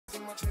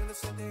my trailer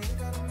said they ain't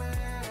got a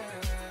man,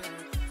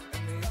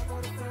 and they all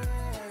got a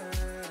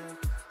friend.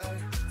 Ay,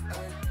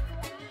 ay.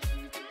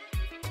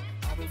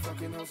 I've been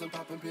fucking hoes and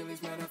popping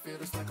pillies, man, I feel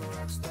just like a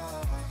rock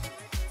star.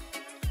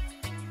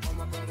 All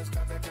my brothers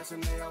got that gas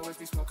and they always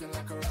be smoking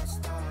like a rock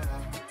star.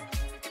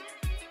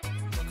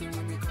 Looking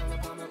when we call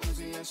up on the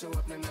Uzi and show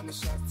up, then I'm a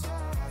shot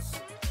toss.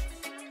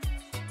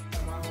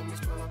 And my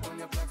homies pull up on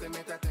your block, they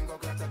make that thing go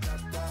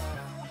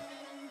grata-ta-ta.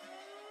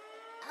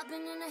 I've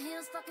been in the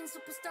hills, fucking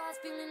superstars,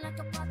 feeling like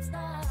a pop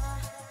star.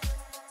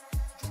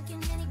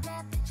 Drinking any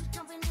bad bitches,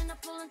 jumping in the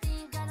pool and then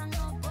you gotta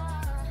know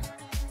bar.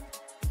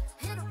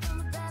 Hit her from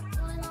the back,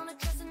 pulling on the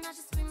dress and now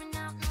she's screaming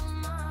out no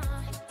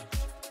more.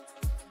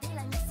 They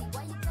like Missy,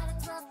 why you got a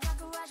 12-block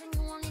garage and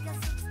you only got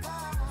 6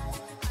 cars?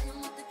 I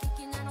am with the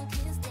kicking, I don't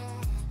get his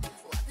dad.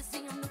 What they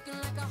say I'm looking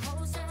like a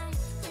Jose.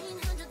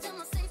 300 in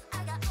my safe, I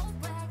got old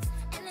racks.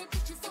 And they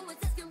bitches always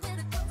asking where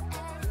to go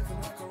at.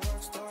 Living like a rock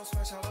star,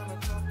 smash out on a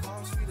club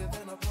car, sweeter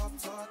than a pop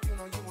tart. You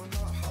know you were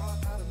not hot,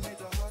 I done made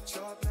the hot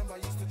chart. Remember I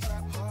used to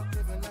trap hard,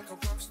 living like a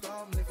rock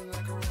star, I'm living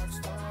like a rock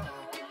star.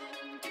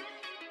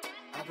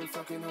 I've been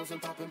fucking hoes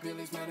and popping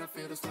pillies, man, I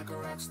feel just like a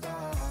rock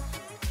star.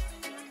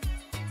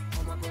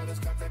 All my brothers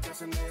got that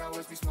gas and they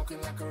always be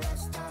smoking like a rock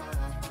star.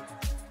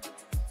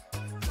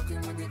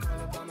 Looking when we call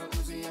up on the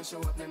Uzi and show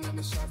up, then I'm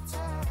a shot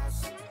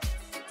toss.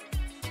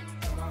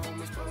 And my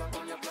homies pull up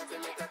on your block, they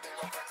make that thing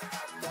go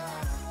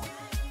grata-ta-ta.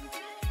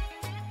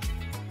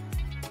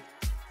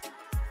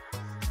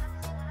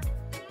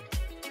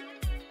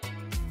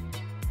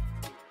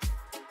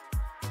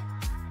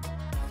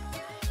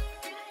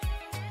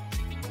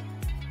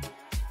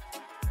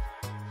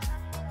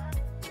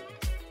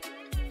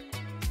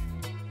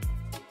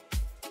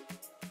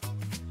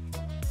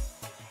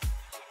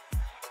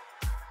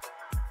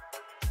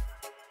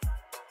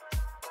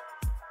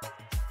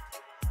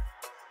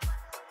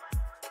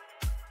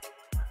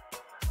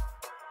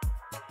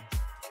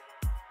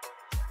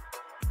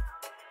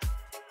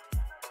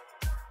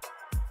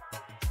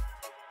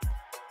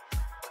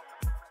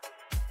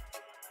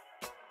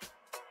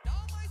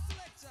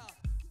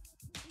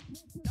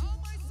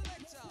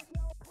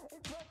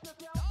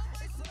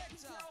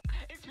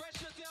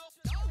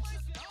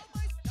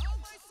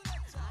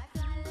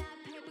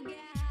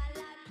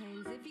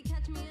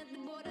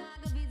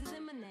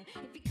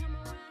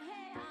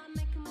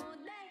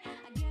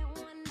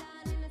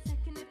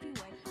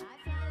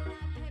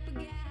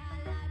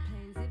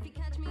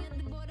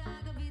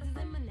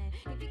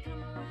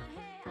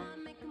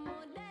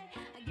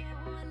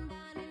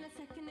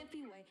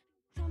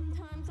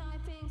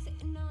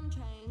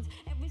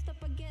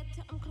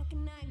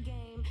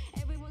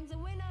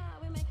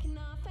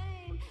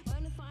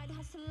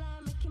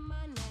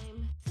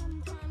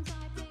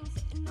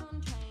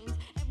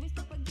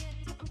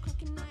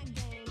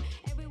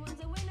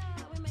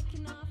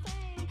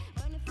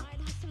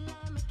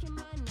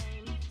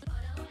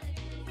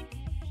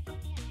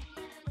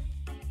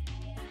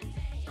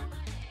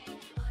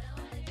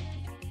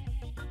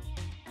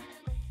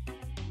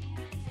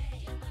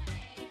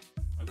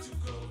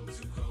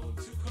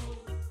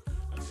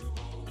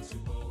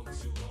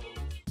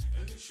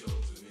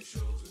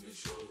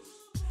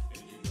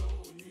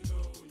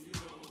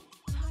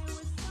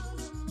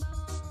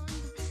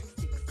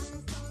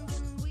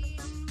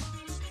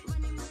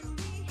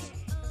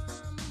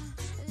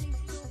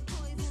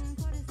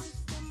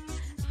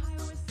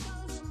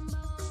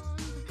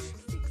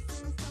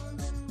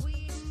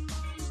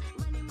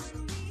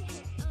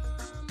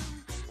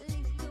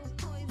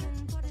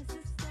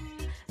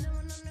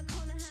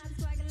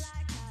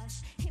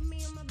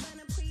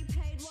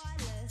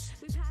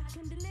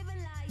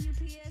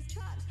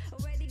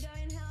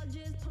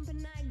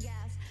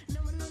 MIA,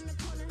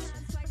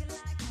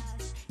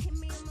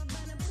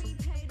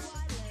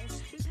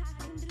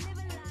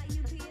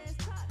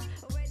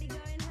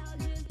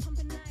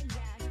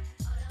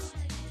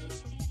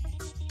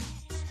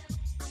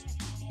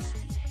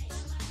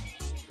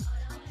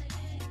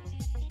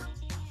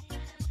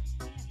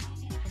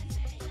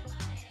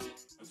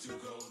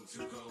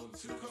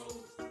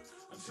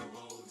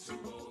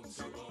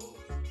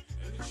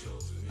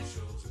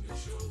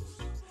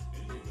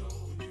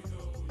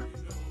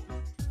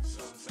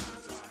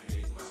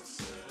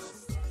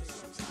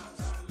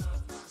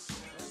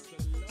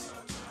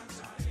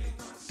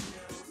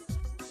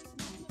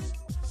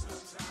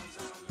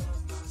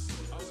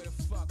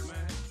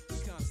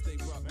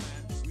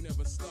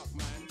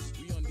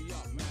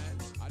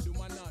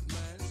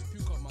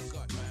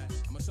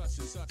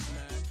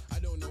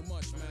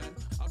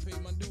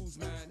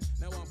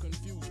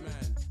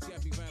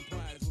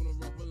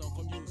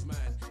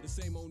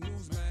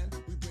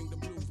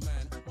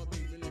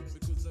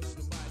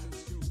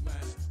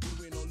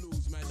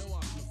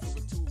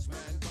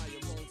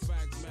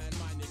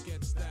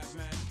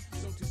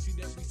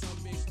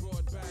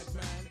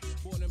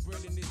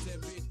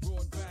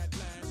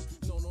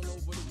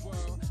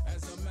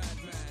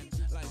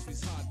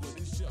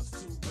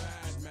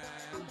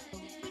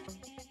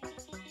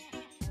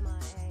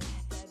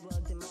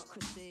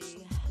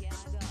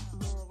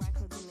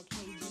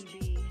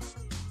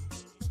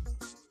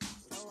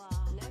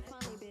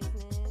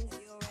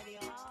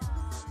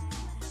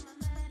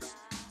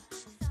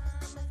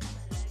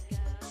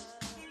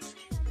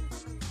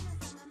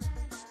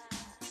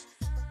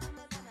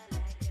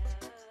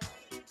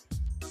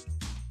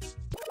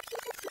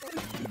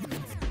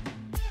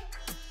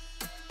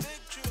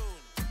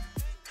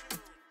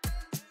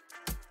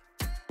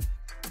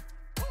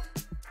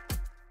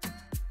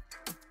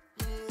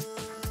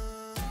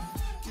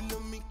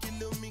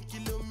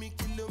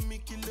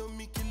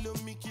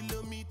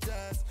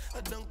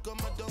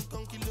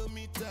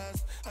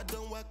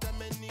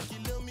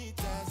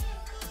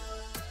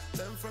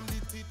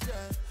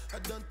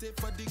 take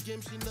for the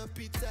game, she no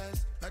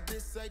pitas. I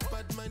decide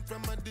bad mind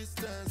from a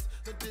distance.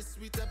 Not this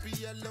sweet, I be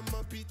all on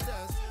my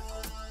pitas.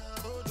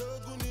 Oh,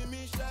 Doguni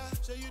Misha,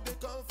 show you the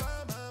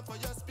confirm for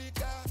your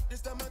speaker.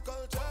 This time I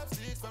call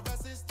chopsticks for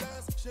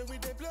assistance. Show we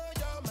they blow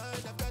your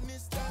mind,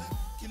 Afghanistan.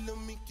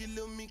 Kilometers.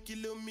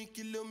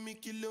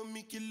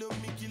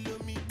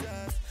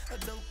 I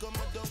don't come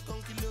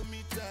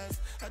kilometers.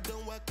 I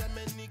don't walk that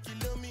many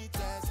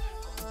kilometers.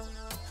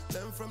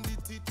 Learn from the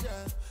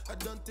teacher. I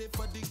don't take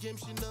for the game,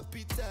 she no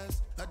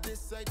pitas. I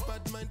decide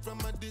bad mind from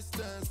a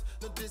distance.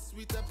 Not this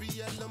sweet, I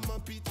be all on my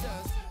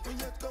pitas. When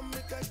you come,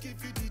 make I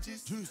give you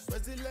digits.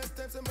 When's the last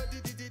time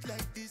somebody did it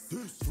like this?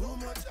 Too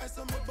much ice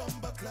on my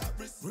bumper clap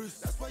wrist.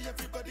 That's why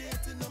everybody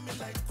hating on me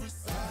like Chris.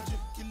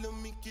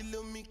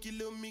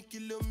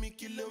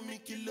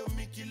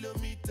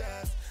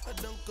 Kilometers. I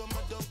don't come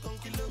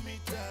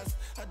kilometers.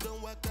 I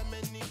don't walk that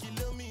many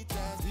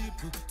kilometers.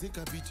 People think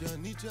I be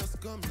Johnny, just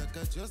come. Like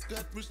I just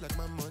got rich, like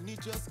my money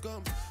just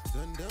come.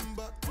 Send them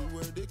back to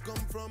where they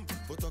come from.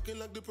 For talking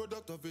like the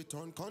product of a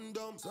torn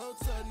condom.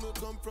 Southside me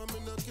come from, me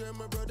no care,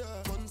 my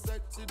brother. One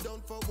side, sit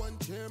down for one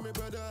chair, my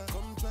brother.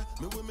 Come try,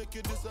 me will make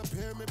you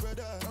disappear, my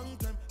brother. Long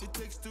time it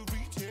takes to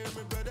reach here,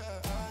 my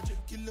brother.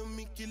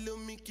 Kilometers.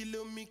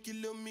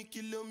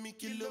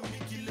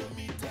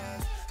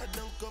 I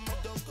don't come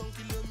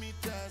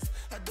kilometers.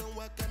 I don't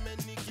walk that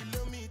many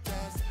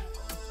kilometers.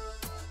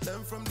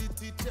 Learn from the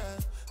teacher.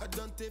 I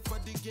don't take for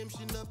the game,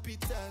 she no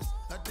pitas.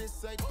 I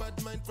decide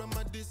bad mind from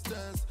a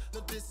distance.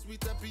 Not this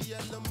sweet, I be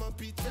all on my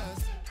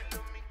pitas.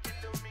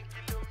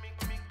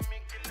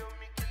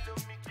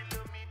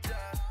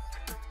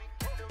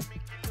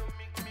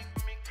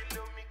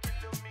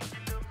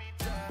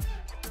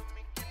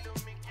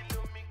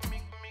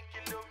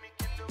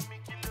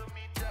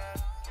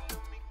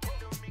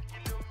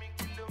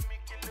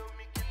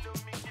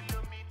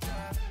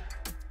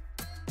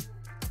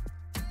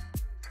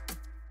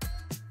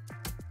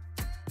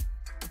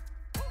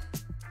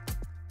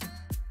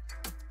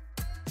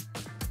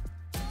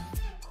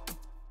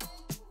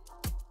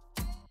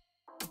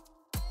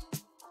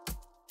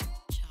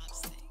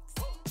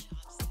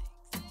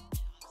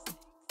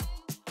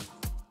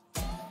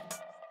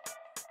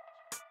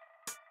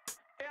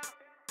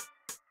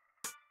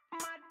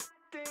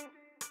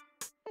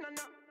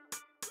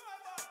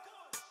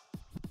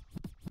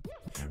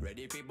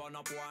 Ready fi burn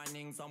up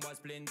warning, some boy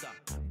splinter.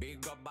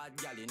 Big up bad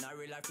gal in a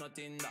real life,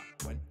 nothing that.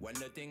 When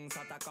the things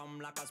hotter come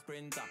like a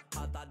sprinter.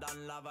 Hotter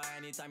than lava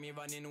anytime,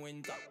 even in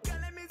winter. Girl,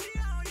 let me see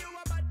how you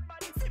a bad.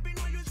 Sipping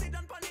while you sit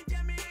on pon it,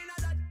 yeah, me in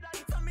a that.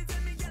 So me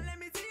tell me, girl, let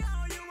me see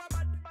how you a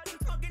bad.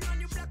 Smoking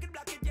on you, black it,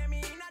 yeah, me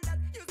in a that.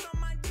 You so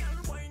mad,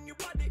 girl, wine your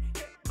body,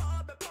 yeah,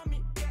 bobby for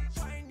me, yeah,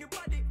 wine your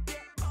body,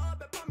 yeah,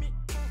 bobby for me.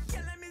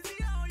 Girl, let me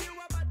see how you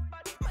a bad.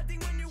 Matting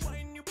when you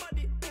wine your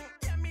body,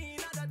 yeah, me in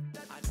a that.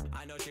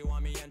 I know she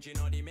want me and she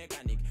know the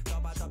mechanic.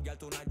 Top girl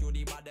tonight you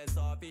the baddest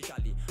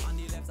officially. On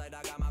the left side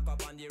I got my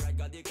cup, on the right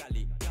got the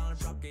cali.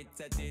 Can't rock it,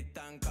 set it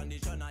and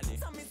conditionally.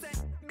 So me say,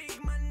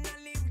 big man, I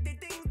leave the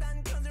things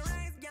done. Close your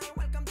eyes, girl,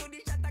 welcome to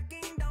the Shatter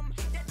Kingdom.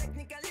 Yeah,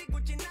 technically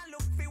Gucci now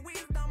look for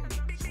wisdom.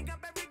 Big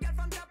up every girl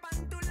from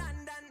Japan to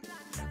London.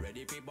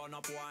 Ready for burn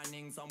up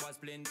warning, some boy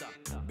splinter.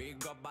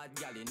 Big up bad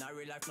gal in a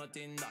real life,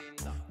 nothing that.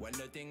 When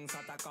the things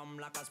hotter come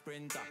like a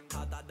sprinter.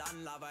 Hotter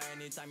than lava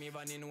anytime,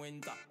 even in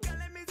winter. Girl,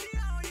 let me see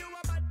how you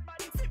a bad.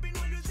 Sipping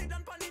while you sit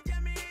on pon it, yeah,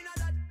 me in a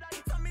that.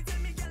 So me tell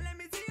me, girl, let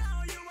me see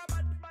how you a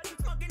bad.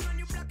 Smoking on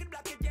you, black it,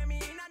 yeah, me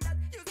in a that.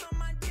 You so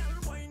mad,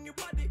 girl, wine your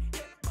body,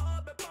 yeah,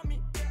 bobby for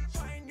me, yeah,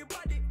 wine your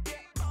body, yeah,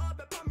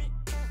 bobby for me.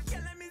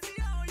 Girl, let me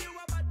see how you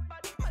a bad.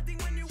 Matting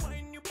when you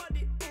wine your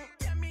body,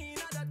 yeah, me in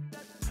a that.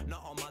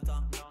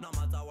 No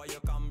matter where you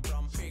come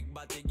from. Big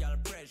body, girl,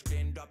 fresh,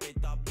 clean, drop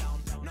it up,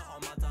 down.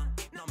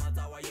 No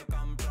matter where you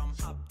come from.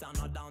 Uptown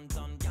or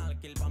downtown, girl,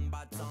 kill on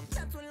bad sound.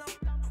 That's what love.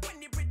 When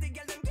the pretty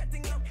girl them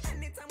getting up.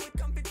 Anytime we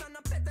come fit on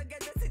a better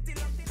get the city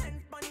locked.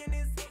 Hands on your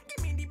knees,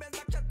 give me the best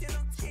back shot, you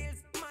know.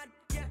 Skills, mad,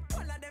 yeah,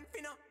 all of them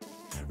finna.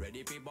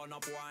 Ready for burn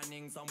up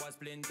warning, some boy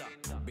splinter.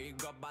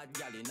 Big up bad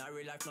gal in a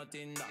real life,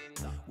 nothing that.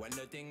 When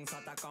the things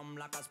hotter come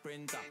like a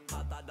sprinter.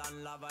 Hotter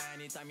than lava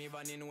anytime,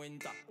 even in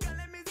winter. Girl,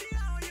 let me see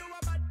how you a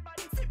bad.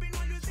 Sipping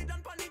while you sit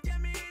on pon it, yeah,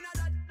 me in a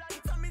that.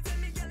 So me tell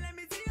me, girl, let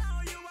me see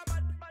how you a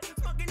bad.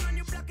 Smoking on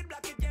you, black it,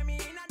 yeah, me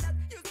in a that.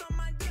 You so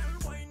mad, girl,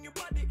 wine your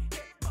body, yeah,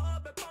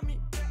 bobby for me,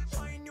 yeah,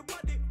 wine your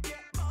body, yeah,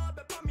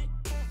 bobby for me.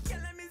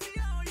 Girl, let me see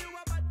how you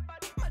a bad.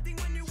 Matting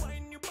when you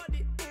wine your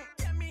body,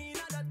 yeah, me in a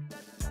that.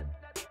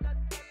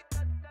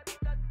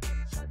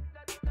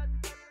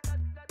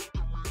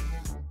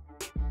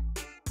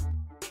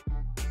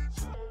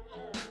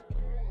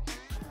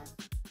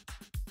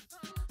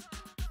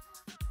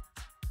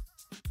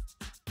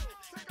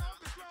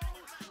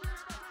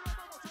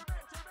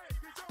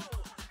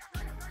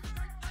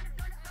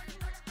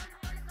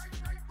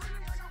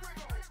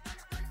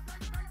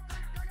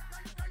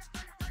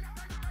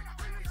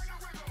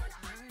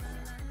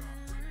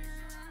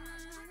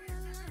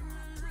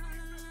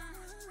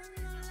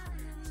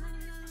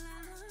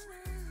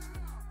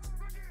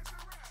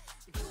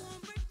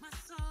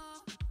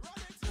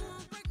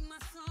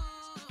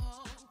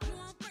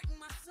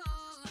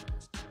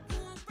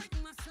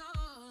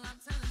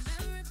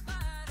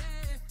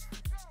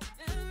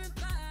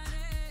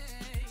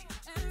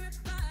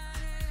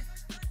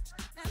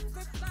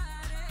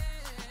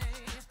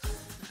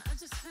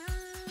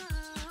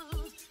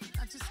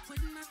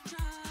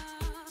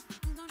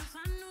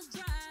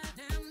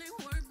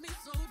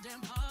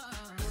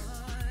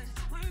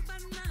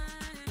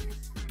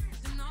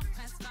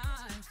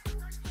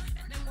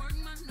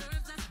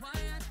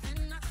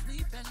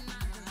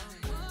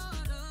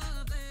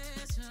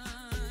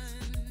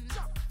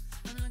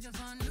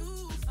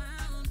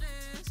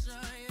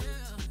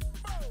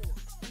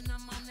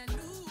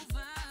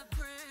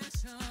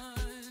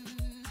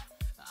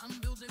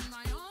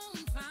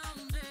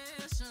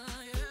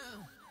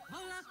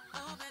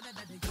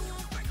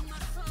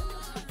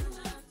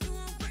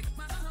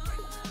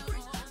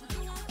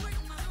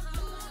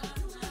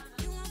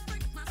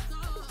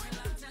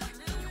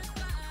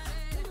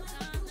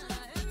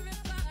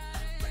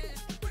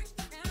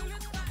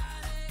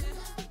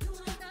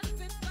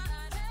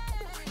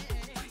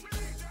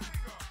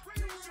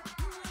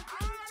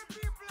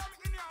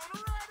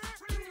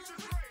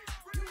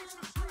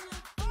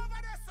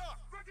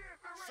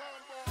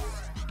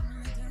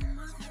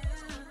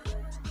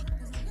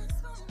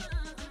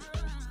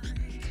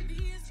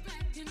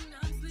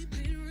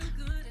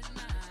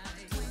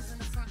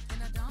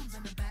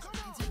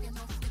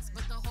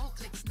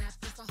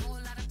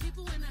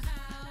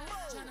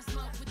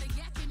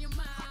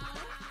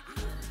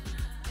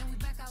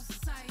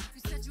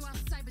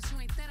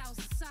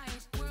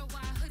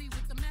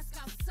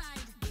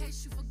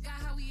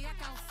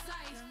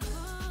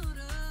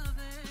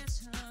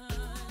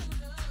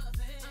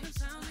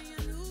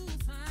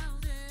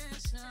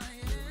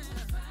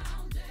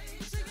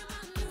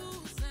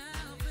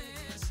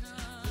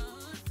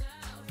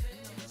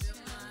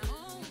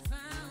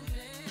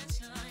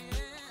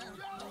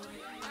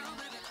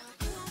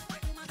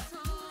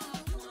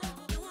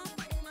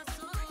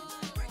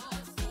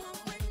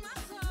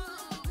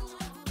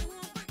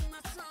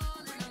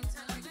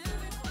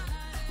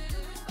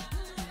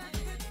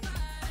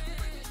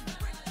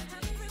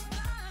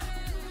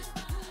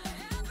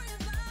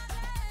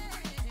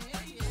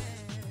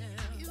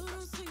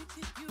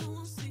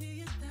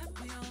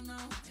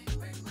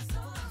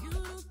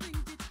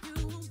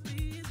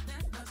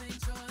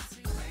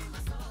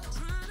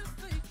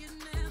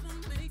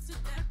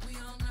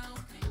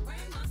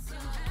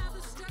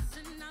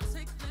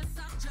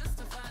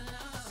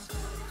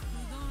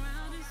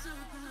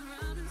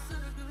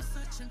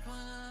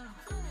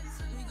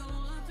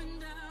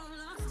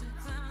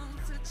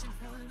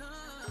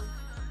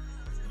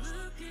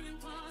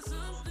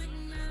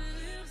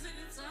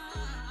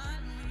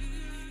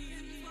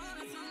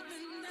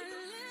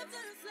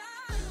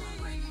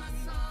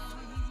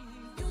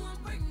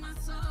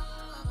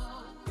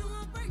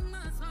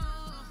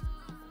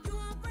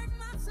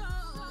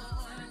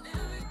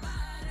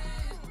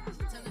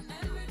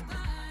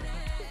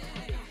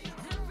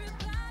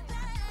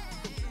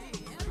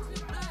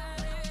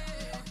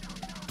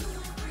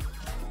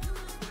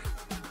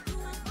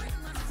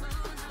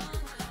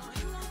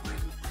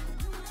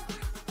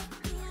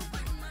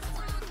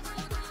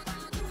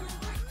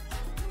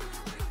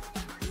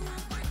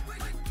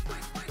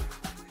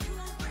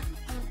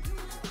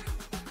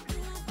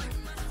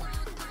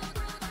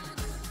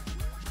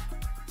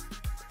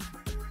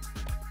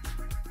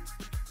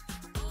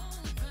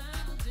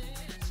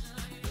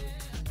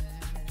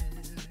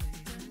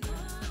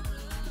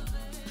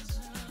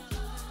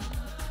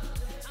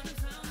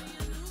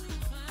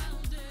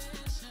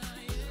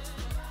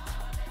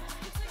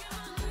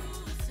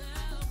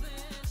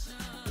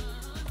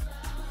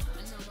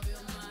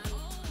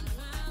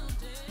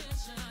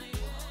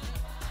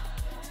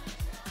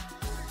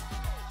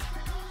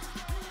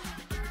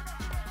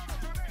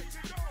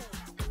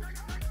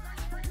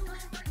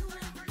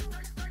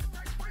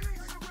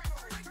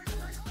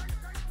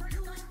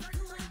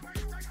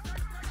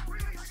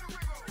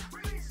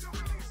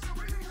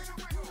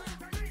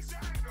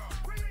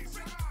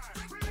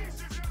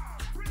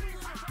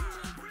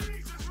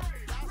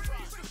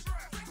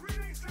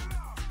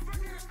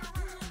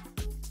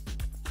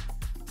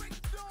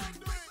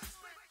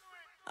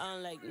 I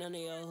don't like none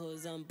of y'all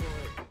hoes on board.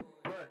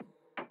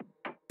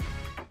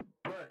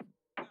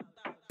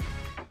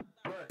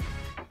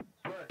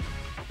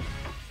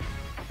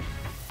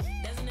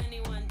 Doesn't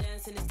anyone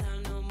dance in this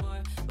town no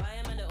more? Why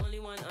am I the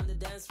only one on the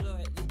dance floor?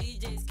 The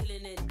DJ's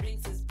killing it,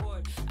 drinks is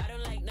poured. I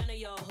don't like none of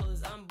y'all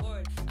hoes, I'm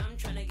bored. I'm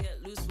tryna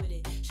get loose with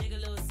it. Shake a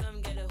little some,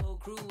 get a whole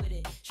crew with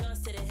it.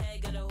 Shots to the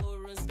head, got a whole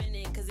room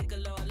spinning. Cause it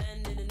could all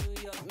end in a New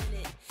York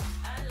minute.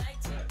 I like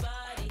to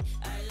party,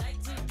 I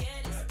like to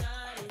get it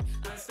started.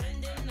 I'm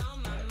spending all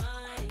my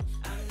money,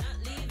 I'm not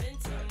leaving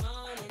till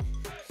morning.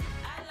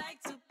 I like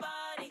to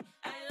party,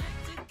 I like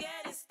to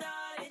get it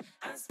started.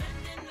 I'm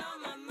spending all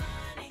my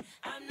money,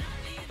 I'm not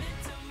leaving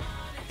till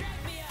morning. Drag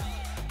me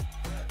out.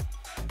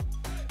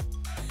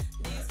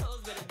 These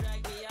hoes better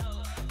drag me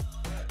out.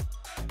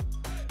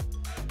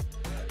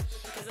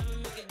 Cause I'ma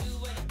make it do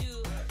what it do.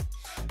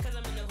 Cause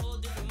I'm in a whole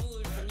different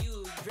mood from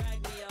you. Drag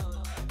me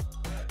out.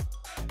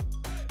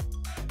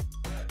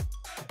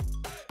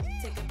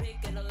 Take a pic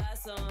at the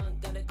last song.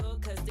 Gotta go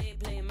cause they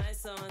play my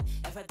song.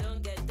 If I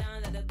don't get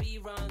down, that'll be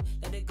wrong.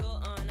 Let it go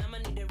on, I'ma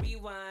need a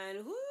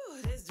rewind.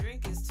 Woo, this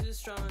drink is too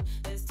strong.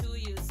 There's two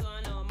you, so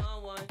I know I'm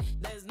on one.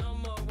 There's no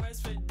more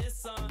words for this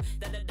song.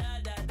 Da da da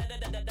da da da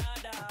da da da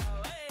da.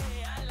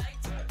 Hey, I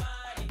like to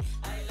party,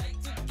 I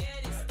like to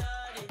get it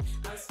started.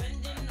 I'm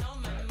spending all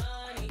my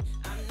money,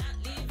 I'm not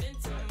leaving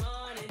till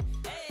morning.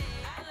 Hey,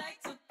 I like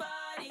to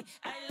party,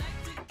 I like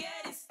to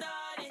get it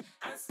started.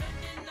 I'm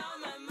spending all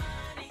my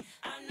money,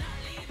 I'm not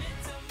leaving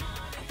till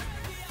morning.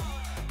 Drag me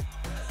out.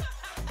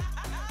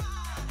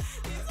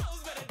 These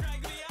hoes better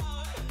drag me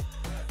out.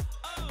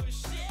 Oh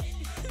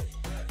shit.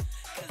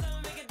 Cause I'ma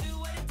make it do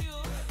what it do.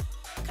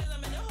 Cause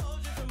I'm in a whole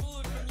different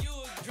mood from you.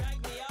 Drag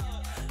me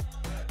out.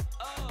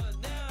 Oh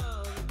no.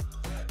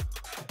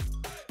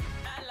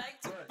 I like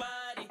to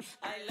party,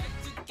 I like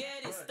to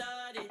get it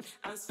started.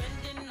 I'm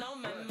spending all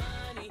my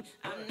money,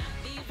 I'm not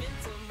leaving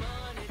till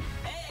morning.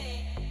 Hey.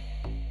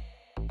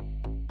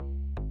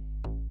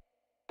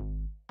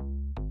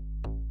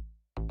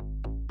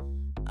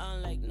 I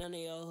don't like none of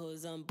y'all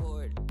hoes on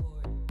board.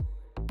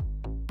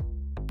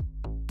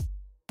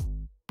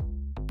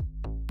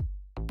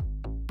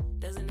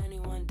 Doesn't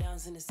anyone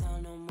dance in the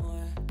sound no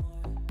more?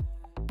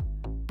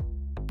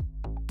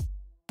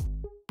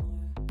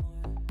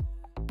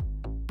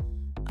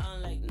 I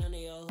don't like none of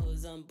y'all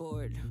hoes on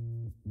board.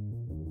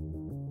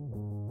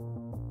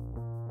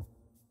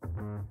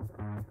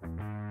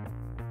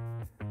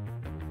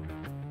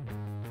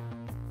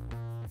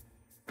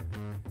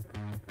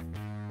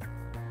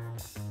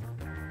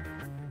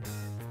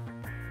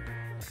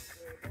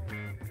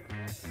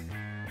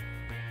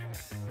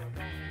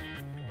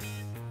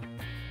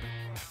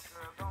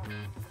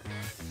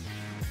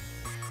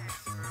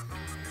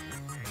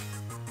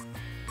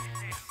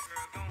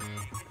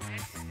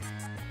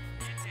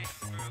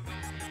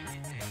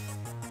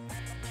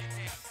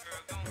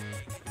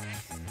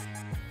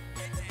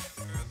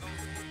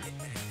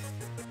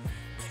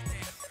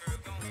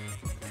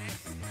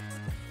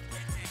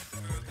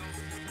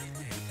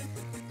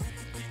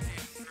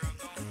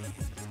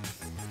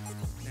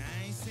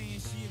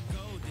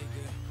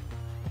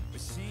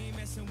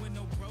 With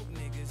no broke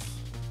niggas.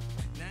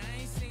 Now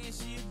I ain't saying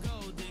she a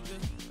gold digger.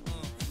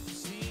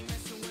 She ain't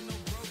messing with no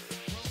broke.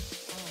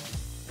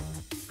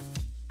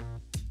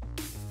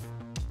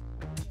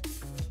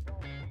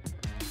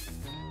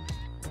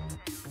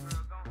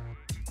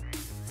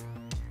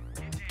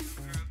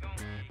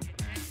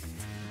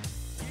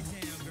 Get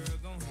down, girl,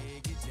 gon' head,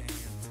 get down.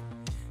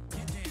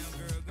 Get down,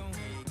 girl, gon'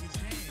 head, get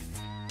down.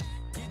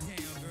 Get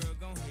down, girl,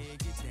 gon' head,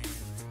 get down.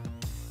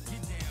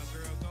 Get down,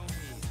 girl, gon'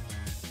 head.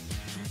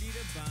 Beauty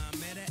the bomb,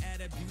 met her at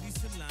a beauty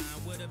salon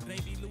with a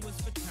baby Louis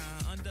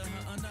Vuitton under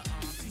her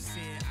underarm. She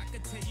said, I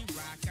could tell you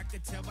rock, I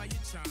could tell by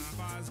your charm.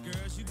 Bars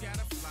girls, you got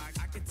a flock,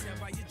 I could tell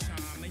by your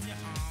charm and your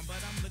arm.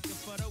 But I'm looking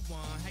for the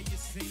one, have you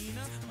seen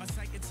her? My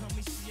psychic told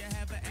me she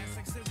have an ass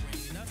like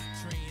Serena,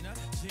 Trina,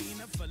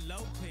 Gina for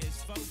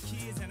Lopez, 4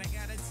 kids. And I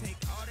gotta take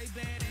all they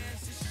bad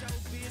ass to show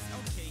biz.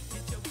 Okay,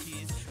 get your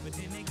kids, but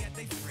then they got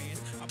their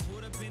friends. I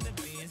pulled up in the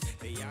Benz,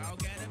 they all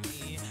got them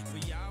in.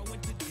 We all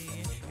went to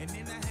den, and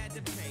then I had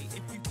to pay.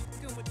 If you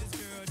fucking with this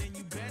girl, then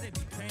you better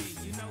be paid.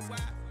 You know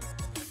why?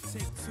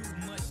 Take too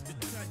much to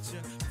touch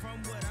her. From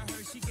what I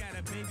heard, she got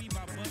a baby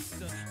by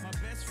Buster. My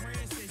best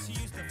friend said she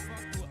used to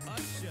fuck with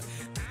Usher.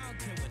 I don't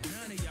care what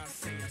none of y'all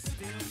say, I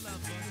still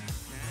love her.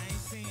 Now I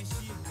ain't saying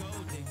she a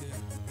gold digger,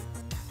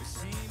 but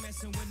she ain't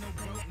messing with no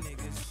broke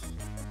niggas.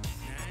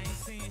 Now I ain't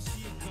saying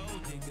she a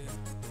gold digger,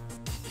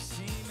 but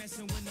she ain't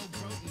messing with no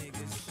broke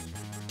niggas.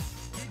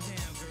 Get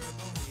down, girl,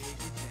 gon' head,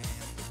 get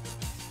down.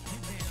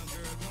 Get down,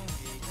 girl, gon'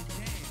 head, get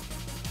down.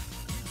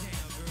 Get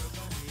down, girl,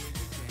 gon' head,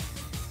 get down.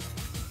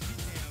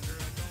 Get down,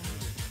 girl, gon'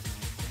 head.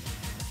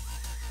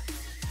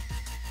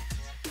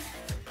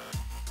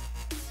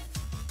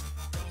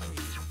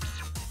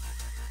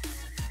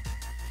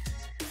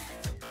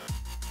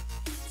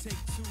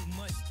 Take too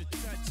much to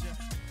touch her.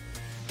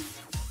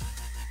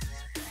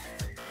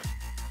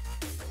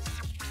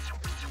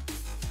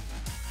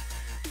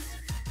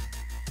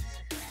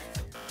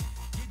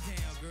 Get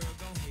down, girl,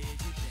 gon' head.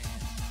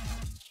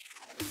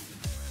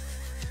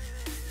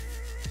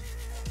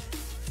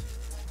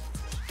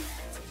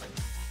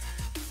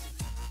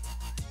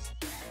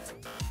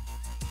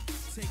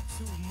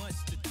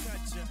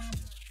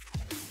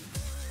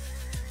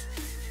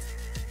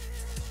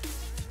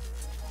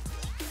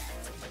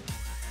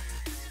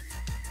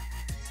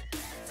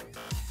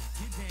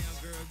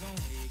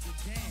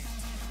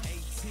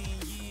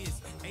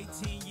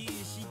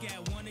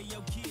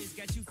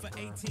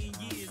 18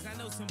 years, I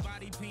know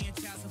somebody paying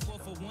child support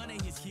for one of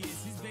his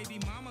kids. His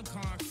baby mama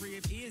car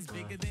crib is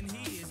bigger than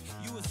his.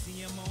 You will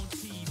see him on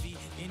TV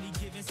any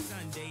given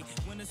Sunday.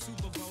 Win a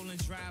Super Bowl and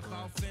drive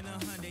off in a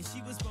Hyundai.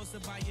 She was supposed to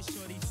buy your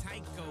shorty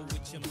Tyco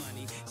with your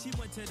money. She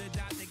went to the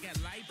doctor, got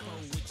lipo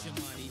with your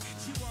money.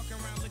 She walk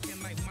around looking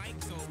like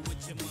Michael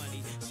with your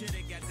money. Shoulda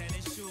got that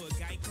insured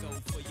Geico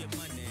for your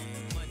money.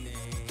 Money.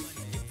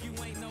 If you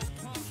ain't no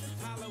punk,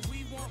 holla,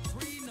 we want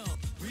prenup.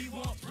 We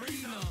want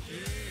prenup.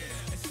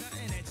 Yeah, it's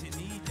something that you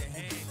need to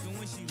have. And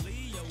when she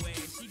leave your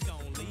ass, she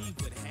gon' leave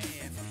with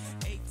half.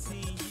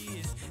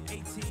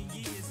 18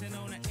 years, and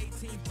on her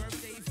 18th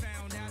birthday,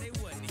 found out it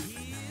wasn't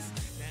his.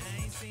 Now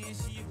I ain't saying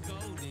she a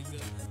gold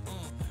nigga,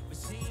 but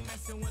she ain't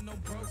messing with no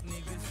broke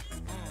niggas.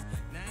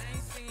 Now I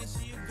ain't saying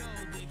she a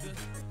gold nigga,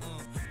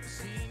 but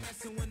she ain't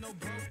messing with no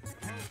broke.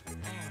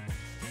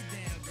 Get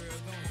down, girl,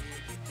 gon'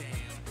 ahead, get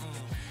down.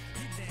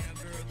 Get down,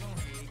 girl, gon'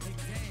 ahead, get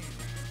down.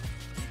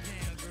 Get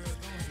down, girl,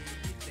 gon' ahead,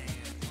 get down.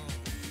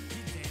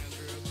 Get down,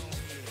 girl, gon'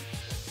 ahead.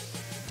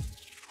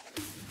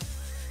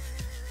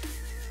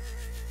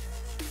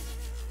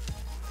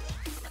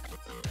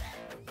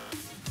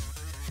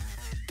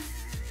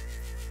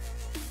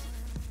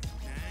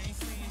 Now I ain't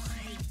saying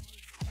she.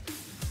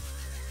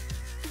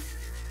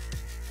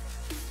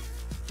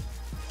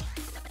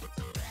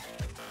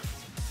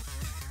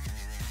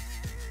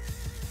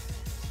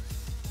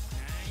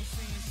 Now I ain't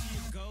saying she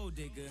a gold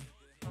digger.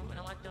 When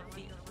I watch them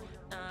feel,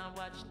 nah,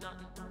 watch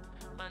nothing.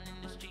 Man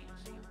in the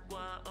streets,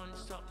 want on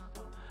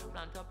something.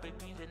 Plant up with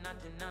greens and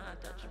nothing, nah,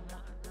 touch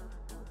nothing.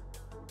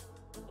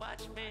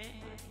 Watch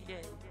me,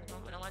 yeah.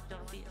 When I watch them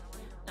feel,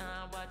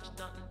 nah, watch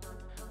nothing.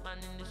 Man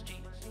in the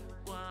streets,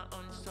 want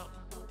on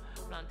something.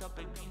 Plant up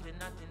with greens and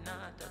nothing,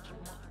 nah, touch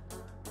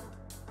nothing.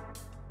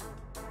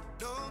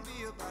 Don't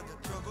be about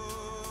the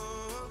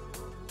trouble.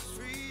 Just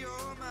free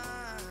your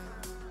mind.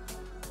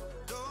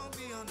 Don't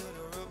be under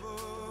the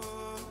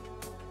rubble.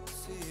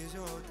 This is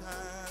your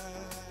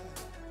time.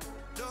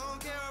 Don't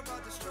care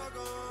about the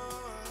struggle.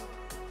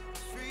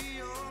 Just free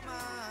your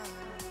mind.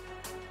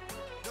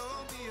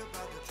 Don't be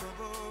about the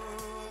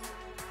trouble.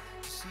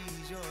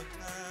 Seize your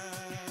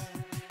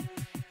time.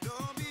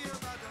 Don't be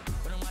about the.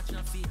 When I'm watching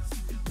her face,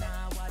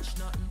 nah, watch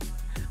nothing.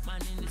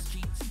 Man in the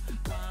streets,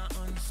 want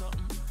on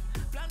something.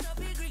 Plant up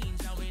the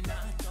greens and we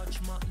not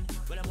touch mutton.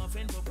 Well, I'm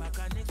offering for back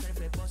and next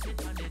if I bust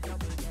it on the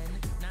double then.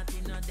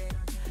 Nothing on dead,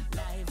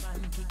 live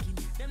and kicking.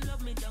 Them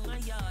love me down a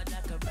yard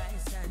like a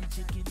rice and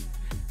chicken.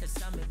 The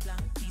summer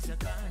plant piece of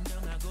corn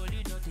down a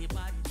gully dirty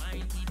bad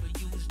mind. People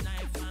use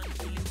knife and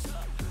killing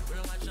stuff. When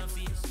I watch her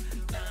face,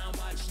 nah,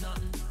 watch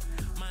nothing.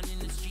 Man in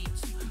the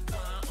streets,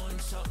 want on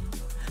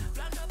something.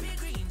 Plant up the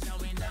greens and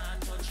we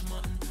not touch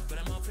mutton. But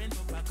I'm offering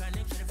for back and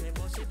next if I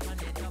bust it on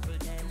the double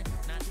then.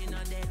 Nothing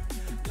on dead,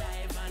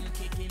 live and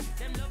kicking.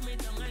 Them love me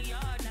down a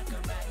yard like a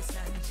rice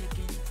and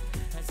chicken.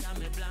 The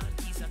summer plant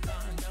piece of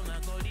corn down a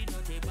gully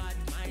dirty bad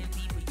mind.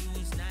 People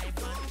use knife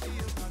and Don't be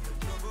about the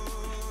trouble.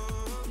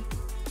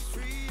 Just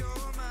free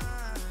your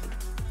mind.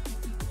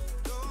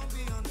 Don't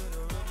be under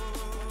the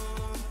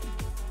rubble.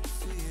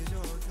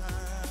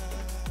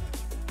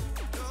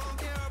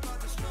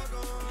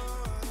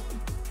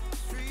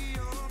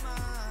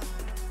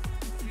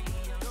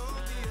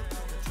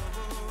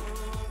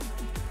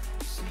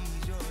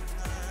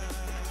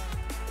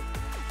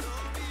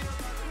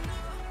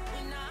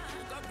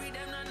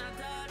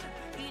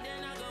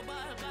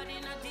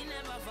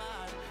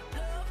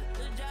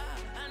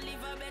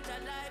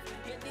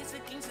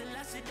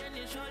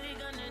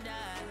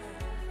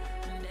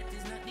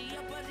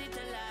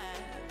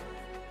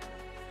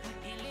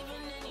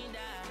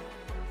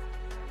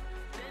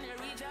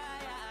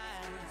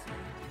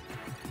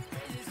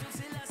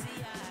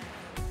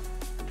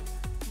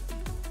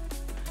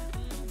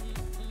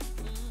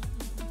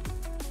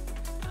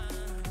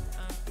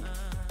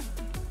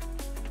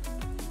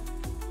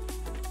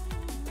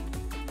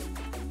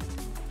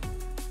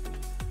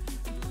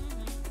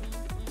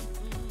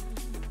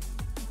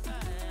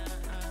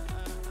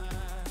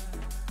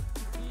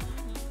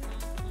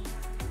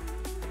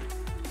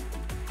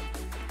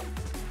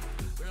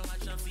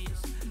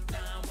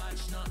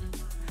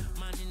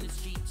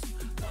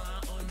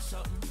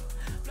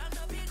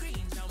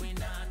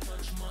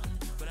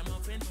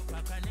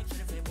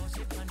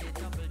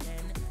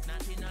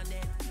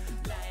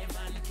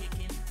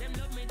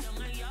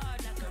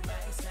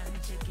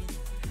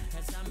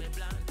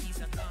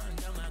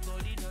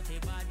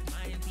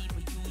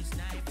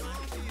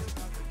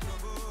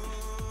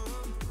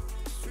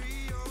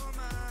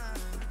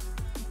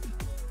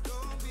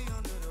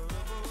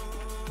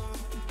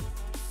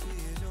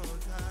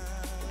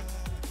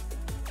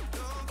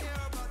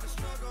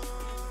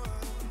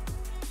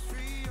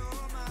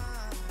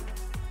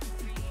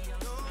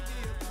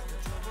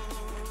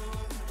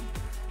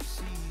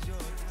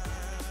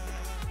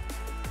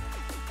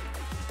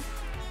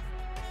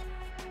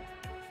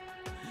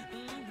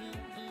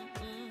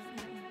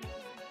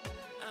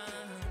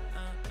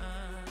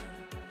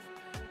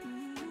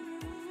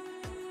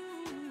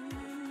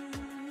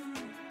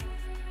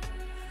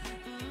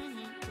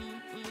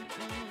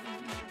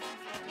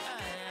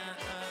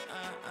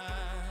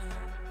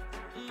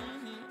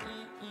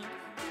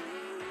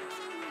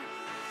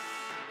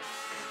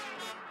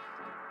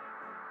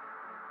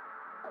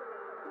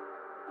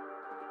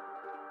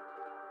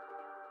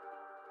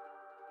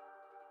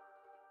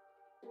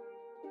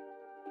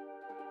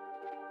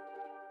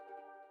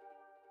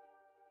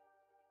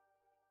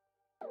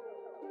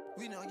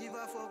 We no give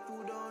a fuck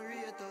who don't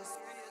rate us.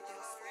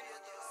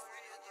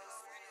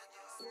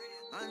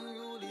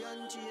 Unruly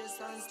and chase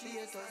and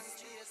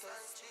status.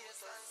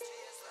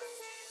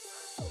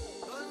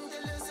 Don't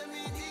tell us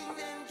everything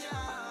them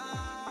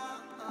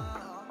can't.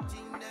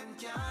 Think them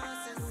can't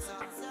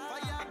censor.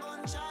 Fire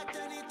gunshot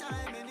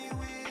anytime,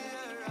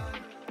 anywhere.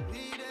 And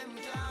we them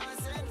can't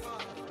send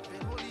for.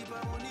 Then holy pa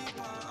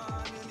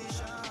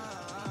ammunition.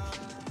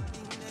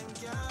 Think them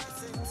can't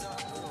censor.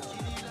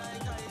 Kill it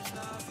like it's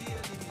not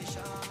fear the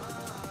mission.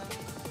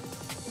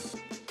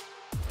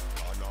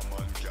 And a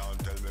man can't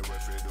tell me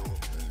what to do.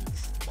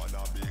 Man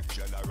a big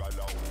general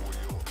a who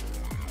you.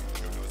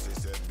 You know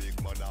say big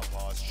man a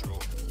pass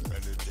through.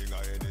 Anything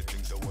or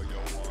anything so what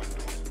you want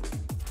do.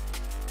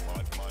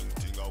 Bad man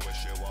thing a what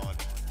she want.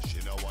 She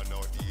no want no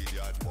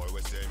idiot boy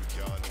we say him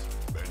can't.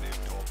 Bend it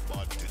up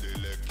bad till the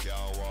leg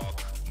can't walk.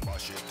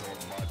 Mash it up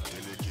mad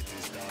till the kitty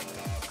start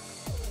talk.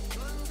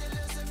 Don't tell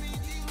us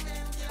everything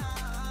them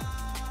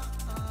can't.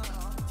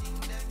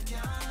 Think them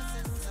can't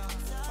censor.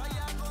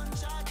 Fire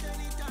gunshot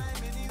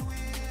anytime,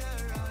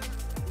 anywhere. And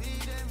we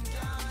them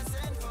can't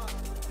send for.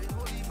 They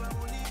holy pa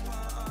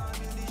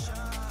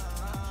ammunition.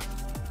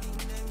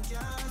 Think them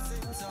can't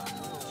censor.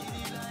 Kill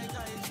it like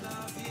it's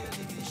not fear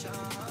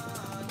division.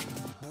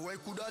 Boy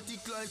coulda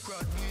tick like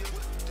crowd wave.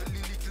 Tell the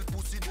little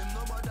pussy them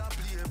no bother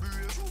play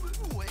brave.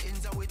 Boy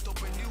ends a wet up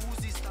when the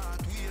Uzi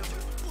start wave.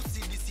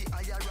 Pussy this the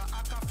Ayara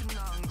a coffin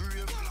and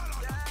grave.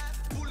 Yeah,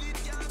 pull it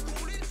can't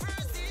cool it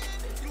first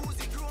aid. Use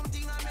the chrome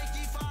thing and make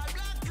it fall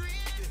black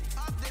green.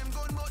 Have them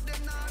gun but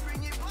them not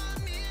bring it on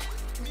me.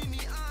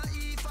 Mini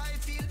RE5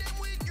 feel them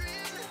with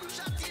green.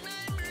 Shot in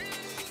my brain.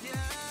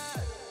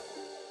 Yeah.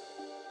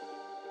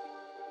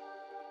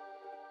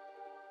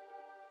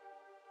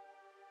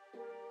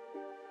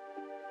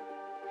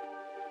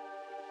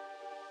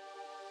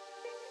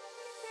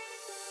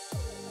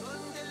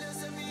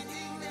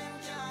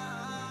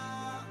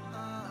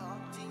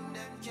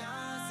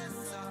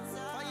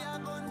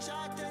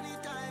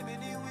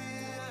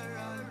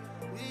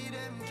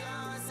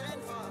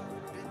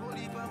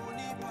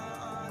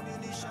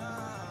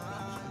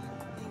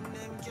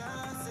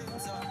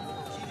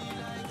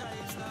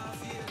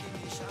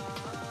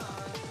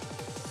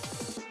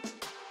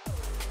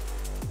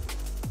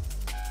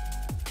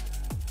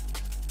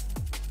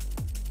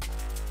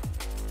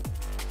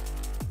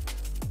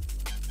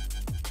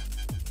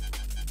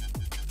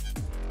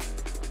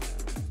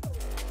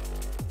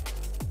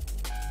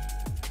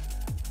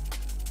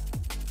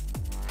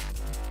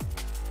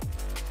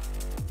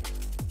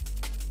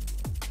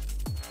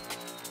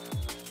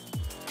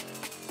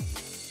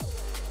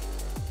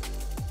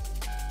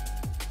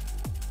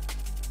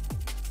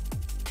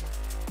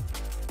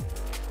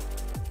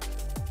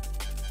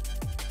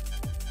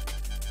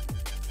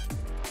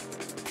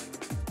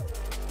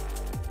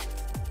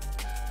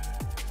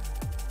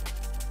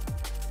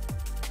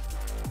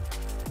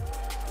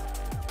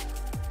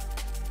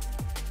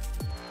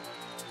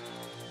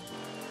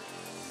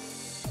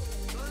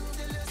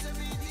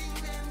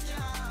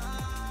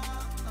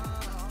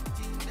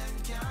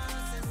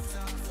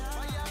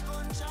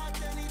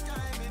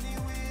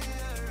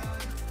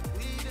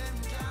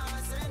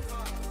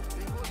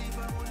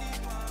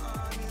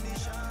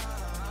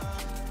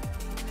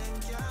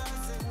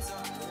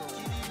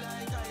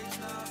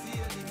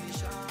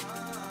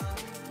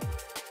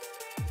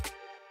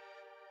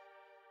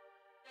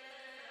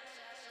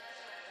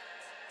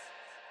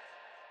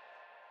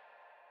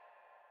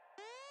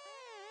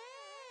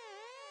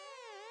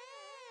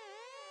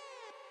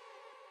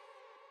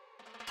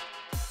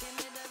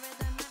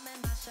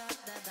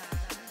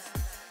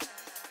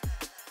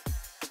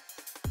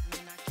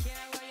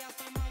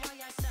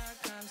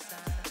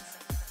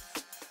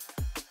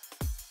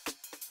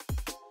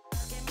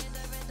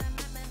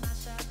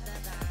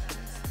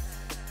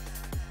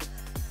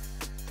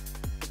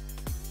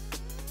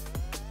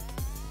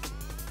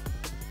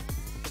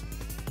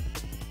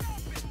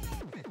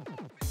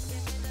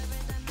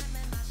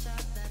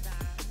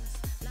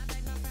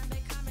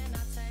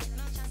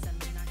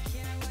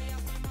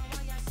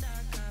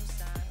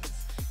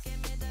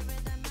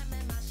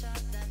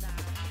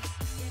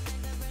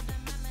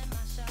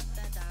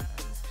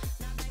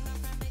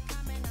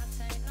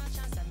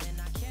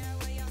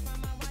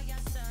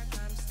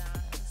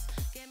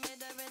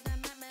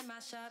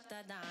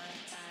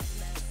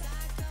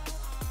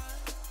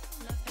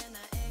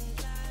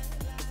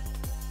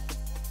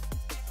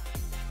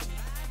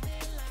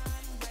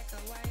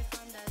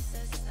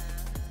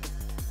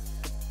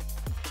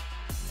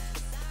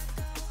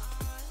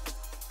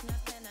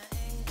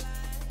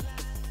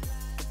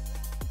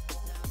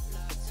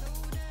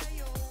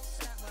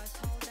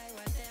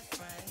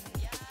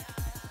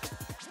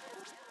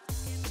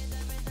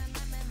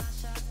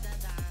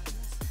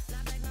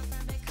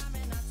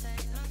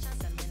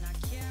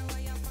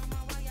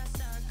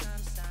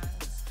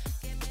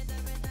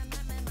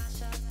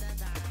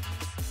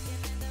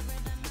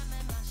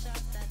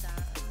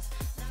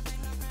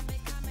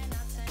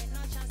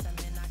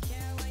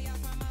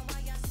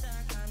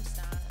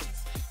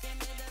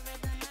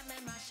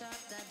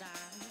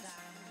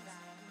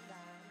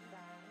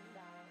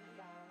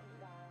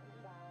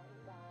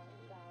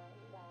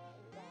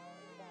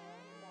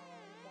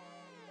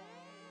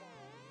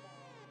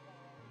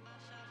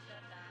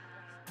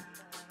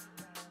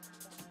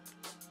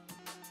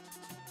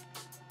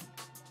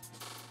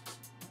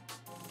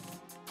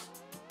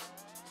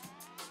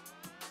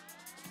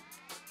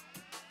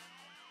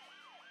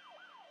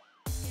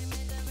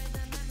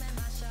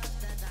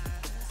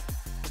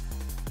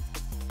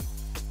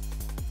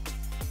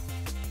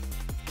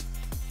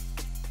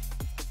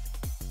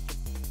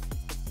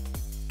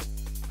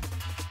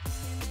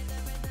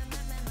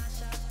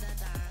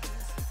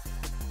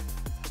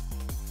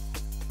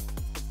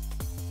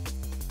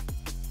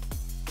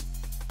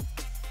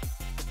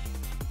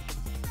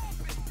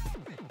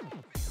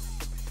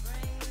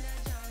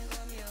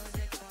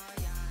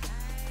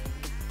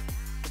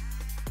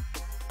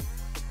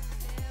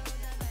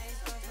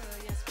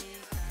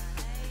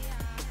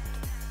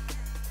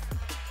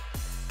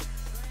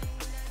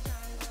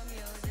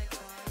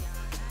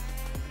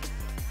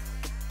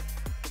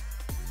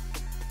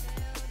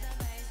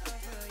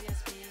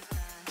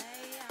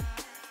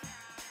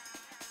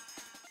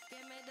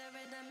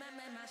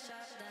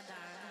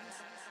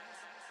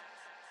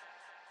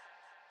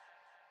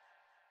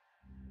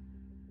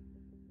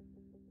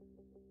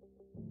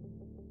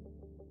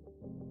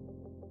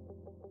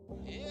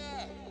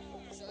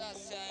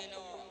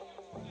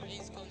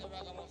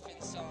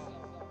 ragamuffin song.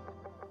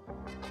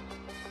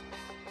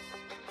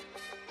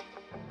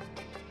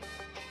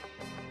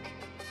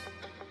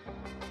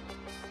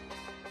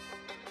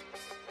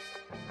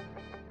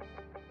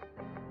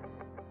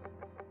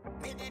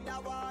 Me did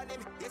a warn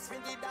him, yes me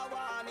did a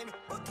warn him,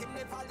 but him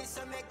never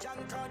listen make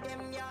junk crowd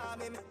them yam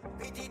him.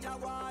 Me did a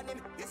warn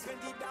him, yes me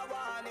did a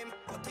warn him,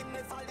 but him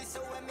never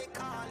listen when me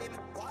call him.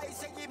 Why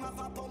say him have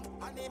a pump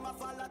and him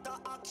have a lot of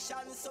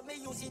action, so me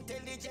use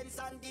intelligence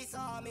and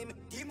disarm him.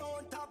 The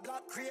mount of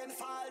black crane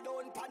fall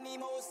down pan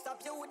him house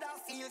up, you woulda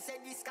feel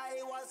said the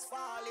sky was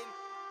falling.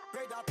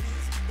 Brother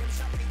please, them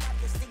shopping at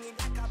you stinging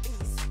like a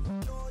beast.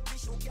 No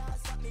tissue can't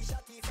stop me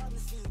shotty from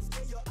scenes.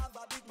 Say you have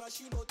a big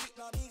machine but it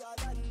no bigger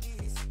than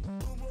this.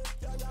 Boom up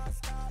your last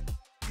start,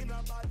 in a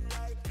bad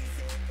light. We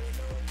say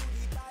hello to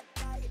the bad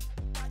guy.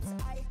 That's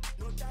I,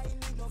 no time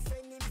me no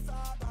friend in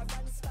Faber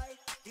and Spy.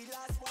 The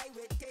last why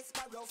we test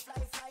barrow fly.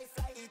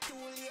 It's too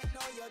late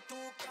now you're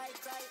too cry.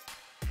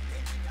 We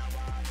did a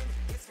warn him,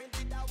 yes we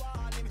did a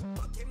warn him,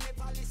 but him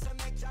never listen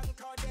make junk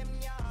crowd them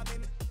yam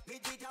him. We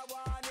did a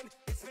warn him,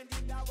 yes we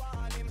did a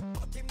warn him,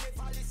 but him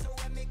never listen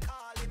when me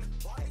call him.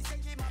 Why say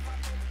him have a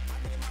pump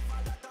and him have a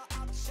lot of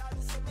action,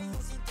 so me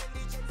use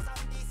intelligence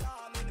and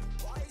disarm him.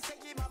 Why say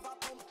him have a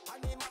pump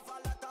and him have a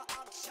lot of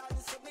action,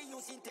 so me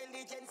use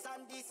intelligence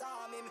and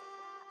disarm him.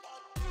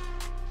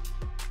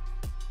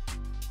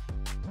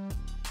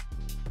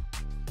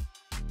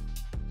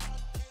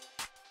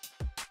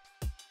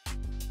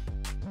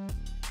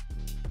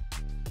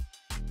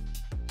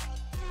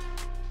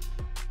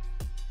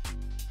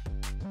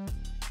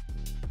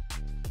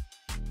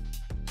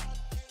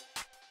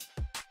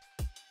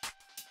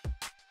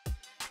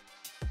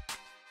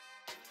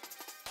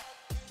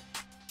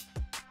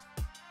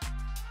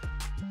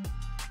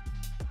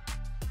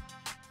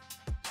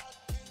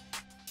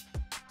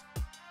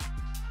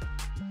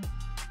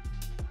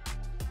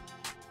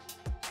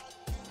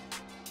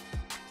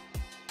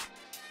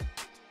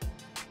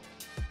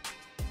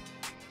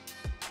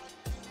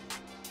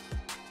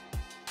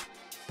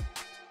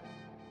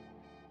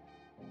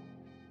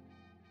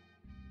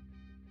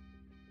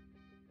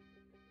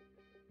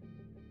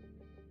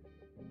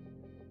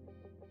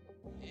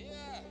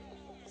 Yeah,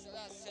 so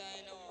that's how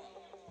I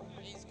know.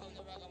 Please come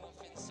the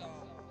ragamuffin song.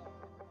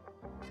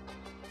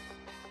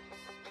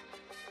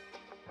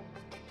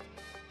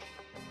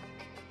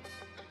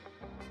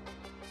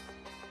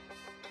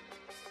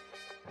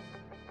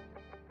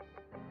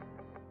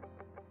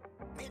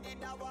 Me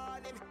did a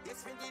warn him,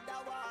 yes me did a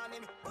warn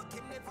him, but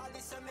him never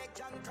listen make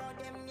junk crowd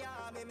them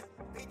yam him.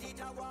 Me did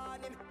a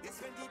warn him,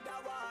 yes me did a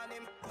warn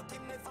him, but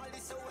him never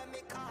listen when me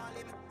call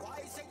him.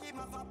 Why say him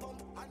have a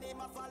pump and him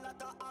have a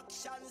lot of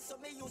action, so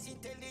me use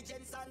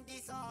intelligence and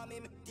disarm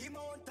him. The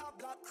mount of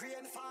black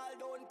crane fall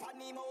down pan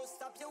him house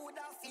up, you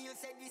woulda feel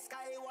said the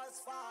sky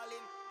was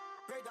falling.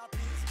 Brother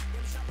please,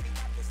 them shopping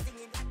at you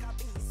stinging like a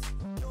beast.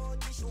 No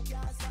tissue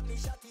can't stop me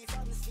shotty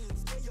from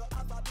scenes. Say you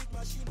have a big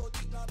machine but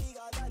it no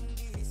bigger than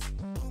this.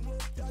 Boom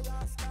up your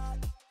last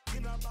start,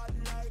 in a bad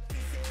light. We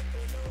say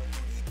hello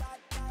to the bad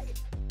guy.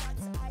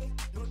 That's I,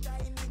 no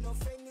time me no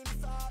friend in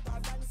Faber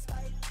and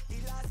Spy. The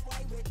last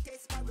why we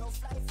test barrow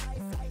fly.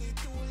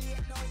 It's too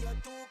late now you're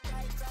too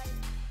cry.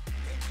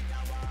 We did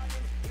a warn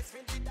him, yes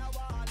we did a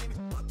warn him,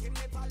 but him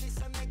never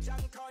listen make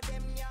junk crowd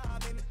them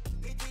yam him.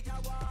 We did a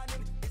warn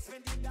him, yes we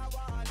did a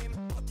warn him,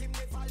 but him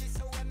never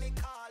listen when me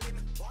call him.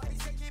 Why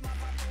say him have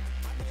a pump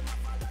and him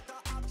have a lot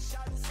of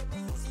action, so me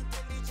use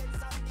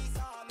intelligence and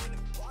disarm him.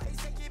 Why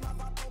say him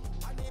have a pump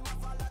and him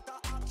have a lot of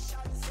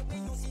action, so me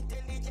use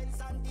intelligence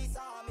and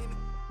disarm him.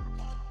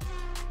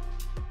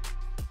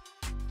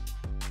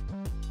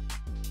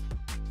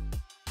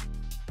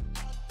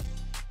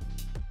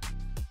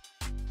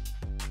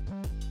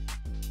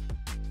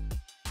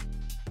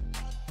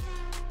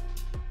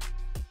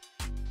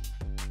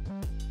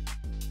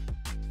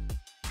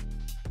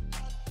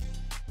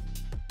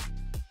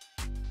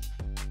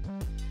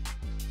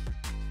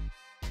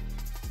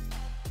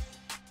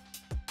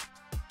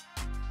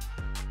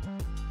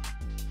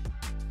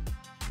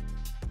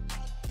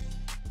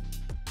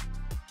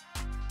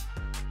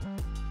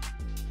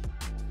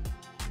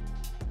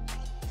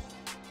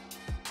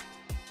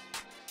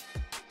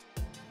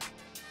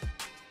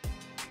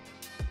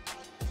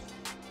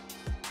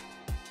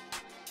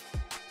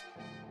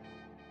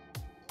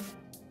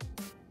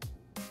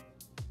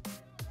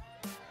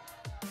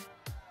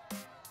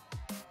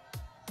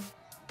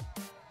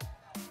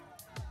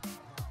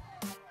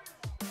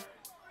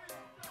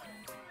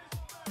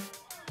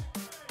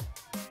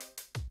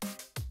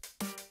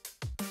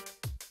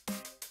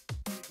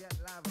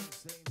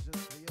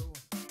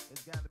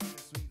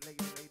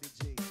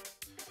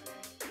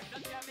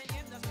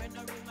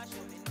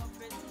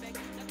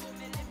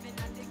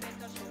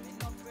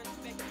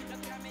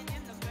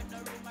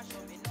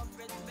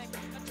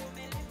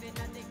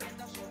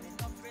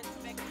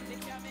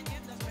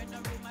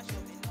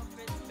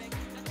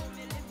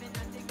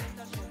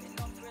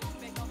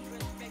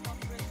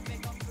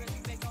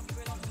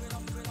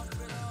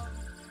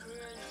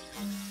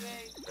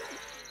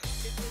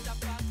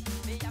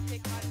 Me have to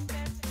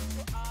confess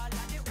to all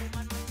of the women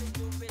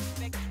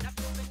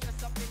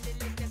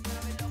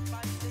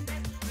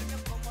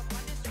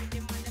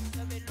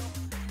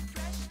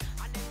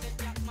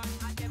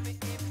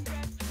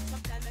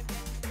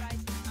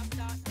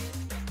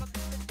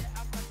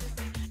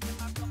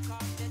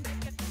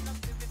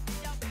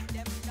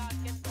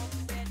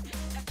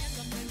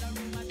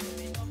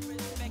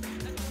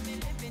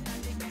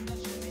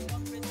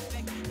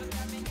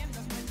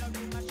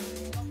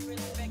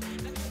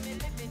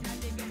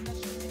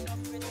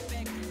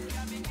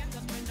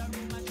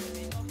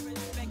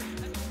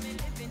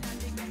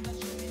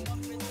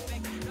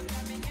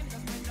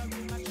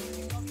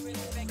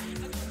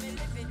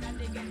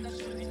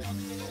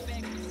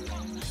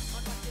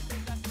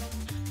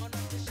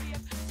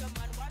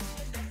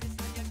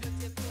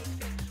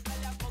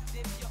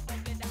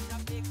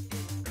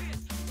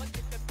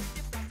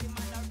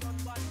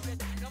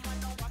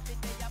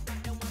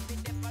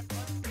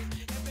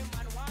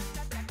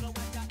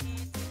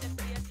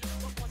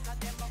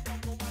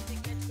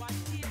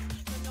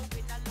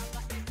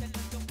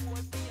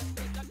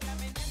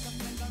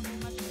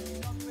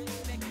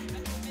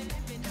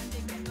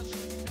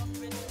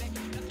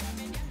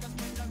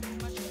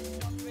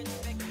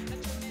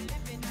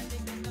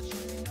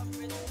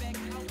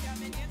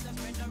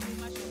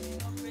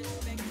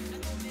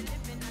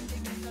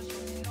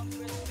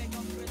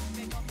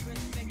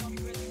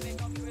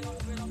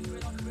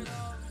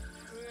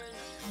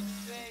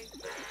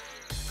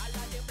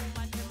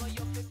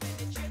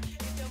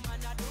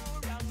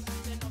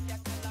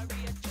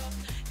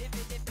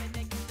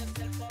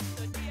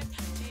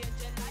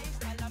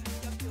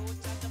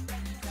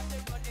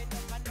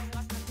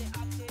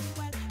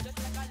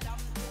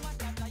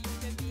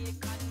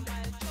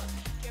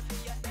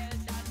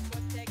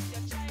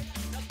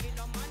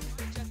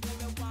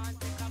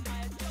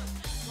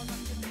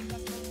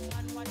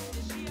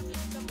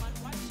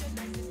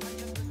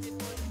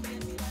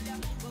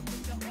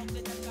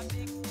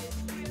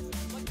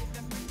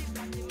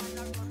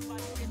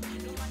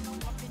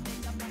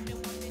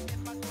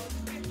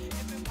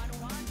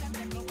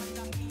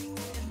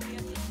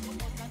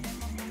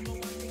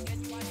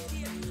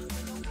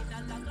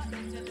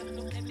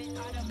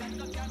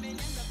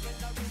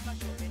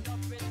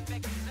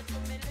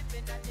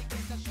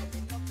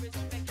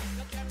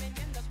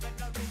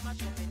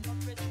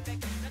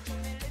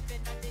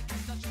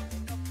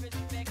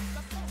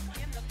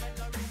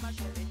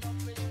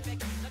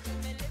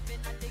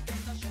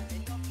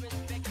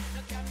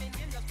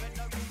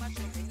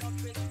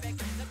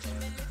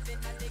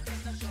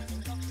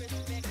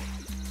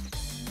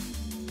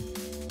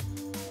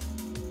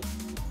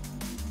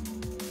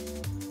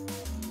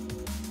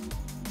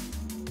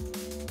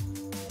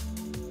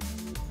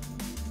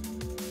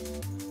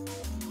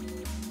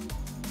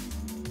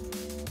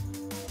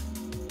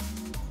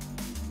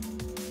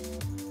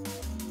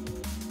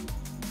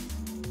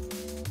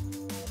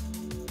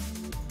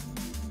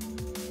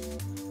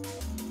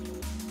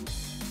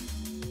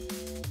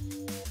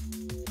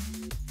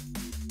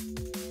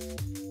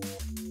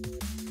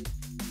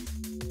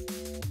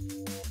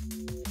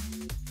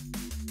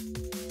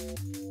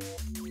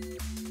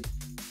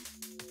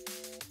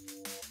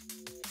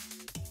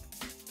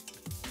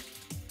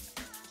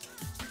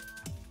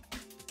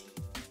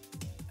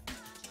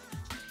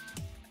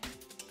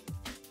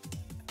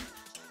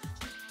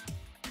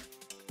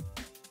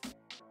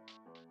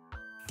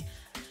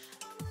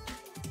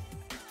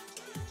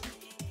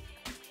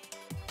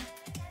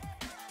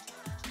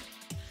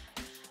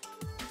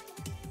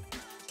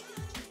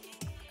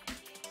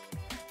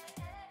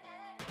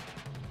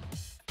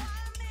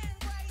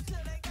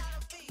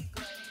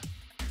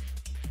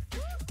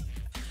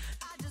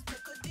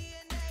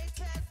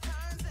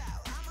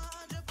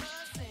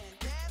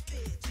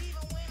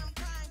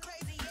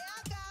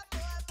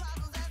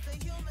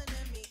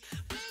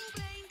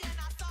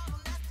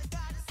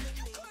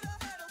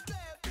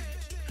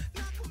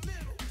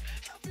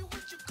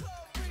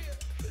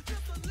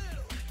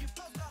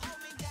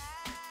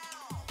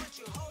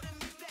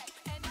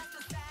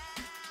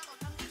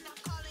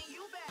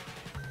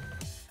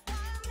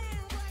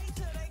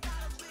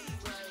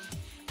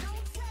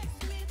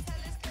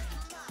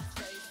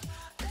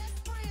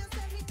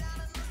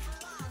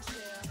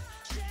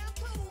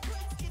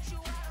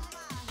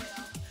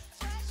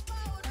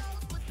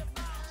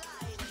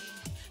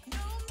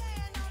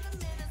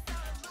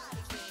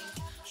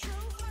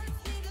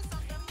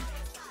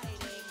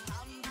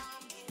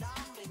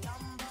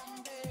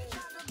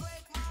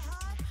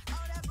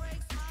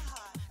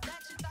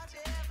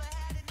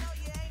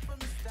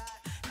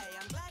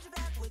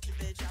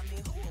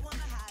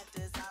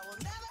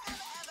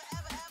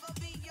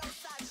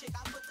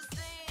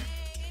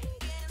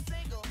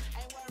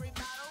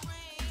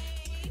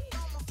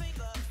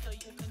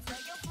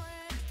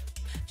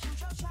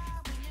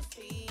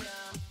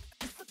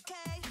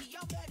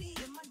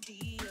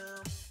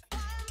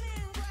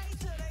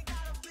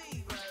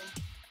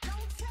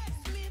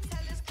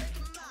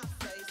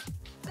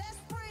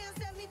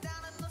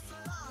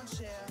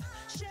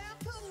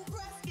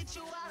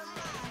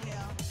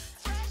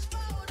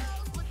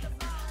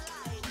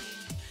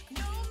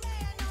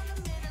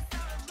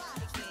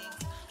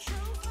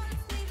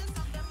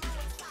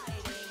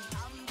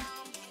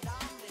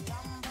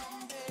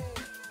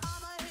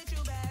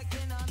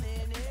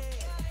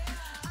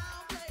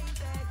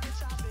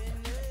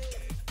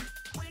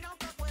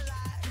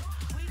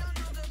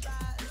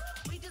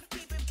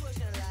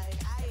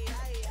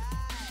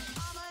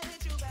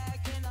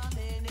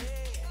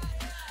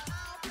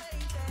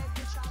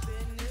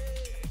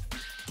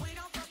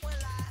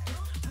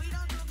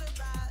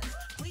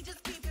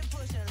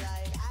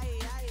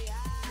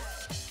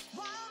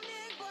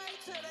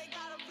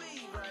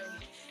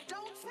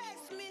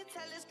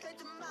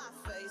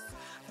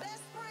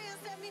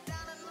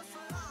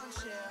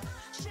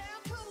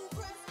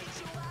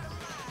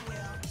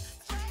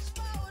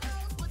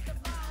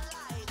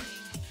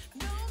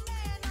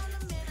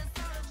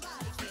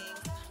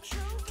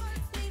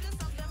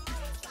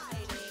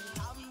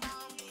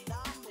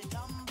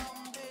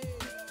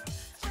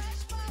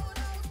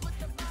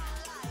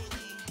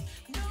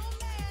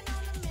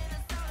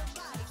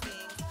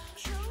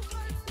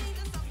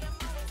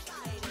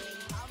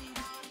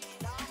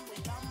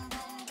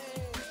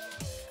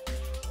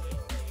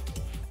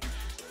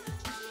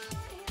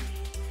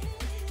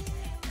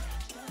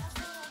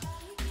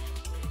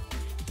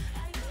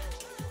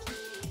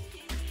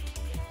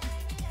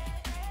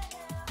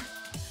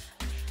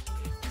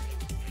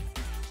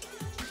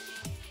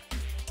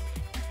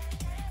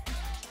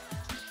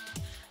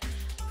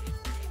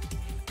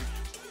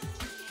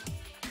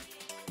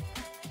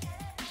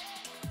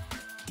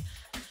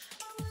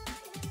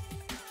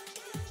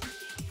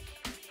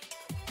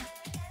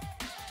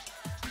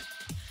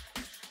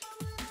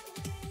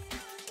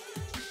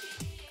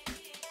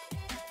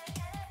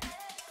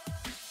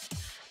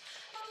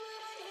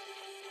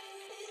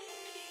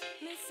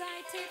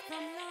excited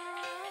from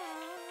love.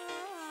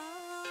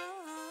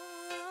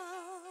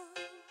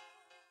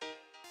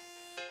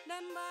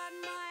 Them bad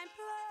mind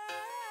play.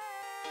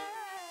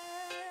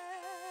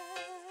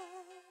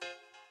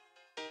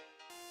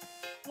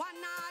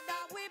 One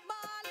order we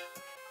ball,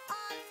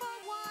 all for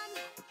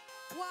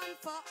one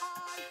for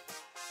all.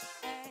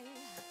 Hey.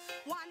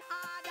 One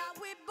order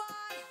we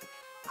ball,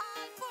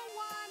 all for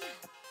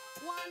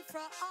one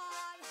for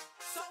all.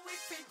 So we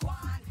pick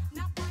one.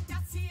 Nobody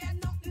say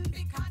nothing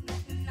because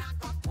nothing I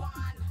got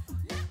one.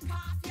 Lock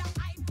off your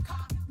hype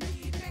car,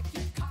 me make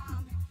it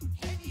calm.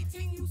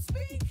 Anything you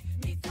speak,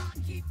 me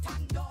talk it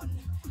and done.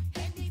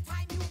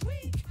 Anytime you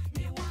weak,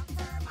 me want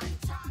firm and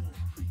strong.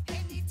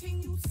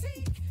 Anything you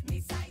seek, me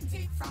sight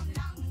it from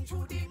long.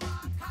 Through the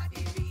mark of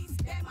the beast,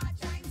 them a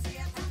giant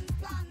Satan's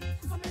plan.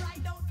 So me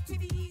ride out to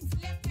the east,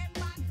 left them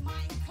bad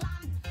mind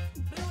clan.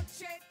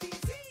 Bloodshed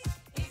disease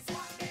is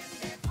what them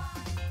they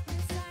pan. Me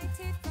sight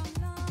it from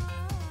long.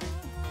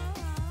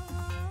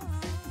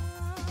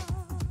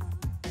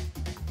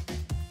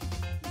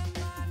 Them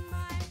bad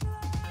mind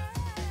play.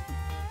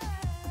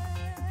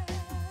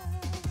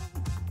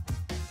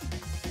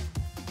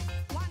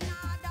 One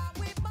order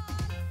we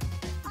ball,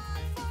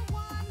 all for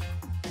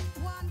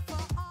one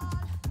for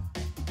all.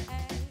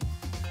 Hey.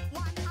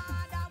 One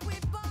order we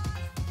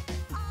ball,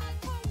 all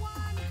for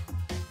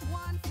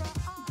one for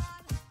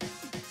all.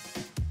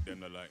 Them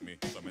not like me,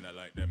 so me not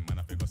like them. Man,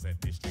 I figure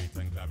set this straight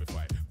and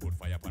clarify. Put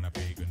fire upon a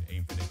pagan,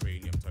 aim for the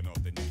cranium. Turn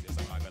off the news, it's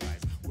a bag of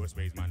lies. Worst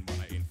ways, man,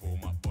 wanna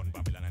inform up on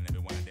Babylon and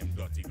every one of them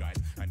dirty guys.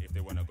 And if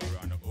they wanna go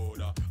around the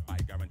order, I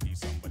guarantee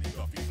somebody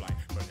got you fly.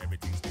 But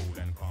everything's cool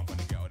and calm from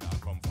the ghetto that I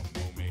come from.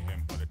 No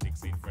mayhem,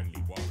 politics ain't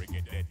friendly. War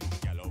get dead,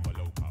 gal over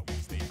low, we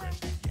stay fresh.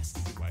 Yes,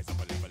 rise up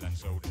a level and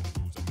show them.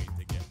 Rules are made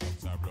to get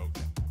dogs, I wrote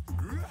them.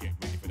 Get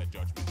ready for the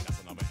judgment, that's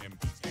another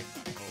MP's head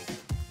that over.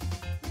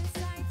 Me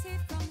sight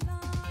it from long.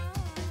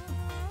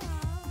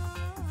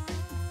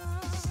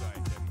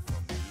 Sight them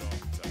from a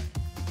long time.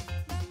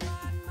 Them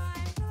bad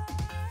mind play.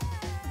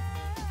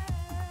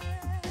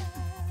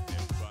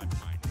 Them bad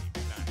mind, they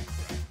plan and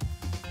cry.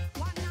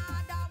 One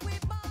order we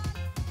ball,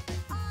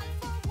 all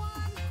for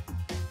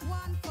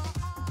one for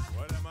all.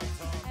 What am I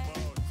talking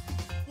about?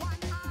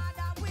 One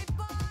order we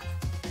ball,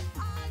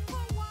 all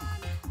for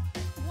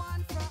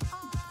one for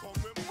all. Come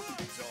with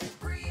macho.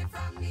 Free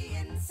from the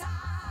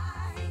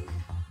inside,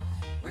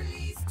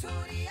 release to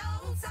the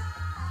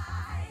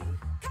outside.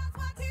 'Cause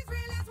what is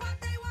real is what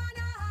they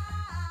wanna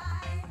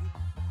hide.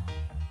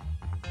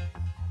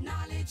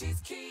 Knowledge is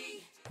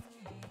key.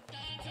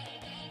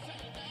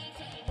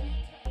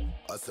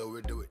 That's how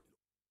we do it.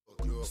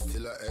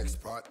 Still a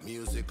expert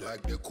music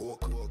like the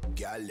coke.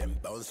 Girl, them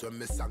bounce when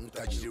me song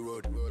touch the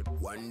road.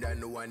 One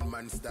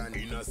man stand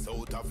in a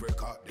South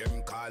Africa.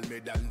 Them call me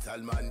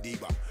dancehall man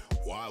diva.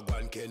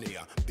 Wagwan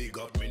Kenya, big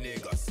up me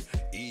niggas.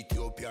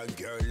 Ethiopian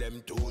girl,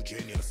 them too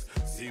genius.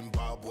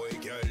 Zimbabwe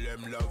girl,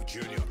 them love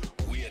Junior.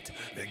 Wait,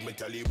 make me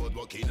tell you about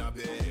Burkina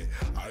Bay.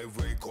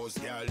 Ivory Coast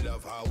girl,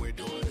 love how we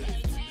do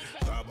it.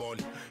 Gabon,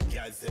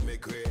 girl say me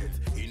great.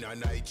 In a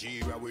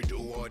Nigeria, we do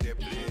all they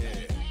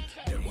play.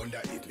 Them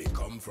wonder if me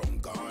come from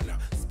Ghana.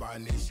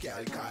 Spanish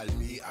girl call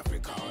me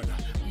Africana.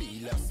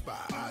 Me love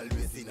spa,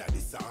 always in a the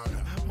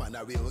sauna. Man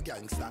a real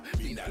gangster,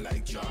 me not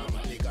like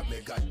drama. Nigga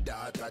me got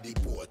daughter the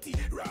potty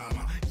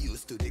Rama.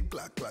 Used to the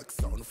clock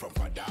sound from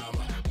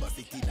Padama. Bust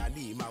it in a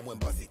Nima, when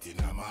bust it in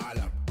a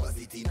Mala. Bust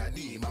it in a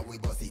Nima, we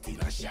bust it in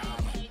a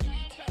Shama.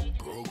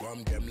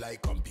 Program them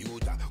like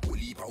computer. We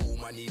leave a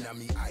woman in a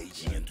me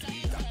IG and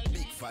Twitter.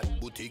 Big fat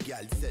booty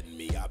girl send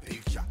me a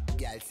picture.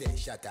 Girl say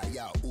shut her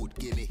ya hood,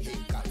 give me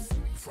haircuts.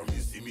 From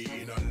you see me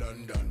in a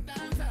London,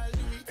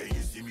 and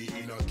you see me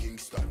in a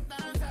Kingston,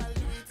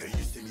 and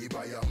you see me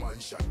by a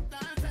mansion,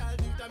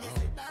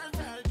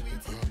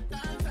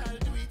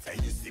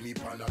 and you see me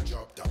pan a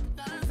drop top.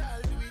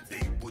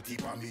 Big booty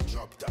pan me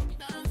drop top.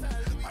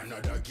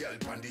 Another girl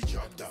pan the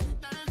drop top.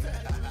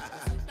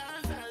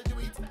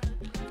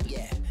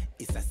 Yeah,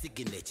 it's a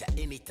signature.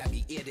 Anytime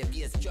you hear the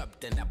bass drop,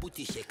 then a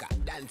booty shaker.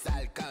 Dance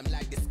all come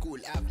like the school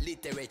of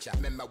literature.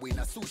 Remember we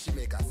na sushi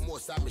makers.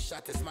 Most of me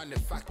shottest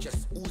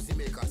manufacturers, Uzi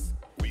makers.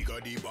 We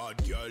got the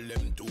bad girl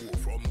them too.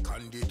 From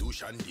Candy to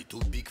Shandy to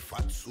Big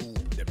Fat Sue.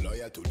 Them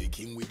loyal to the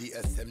king with the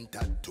SM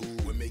tattoo.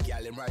 When me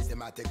girl them rise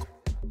them I take.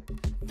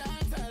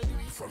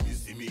 From you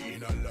see me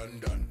in a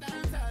London,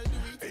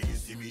 and you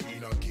see me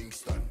in a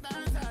Kingston,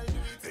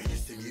 and you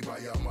see me by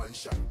a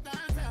mansion,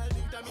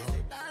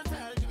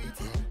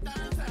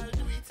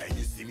 and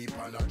you see me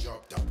pan a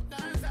drop top.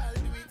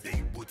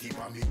 Big booty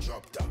pan me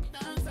drop top.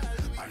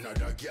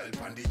 Another girl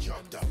pan the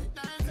drop top.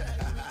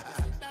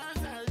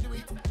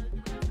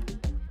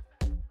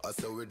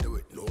 That's how we do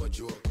it, no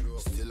joke.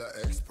 Still a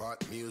expert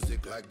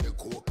music like the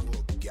coke.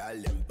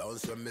 Girl them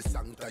bounce when me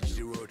song touch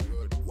the road.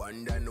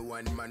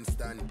 One man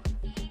stand.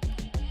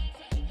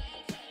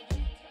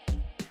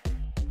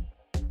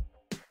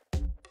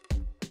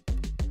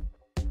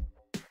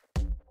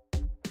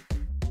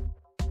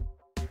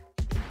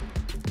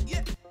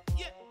 Yeah.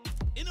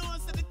 You know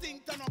what's the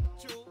thing turn up,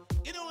 true.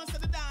 You know what's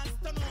the dance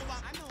turn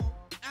over. I know.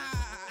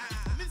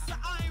 Mr.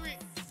 Irie,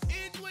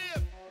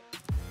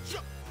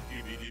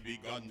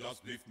 ganja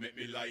spliff make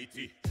me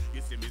lighty.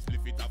 You see me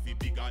spliff it off it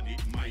big and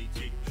it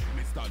mighty.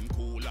 Me stand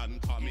cool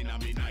and calm in a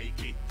me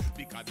Nike.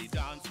 Because the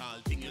dance hall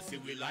thing you see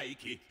we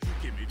like it.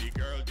 Give me the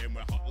girl them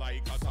we hot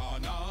like a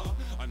sauna.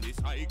 And this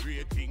high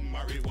grade thing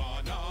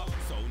marijuana.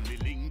 Sound me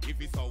link if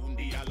it sound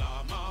the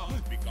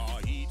alarma.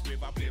 Because heat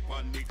wave a play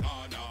on the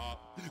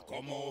corner.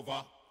 Come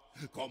over.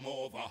 Come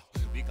over,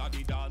 because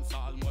the dance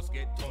hall must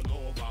get turned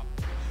over.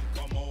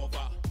 Come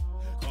over,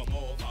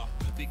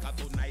 because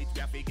tonight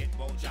we have to get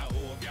about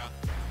Jehovah.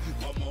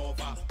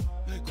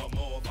 Come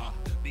over,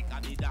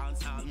 because the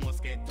dance hall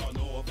must get turned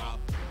over.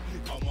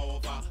 Come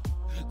over,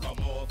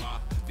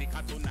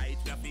 because tonight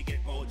we have to get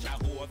about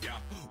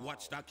Jehovah.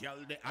 Watch that girl,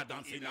 they are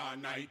dancing all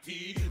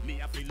nighty. Me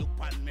have to look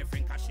on me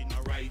friend cause she no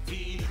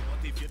righty.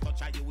 But if you touch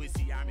her, you will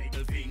see her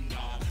middle finger.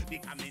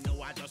 Because me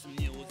know I just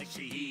music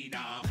she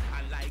hear.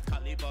 And like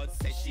Hollywood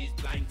says she's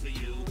blind to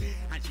you.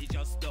 And she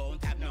just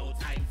don't have no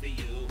time for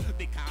you.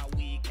 Because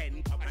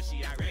weekend come and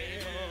she a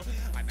rebel.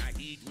 And I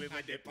heat with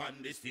a dip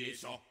on the stage.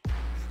 So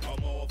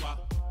come over,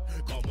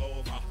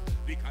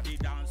 because the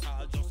dance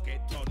hall just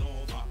get turned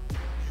over.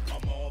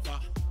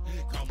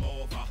 Come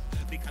over,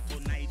 because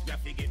tonight we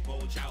have to get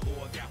about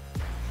Jehovah.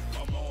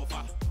 Come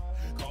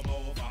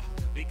over,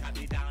 because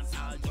the dance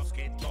hall just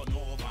get turned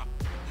over.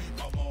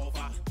 Come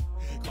over,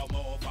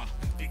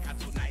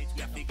 because tonight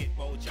we have to get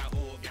about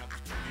Jehovah.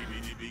 Give me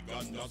the big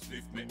gun, just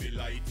spliff, make me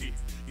light it.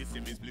 You see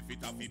me spliff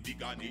it off it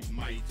big and it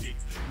mighty.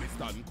 Me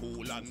stand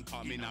cool and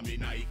calm in a me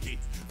Nike.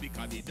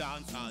 Because the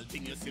dance hall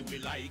thing you see we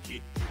like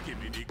it. Give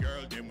me the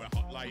girl, them we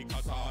hot like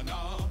a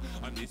sauna.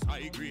 And this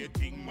high grade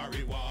thing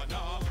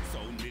marijuana.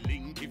 Sound me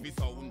link if it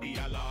sound the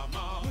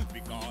alarma.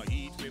 Because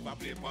heat wave a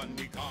play on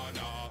the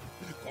corner.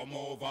 Come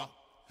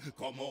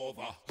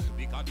over,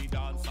 because the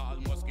dance hall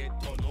must get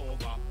turned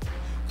over.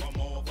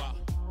 Come over,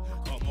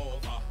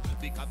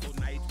 because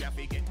tonight we have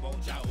to get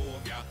about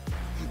Jehovah.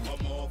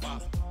 Come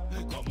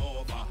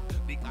over,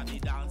 because the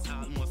dance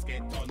hall must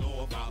get turned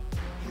over.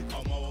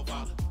 Come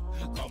over,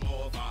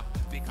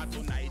 because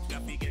tonight we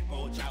have to get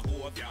about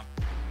Jehovah.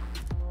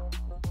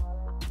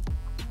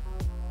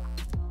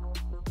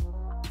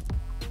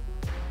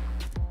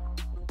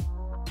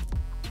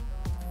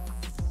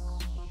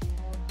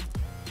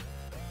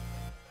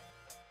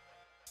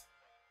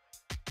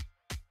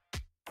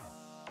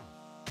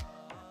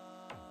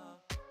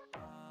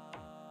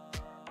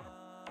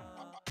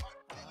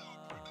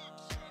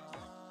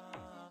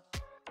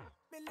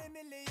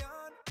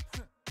 Million.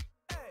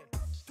 Hey,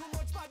 too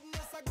much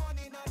badness a gone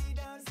in the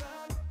dance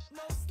hall.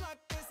 No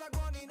slackness a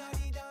gone in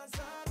the dance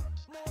hall.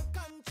 More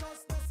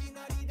consciousness in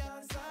the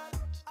dance hall.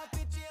 I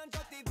fi change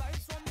up the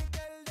vibes when me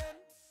tell them.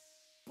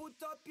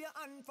 Put up your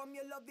hand from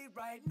your love it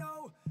right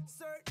now.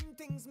 Certain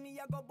things me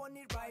a go burn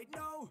it right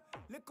now.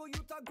 Look how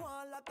you ta go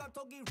on like a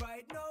tuggy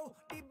right now.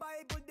 The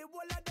Bible, the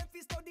whole of them fi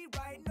study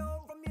right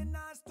now. From your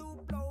nose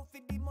to blow,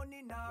 fi the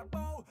money now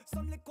bow.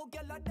 Some little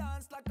girl a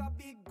dance like a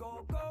big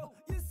go-go.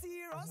 You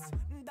serious?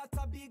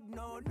 That's a big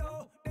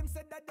no-no. Them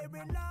said that they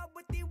in love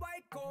with the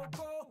white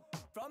cocoa.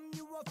 From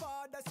you a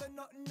father say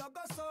nothing no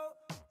go so.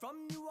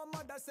 From you a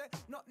mother say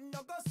nothing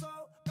no go so.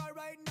 Cause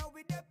right now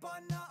we dep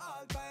on a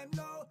all-time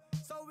low.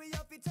 So we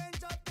have to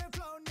change up the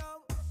flow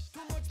now.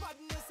 Too much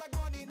badness a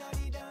gone in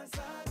the dance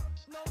hall.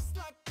 No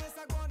slackness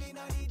a gone in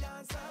the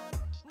dance hall.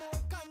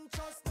 More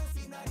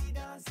consciousness in the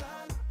dance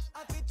hall.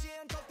 Have to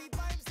change up the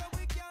vibes so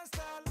we can't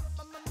stall.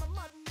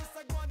 Madness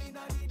a gone in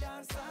the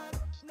dance hall.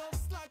 No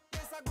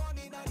slackness a gone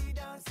in the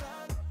dance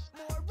hall.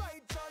 More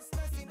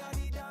righteousness in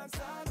the dance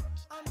hall.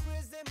 And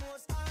praise the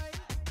most high.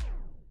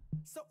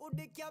 So who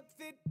the cap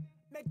fit?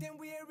 Make them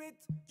wear it.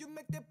 You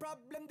make the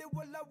problem, the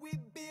whole of we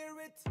bear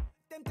it.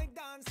 Them take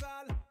dance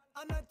hall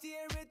and I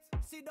tear it.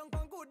 See don't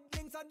come good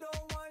links, I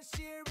don't want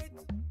share it.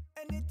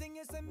 Anything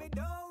you say me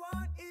don't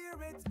want hear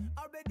it.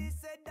 Already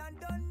said and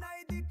done,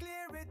 I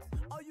declare it.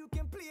 Or you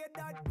can play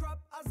that crap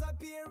as a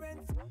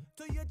parent.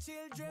 To your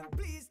children,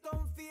 please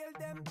don't fail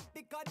them.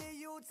 Because the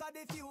youths are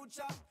the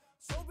future.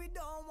 So we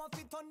don't want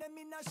to turn them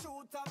in a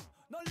shooter.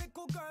 No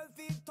little girl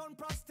feet turn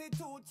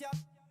prostitute, yeah.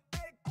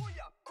 Hey,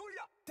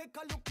 kuya, take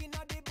a look in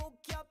at the book,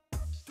 yeah.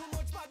 Too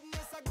much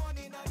badness a gone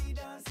in the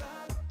dance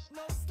hall.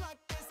 No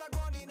slackness a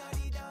gone in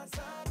the dance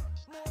hall.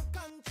 More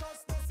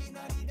consciousness in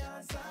the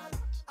dance hall.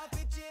 I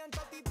fi change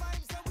up the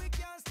vibes so we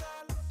can't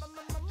stall.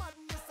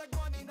 Madness a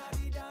gone in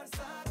the dance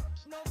hall.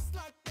 No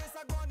slackness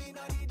a gone in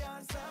the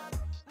dance hall.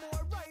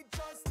 More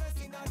righteousness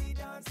in the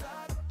dance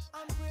hall.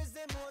 And praise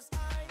the most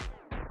high.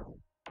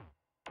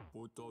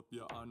 Put up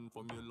your hand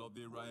for me love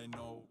it right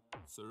now.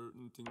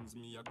 Certain things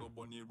me a go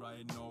bunny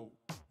right now.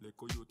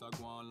 Leko you ta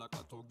go on like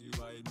a tuggy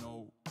right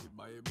now. The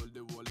Bible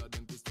the whole of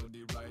them to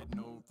study right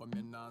now. From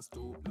your nah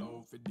stoop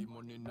low. For the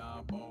money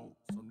nah bow.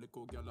 Some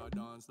little gal a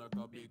dance like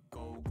a big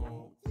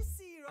go-go. You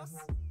serious?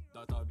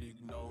 That a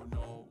big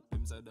no-no.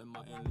 Them say them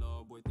a in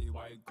love with the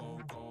white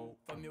cocoa.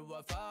 From you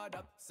a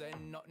father, say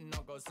nothing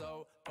no go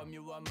so. From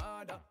you a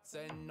mother,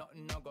 say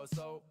nothing no go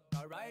so.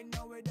 But right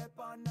now we dep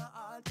on the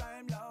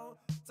all-time low,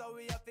 so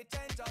we have to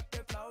change up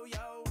the flow,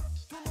 yo.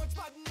 Too much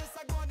badness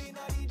a gone in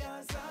the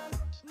dance hall.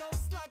 No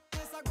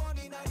slackness a gone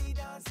in the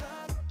dance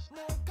hall.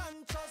 More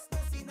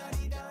consciousness in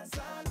the dance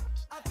hall.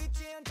 Have to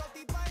change up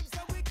the vibes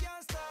so we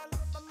can't stall.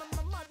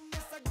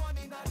 Madness a gone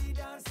in the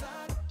dance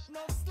hall.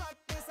 No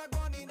slackness a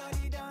gone in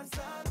the dance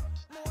hall.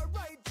 More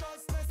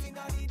righteousness in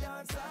the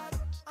dance hall.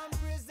 And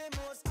praise the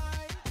Most High.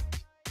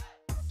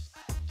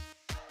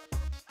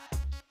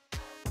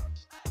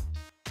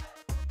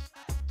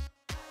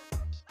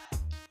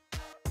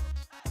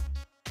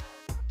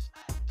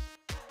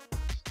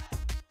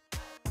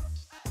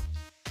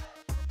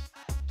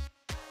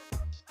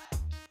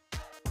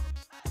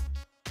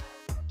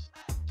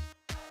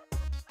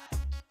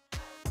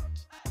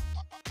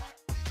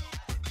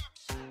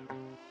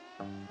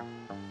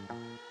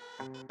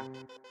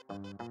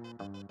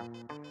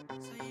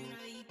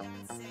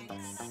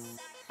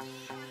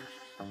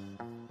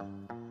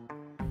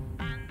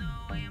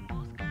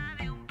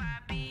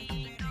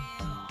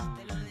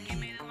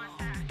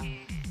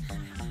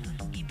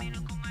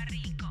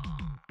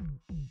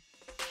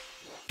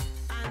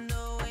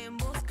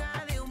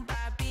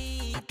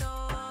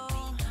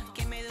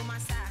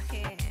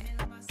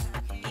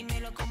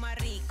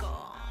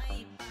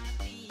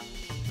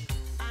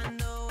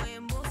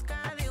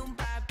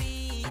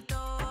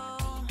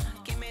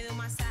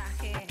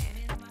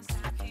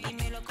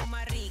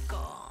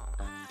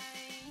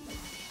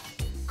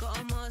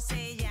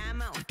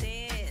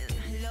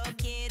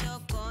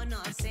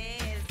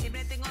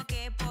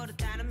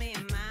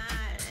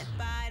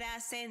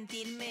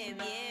 Sentirme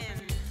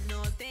bien,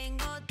 no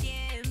tengo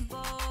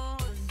tiempo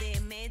de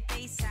mete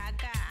y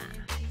saca.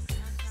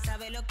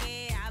 Sabe lo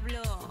que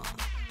hablo,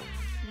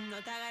 no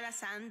te haga la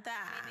santa.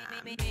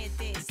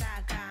 Mete,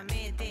 saca,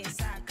 mete,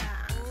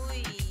 saca.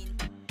 Uy,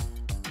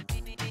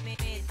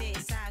 mete,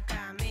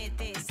 saca,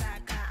 mete,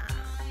 saca.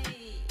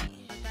 Ay,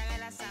 no te haga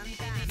la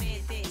santa.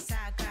 Mete,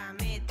 saca,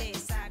 mete,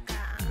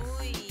 saca.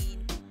 Uy,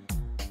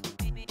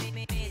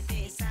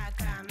 mete,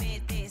 saca,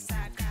 mete,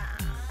 saca.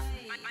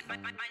 Ay,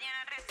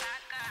 mañana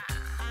resaca.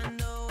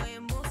 Ando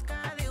en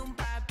busca de un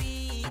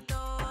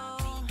papito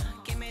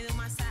que me dé un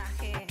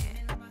masaje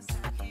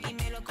y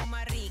me lo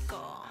coma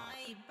rico.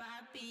 Ay,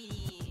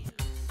 papi.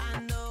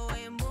 Ando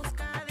en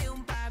busca de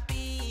un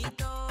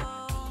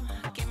papito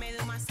que me dé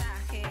un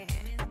masaje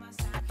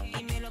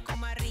y me lo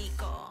coma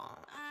rico.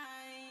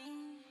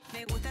 Ay,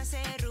 me gusta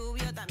ese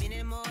rubio, también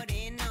el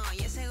moreno,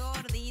 y ese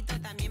gordito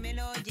también me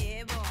lo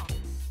llevo.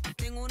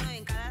 Tengo uno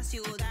en cada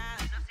ciudad,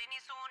 no sé ni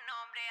su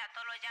nombre, a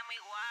todos los llamo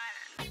igual.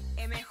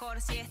 Es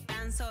mejor si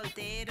están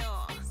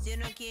solteros, yo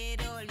no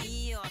quiero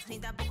líos, ni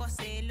tampoco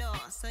celos.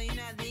 Soy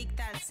una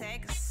adicta al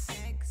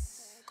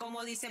sex,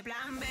 como dice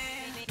Plan B.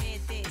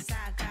 Mete,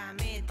 saca,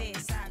 mete,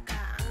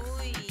 saca.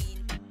 Uy,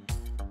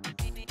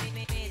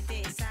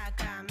 mete,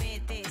 saca,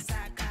 mete,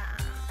 saca.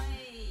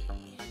 Ay,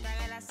 no te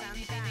haga la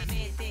santa.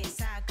 Mete,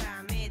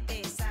 saca,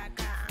 mete,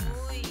 saca.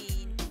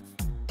 Uy,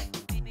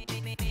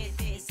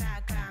 mete,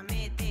 saca,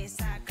 mete,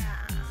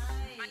 saca.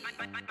 Ay,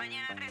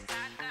 mañana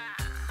resaca.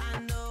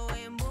 Ando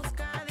en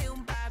busca de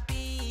un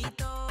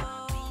papito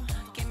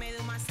que me dé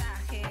un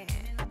masaje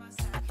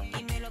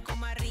y me lo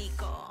coma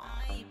rico.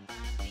 Ay,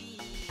 papi,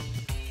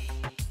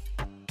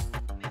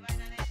 me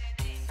van a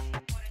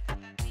detener por estar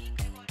tan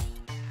rica y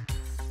bonita.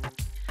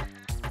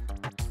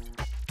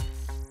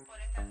 Por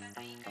estar tan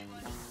rica y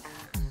bonita.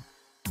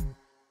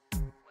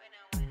 Bueno.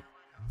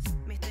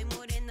 Me estoy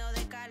muriendo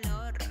de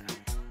calor.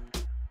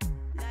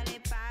 Dale,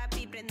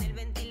 papi, prende el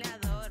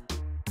ventilador.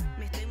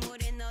 Me estoy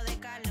muriendo de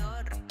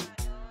calor.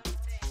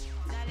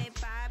 Dale,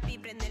 papi,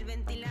 prende el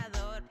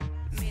ventilador.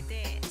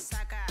 Mete,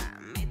 saca,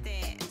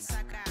 mete,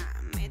 saca,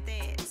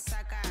 mete,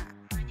 saca.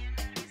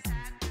 Mañana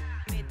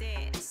resaca.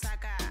 Mete,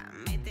 saca,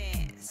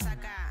 mete,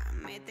 saca,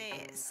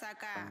 mete,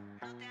 saca.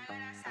 No te hagas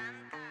la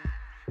santa.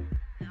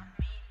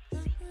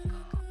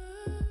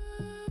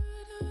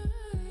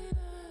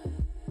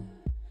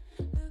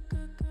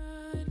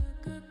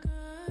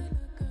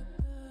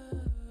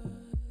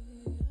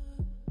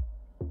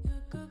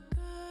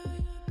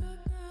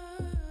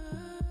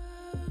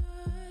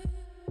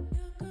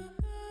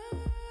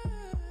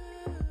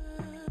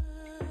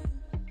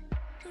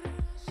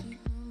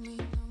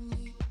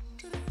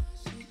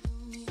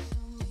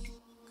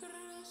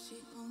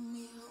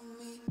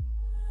 2005.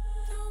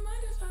 Don't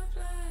mind if I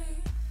play,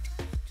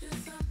 just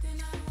something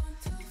I want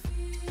to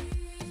feel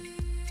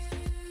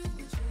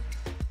with you,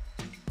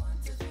 want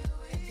to feel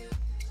with you.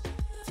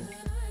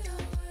 Tonight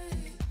I'll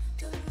wait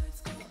till the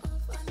lights go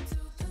off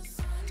until the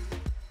sun.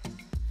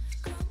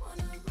 Come on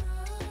a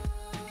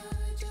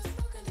ride, just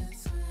look at that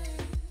sway.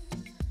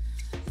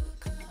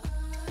 Look at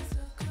us,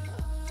 look at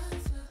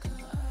us, look at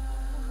us.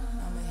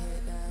 I'ma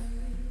hit that,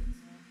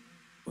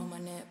 roll my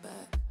neck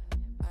back,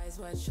 eyes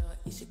wide shut,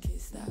 you should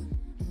kiss that.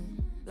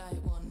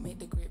 Light one, make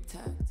the grip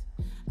tact.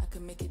 I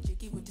can make it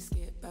jiggy with the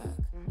skip back.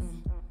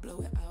 Blow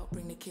it out,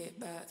 bring the kit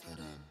back.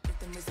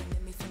 Rhythm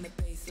resonate me from the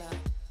baseline.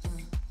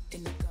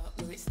 In the gut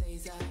where it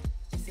stays at.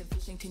 It's a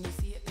vision, can you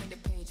see it? Paint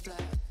the page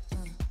flat.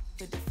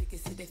 For the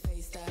figures, see their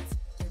face stats.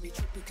 Very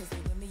trippy cause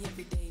they with me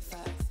everyday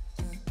facts.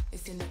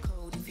 It's in the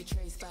code if you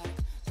trace back.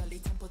 Gully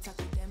tempo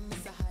tackle them,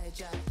 it's a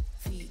hijack.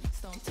 Feet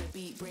stomp to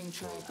beat, bring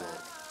try back.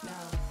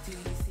 Now, do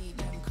you see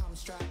them come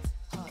strapped?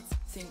 Hearts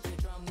sink to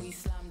drum, we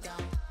slam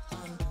down.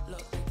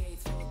 Unlock the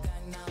gates for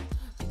gang now.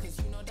 Because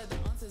you know that the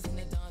answer's in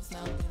the dance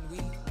now. Then we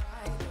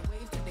ride the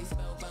wave till they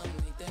spellbound.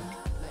 Make them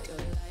like a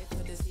life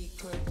for the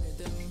secret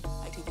rhythm.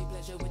 I give you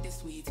pleasure with the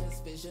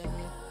sweetest vision.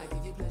 I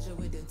give you pleasure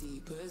with the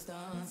deepest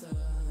answer.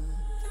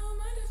 Don't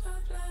mind if I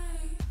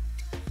play.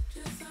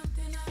 Just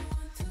something I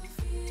want to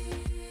feel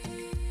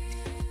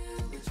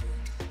with you.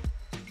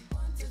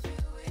 Want to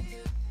feel with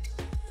you.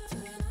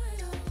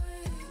 Tonight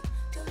away.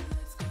 The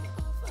lights go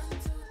off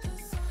until the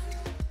sun.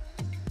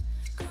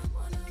 Come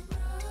on a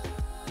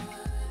ride.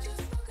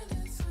 Just walk in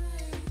this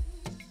way.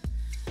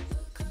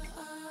 Look her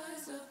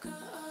eyes, look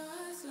her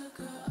eyes, look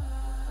her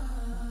eyes.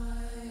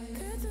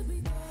 Care to be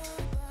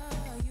called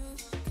by you.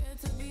 Care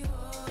to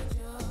behold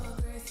your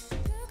grace.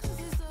 Care cause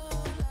it's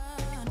all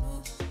I knew.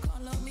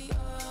 Can't lock me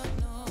up,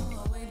 no.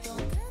 Wait,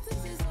 don't care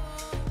cause it's all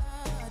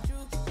I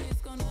drew.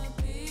 It's gonna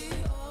be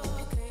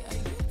okay. I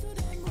used to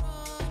them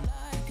raw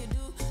like you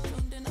do.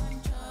 Tuned in, I'm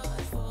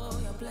charged for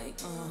your plate.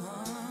 Where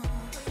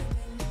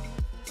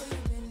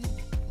you been?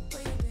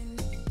 Where you been?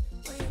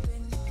 Where you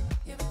been?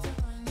 You better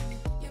run,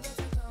 you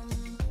better come,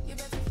 you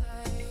better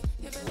fly,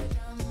 you better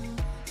jump.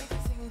 Make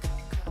it sing,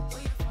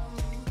 where you from?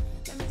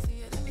 Let me see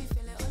it, let me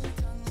feel it on your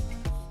tongue.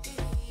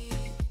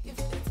 You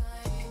feel it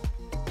tight.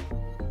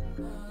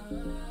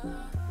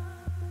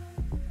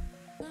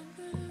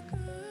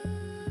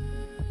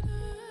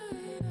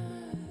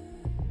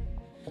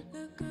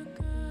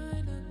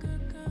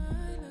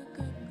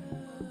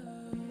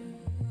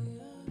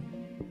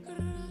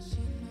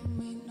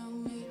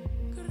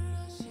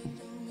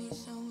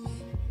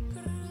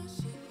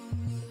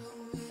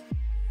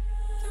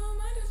 Don't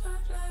mind if I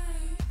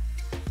play.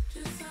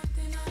 Just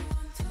something I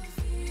want to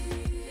feel.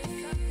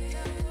 Just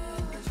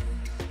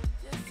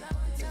something I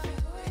want to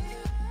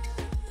feel.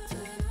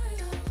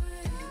 Tonight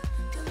away.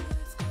 The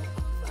lights go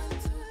off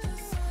until the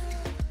sun.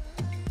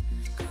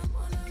 Come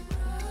on a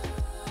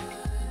ride.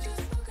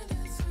 Just walk in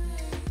this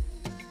way.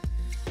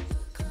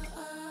 Look her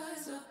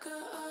eyes, look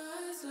her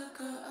eyes, look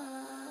her eyes.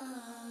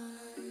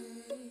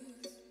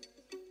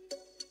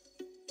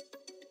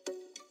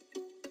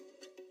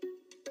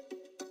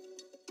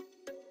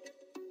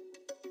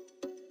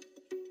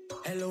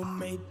 Hello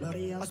mate,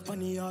 I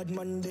spun a hard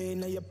Monday.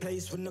 Now your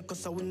place when the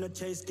cause I win no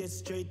chase. Get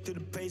straight to the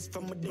pace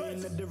from a day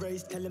into the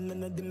race. Tell him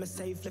none of them are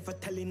safe. Left I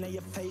tell you now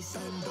your face.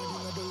 I'm done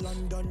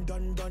in the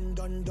London,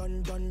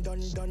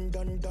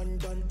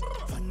 done.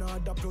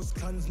 Fanada plus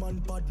clansman,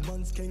 bad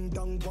man's king,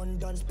 down one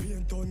dance,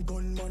 paint on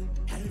gunman.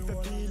 And if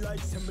I feel like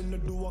sending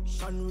do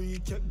action,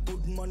 recheck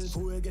good man, so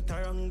we get a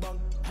wrong bang.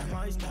 And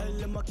my style,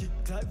 them a kick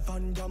like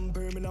Van Damme,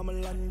 Birmingham,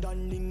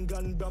 London,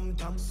 England,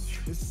 Brampton.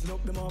 Listen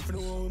up them off, know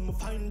when I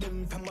find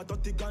them. From my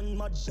 30 gun,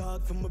 mad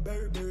dog, from my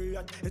Burberry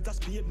yacht. It a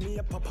speed me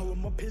a papa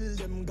when I pill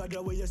them. God,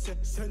 the way you say,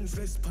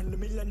 senseless, pan the $1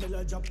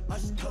 million job.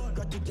 Hashtag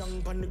got the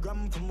young pan the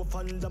gram from my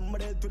fans. I'm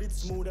ready to it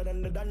smoother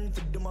than the dance.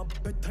 Fit them up,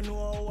 better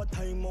know our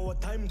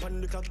time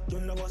pan the clock. You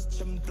know watch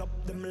them flop,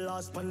 them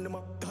last pan them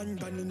up. Done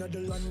in the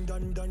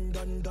London,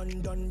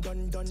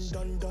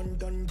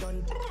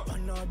 done.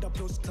 Another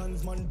plus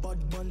clansman,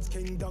 bad man's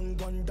king, down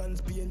one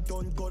dance, paint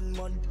on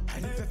gunman.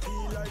 And if I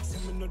feel like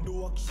sending no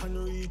do action,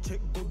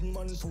 recheck good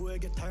man, so we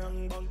get a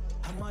wrong bang.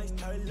 And my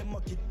style, them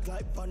a kick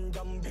like Van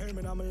Damme,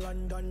 Birmingham,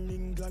 London,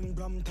 England,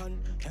 Brampton.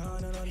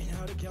 And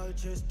how the girl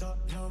chase that,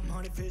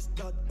 manifest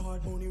that,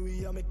 bad money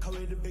we a make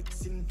away the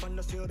vixen. Fan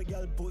the see how the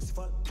girl post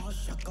fat,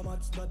 shaka come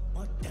out that.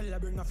 Tell her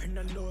bring a friend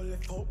and no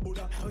left out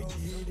Buddha. How it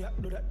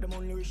idiot do that, them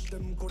only wish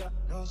them coulda.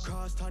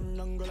 Cross and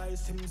angle like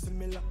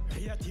similar.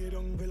 Here tear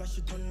down villa,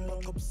 she turn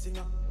back up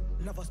singer.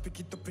 Never speak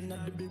it up in the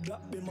big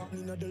black bimmer.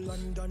 Inna the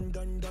London,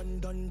 done.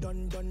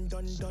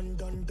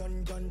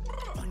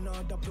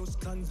 Another plus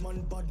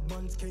clansman, bad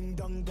man's king,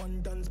 down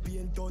one dance,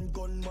 paint on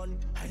gunman.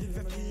 And if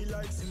I feel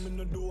like singing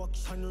no do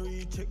action,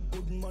 recheck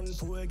good man,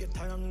 so we get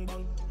a wrong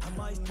bang. And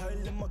my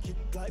style, them a kick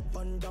like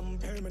Van Damme,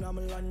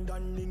 Birmingham,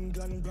 London,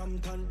 England,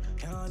 Brampton.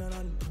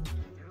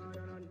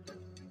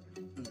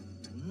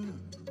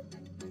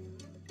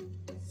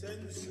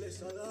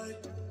 Senseless alive,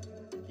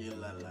 kill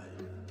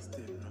alive,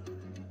 still no.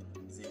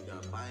 Zigga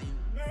fine,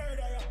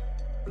 murder,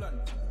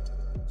 blunt,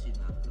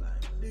 chinna fly,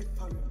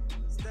 different,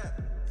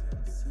 step,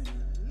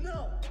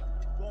 no,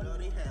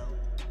 bloody hell,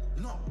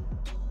 no.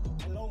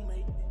 Hello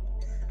mate,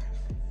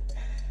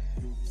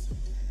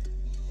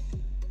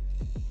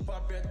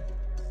 puppet,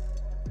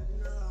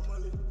 nah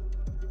Molly,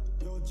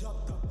 yo drop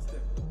top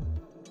step.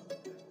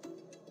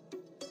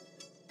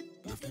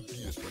 Left the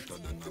place better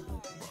than a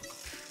book back.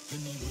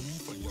 Anyway, me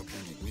for your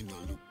book, me no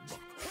look back.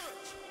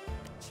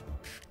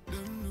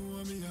 Them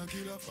know me a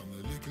killer from a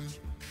little.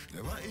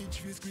 Never itch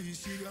for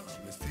squeeze sugar,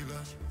 me still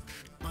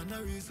a man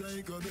a race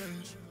like a bell.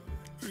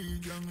 Real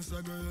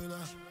gangsta girl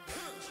a.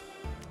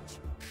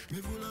 Me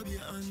full of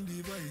your hand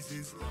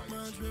devices.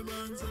 March me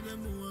band so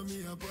them know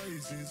me a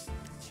Pisces.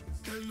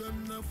 Tell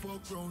them not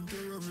fuck round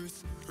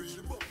terrorists.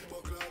 Real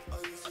bumper clap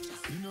ISIS.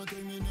 You know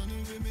tell me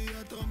nothing for me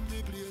a thumb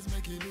the place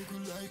make it look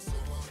like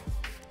summer.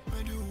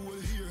 Me the whole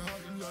here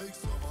hot like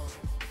summer.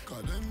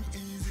 Cause them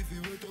easy if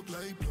you wet up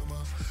like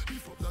plumber.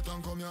 Lift up that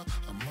and come here.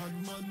 A mad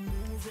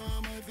move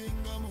from my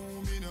finger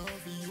move. Me now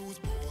fi use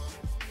power.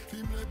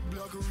 Film let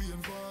black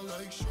rain fall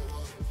like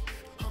shower.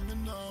 And me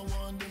now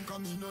want them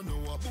come in and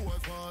know a boy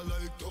fall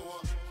like tower.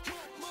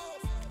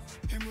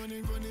 Him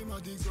running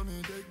chromatic so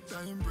me take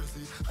time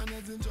pressy. And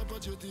as in chop a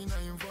chatty now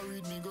him for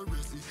read me go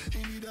brassy.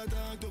 He need a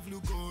talk tough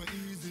look how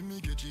easy me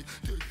get it.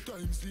 Take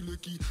time still a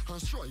key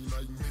and strike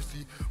like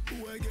Messi.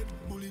 Boy get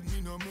bullied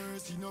me no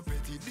mercy no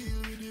petty.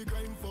 Deal with the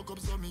crime fuck up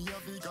so me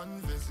have to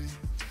confess it.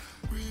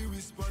 We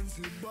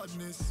responsive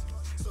badness.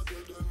 So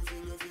tell them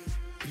feel of it.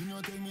 You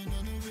know tell me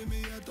nothing with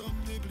me a thumb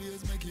the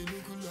place make it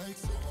look like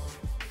summer.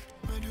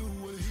 Me the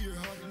whole here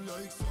hot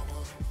like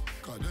summer.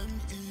 Cause them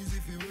easy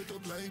if you wet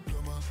up like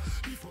plumber.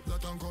 Lift up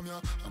that and come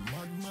here. A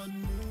mad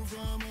move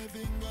from my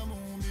finger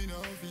move. Me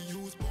now fi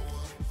use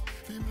power.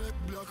 Film let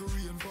black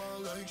rain fall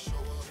like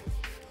shower.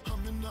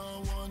 And me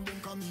now want them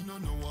come in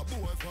and know a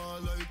boy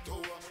fall like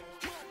tower.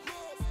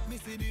 Me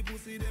see the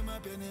pussy them a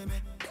penny me.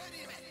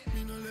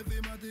 Me no left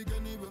him a take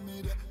anywhere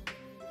me there.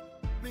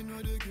 Me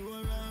know the cure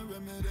and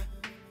remedy.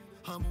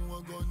 I'm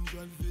a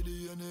gunshot for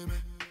the enemy.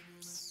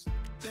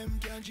 Them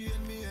can't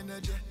drain me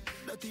energy.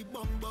 Dirty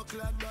bumbo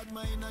clad bad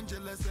mind and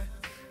jealousy.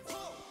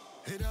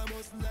 Head a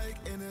bust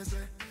like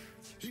NSA.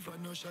 If I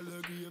no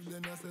shallow grave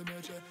then I say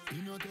matcha.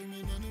 You know tell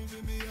me nothing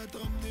for me a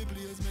thumb the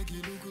place make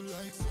it look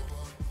like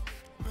summer.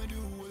 Me the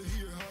whole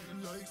here hot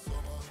like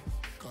summer.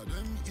 Cause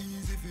them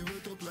easy if you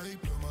wet up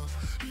like plumber.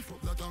 Lift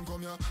up that and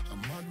come here. A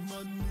mad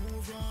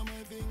move from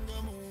my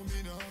finger move. Me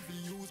now fi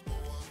use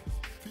power.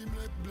 Film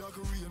let black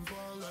rain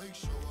fall like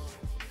shower.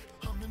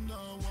 And me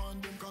now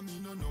want them come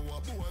in and know a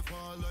boy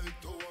fall like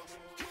tower.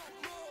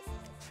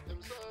 Them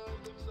soft.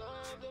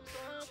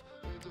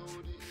 Me do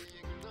the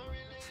eagle now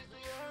release the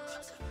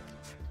heart.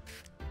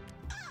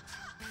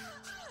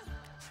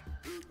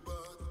 Big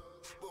bad,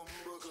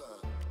 bumbo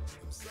clap.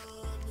 Them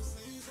soft, me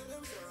see say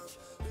them soft.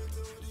 Me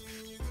do the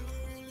eagle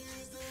now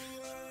release the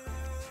heart.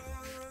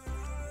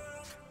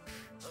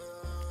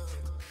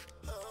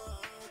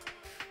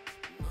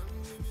 Man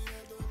give me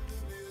a thumb the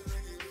place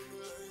make it look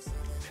like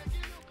summer.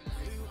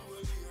 Me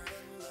hold your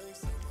hand like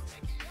summer.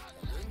 Then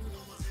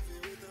easy fi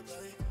wet up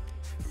like.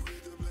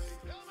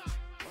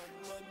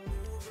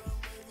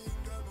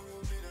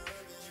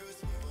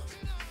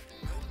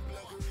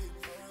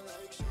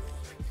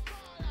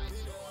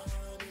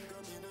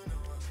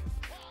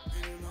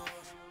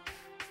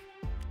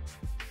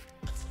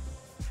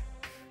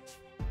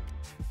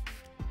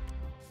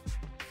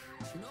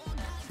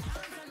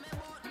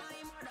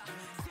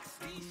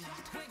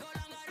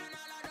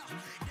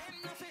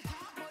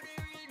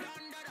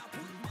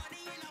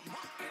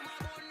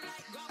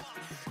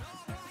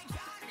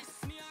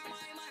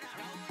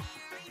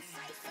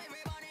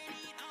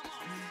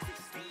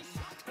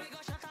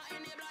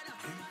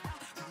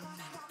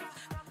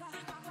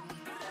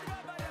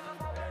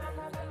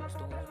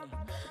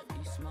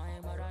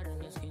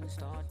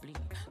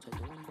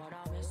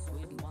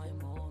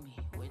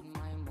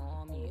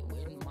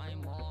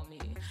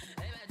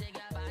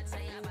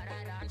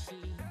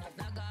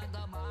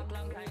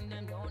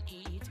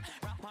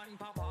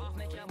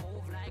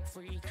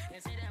 Freak. They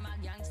say them a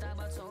gangster,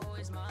 but so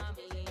is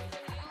mommy. They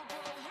gon'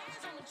 put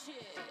hands on the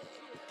chick.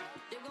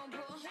 They gon'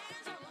 put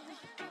hands on me.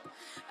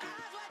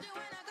 Eyes watching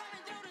when I'm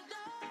coming through the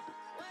door.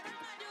 What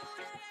I'ma do,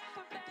 they ain't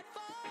prepared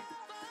for.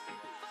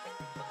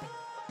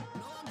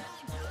 No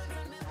black girl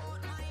tell me about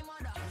my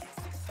mother.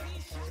 6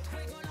 feet short, we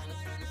go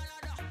longer than a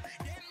ladder.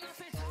 Them no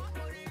fit talk,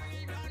 but they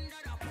real done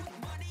dada. Put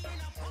body in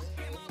a pot,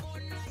 them a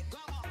gun like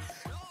gabba.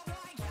 No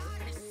boy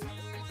can't diss me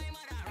or my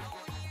mother.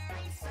 Round here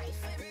ain't safe,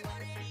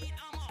 everybody need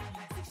ammo.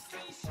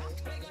 Shot,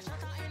 we go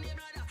shot her in the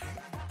bladder.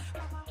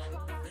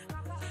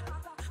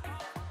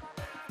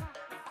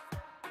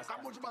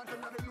 Some much man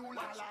from the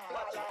lula.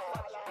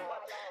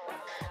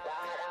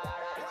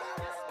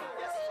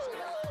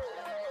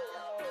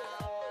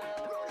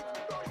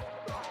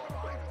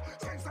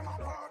 Since I'm a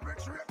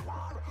perpetrate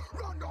war,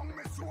 run down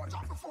me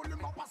soldier to full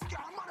him up a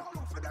scam. Man, I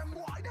look for them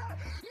boy there,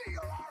 near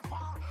or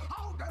far.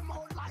 Out them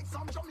out like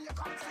some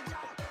Jamaican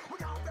cigar. We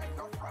have beg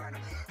no friend,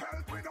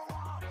 help with the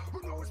war. We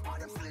know spot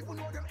them sleep, we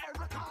know them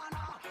every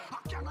corner. I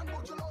can't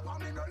put you over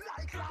me, no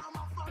like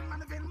llama. Fun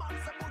man, if in man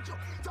say put you,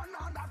 turn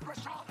on that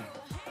pressure.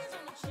 Hands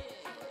on the chick.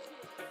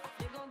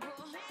 They gon' put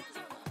hands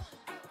on me.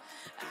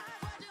 Eyes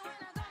watching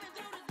when I'm coming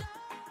through the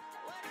door.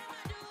 What I'ma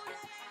do,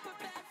 they ain't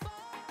prepared for.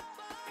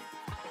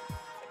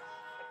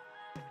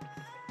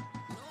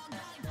 No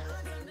black girl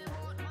tell me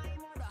about my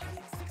mother.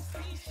 6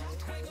 feet short,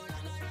 we go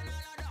longer than a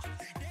ladder.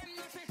 Them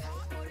no fit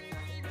talk, but they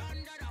real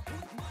done dada.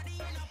 Put body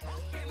in a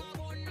pot, them a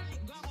gun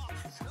like gabba.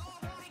 No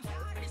boy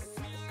can't diss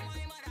me or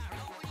my mother.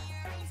 Round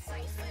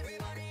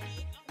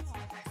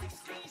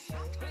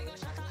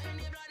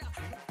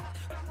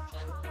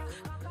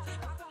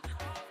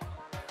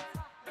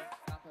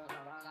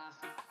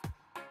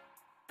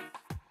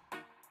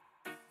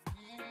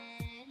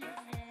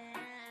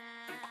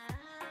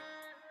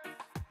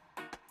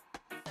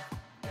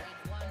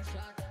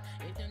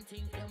them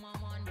think them a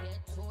man get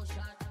 2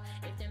 shot.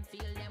 If them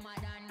feel them a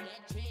done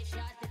get 3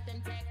 shot. If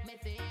them take me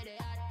for idiot,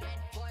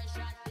 get 4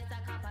 shot. This a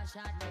copper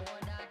shot, no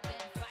that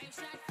get 5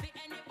 shot. For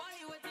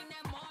anybody who think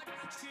them mud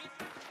shit.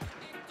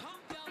 It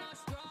come you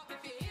must drop.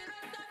 If you hear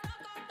us, don't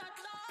knock out that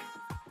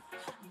love.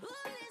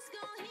 Bullets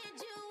gon' hit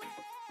you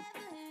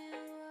wherever you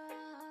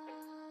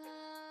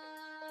are.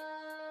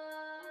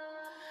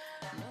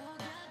 No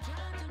girl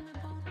can't tell me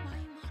about my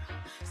mother.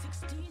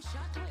 16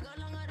 shot, we go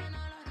longer than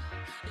all of that.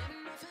 Them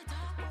no fit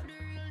talk about the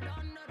real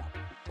done that up.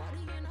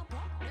 Body in a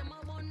pop, them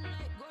a bun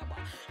like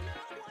grubber. No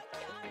boy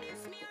can't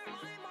diss me or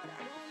my mother.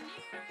 Round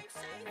here ain't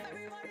safe,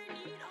 everybody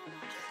need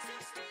armor.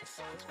 16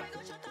 shots, we go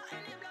shut out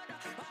any blood. No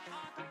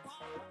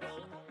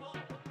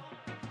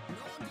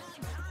girl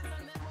can't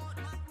tell me about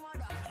my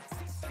mother.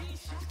 16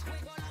 shots, we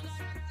go longer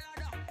than all of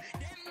that.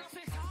 Them no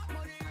fit talk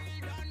about the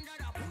real done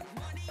that up.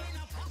 Body in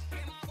a pop,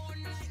 them a bun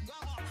like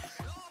grubber.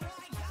 No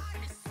boy can't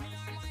diss me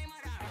or my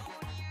mother.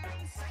 Round here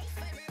ain't safe,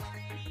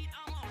 everybody need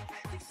armor.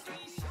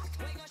 16 shots,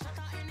 we go shut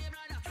out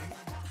any blood.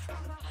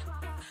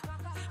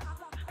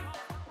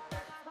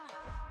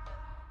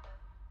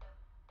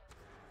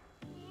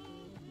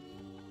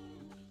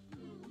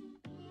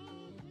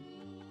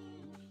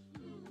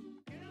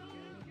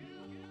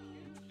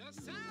 The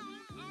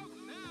sound of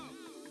now.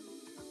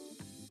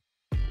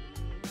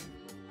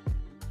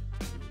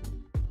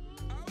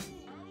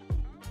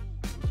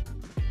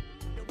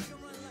 Yeah, we can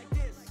run like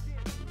this.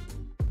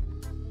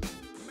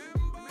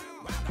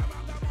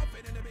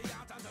 Ragamuffin in the beat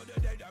until the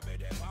day that me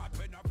depart.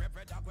 We no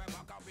prefer to go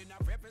back up, we no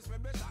prefer to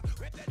be shot.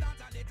 With the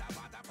dance and little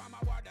butter from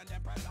a word and then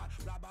press that.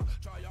 Blabber,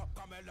 try up,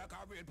 coming like a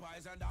real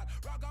poison that.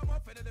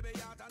 Ragamuffin in the beat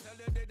until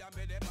the day that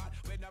me depart.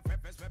 We no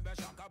prefer to be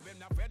shot, we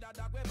no afraid of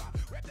that we back.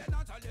 With the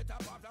dance and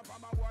little butter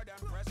from a word and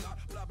press that.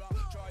 Blabber,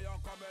 try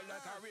up, coming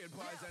like a real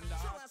poison So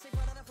that. I say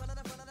follow the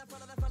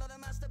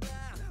master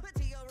plan. With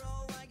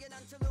T.O.R.O. wagon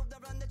and to loop the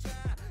run the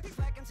track. He's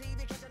back on TV,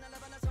 catching a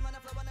love and a sum and a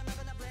flow and I'm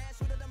having a blast.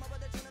 Shooting them over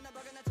the tune and the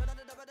bug and the turn on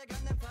the double the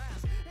gun and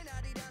fast. And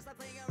Adidas not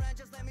playing around,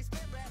 just let me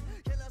spit rap.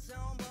 Kill a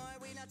song, boy,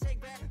 we not take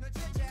back, no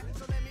chit chat.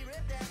 So let me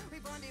rip that. We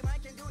on the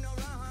mic and do no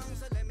wrong.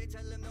 So let me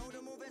tell them no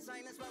to move in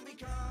silence when we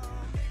come.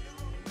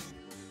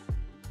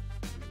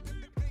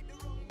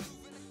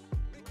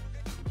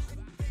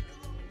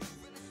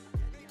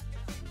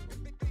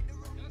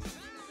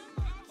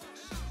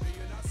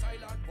 Being a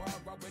silent war,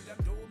 what with them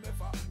do me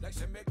for? Like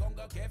say me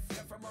gonga get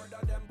fear for murder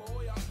them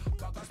boy.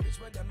 Talk a speech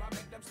with them, I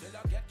make them still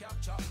a get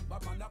capture.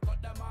 But man I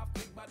cut them off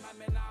quick, but man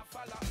me not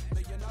follow.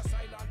 Being a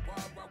silent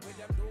war, what with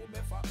them do me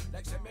for?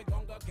 Like say me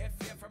gonga get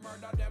fear for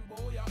murder them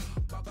boy.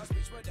 Talk a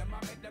speech with them, I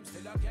make them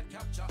still a get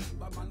capture.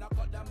 But man I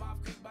cut them off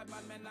quick, but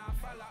man me not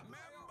follow.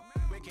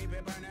 We keep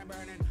it burning,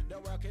 burning. The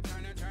world keep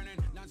turning, turning.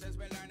 Nonsense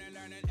we learning,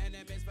 learning.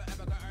 Enemies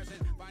forever coercing.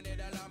 Find it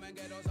alarm and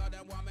get those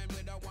other women. We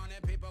don't want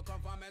it. People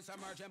come from and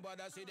submerging, but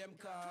I see them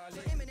calling.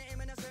 So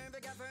imminent, serve.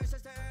 Got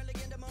verses too early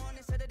in the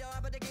morning. Set it up,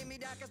 but they give me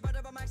that. Cause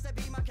brother of Max, they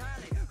be my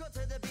calling. Go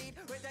to the beat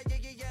with that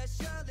yeah,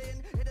 shirling.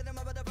 Hit them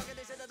up with the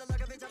bucket. They said that the luck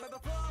of each other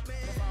before me.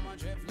 Perform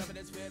on drift, loving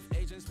it swift.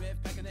 Agent swift,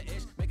 packing the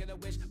ish. Making a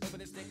wish, open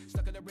the stick.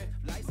 Stuck in the riff,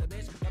 lice a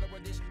bitch. Got a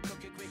word dish,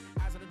 cook it quick.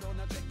 Eyes on the door,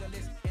 now check the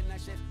list. In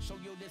that shift,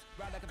 show you this.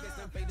 Ride like a fist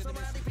and fade to the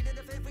So I defeated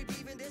the fifth, we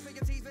beefing this. We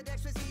can tease with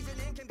extra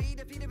seasoning. Can be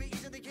defeated, we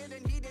easily get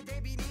and heated. They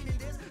be needing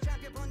this.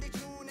 Champion on the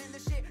tune and the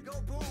shit go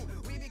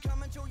boom. We be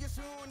coming to you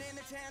soon in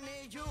the town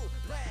near you.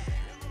 Black.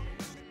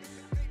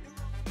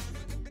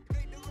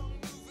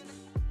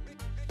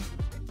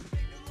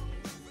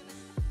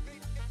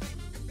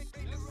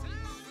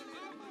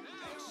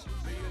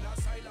 Being a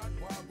silent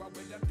war, what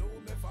with them do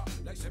me for?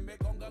 Like say me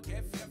gonga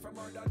get fear for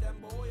murder them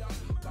boy.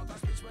 Talk a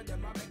speech with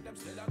them, I make them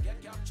still a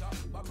get capture.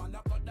 But man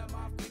I cut them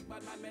off quick,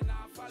 but man me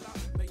not follow.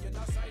 Being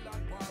a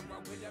silent war,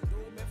 what with them do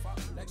me for?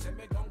 Like say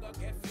me gonga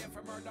get fear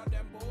for murder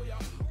them boy.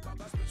 Talk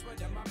a speech with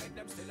them, I make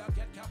them still a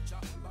get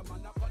capture. But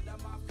man I cut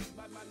them off quick,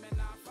 but man me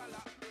not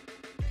follow.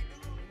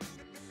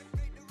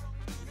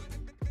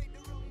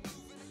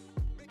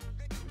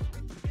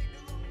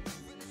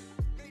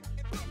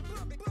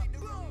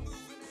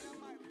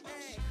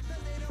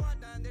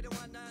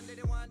 They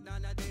don't want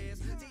none of this.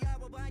 See, I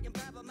will buy and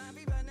pop might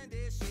be running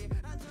this shit.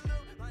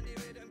 Absolute on the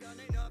rhythm, got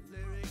enough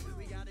lyrics.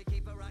 We gotta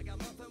keep a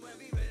ragamuffin when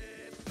we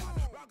rip.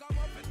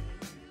 Ragamuffin,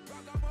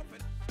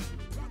 ragamuffin,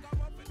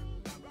 ragamuffin,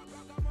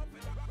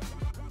 ragamuffin,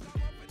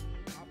 ragamuffin.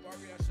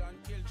 Operation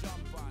Kill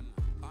Jump on.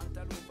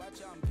 Antelope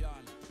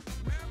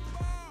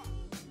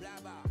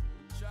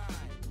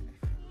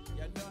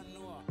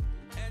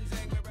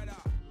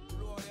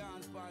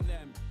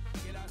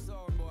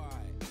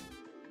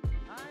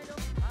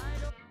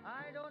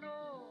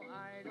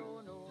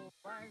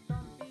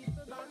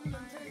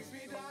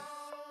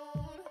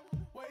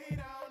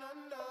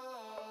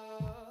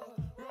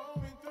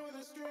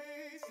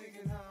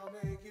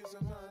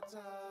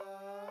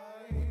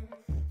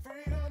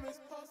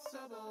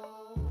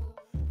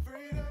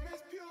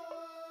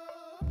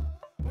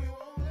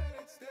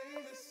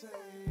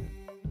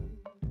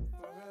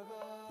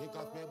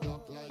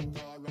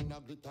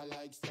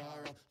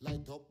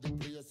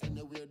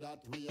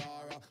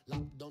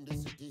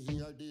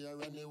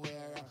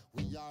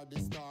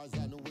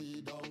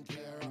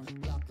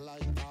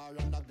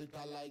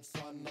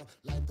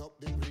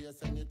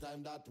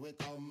time that we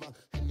come.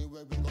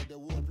 Anywhere we go, the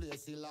whole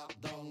place is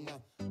locked down.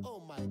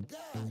 Oh my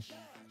gosh.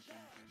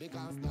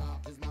 Because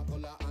dark is my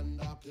color and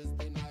dark is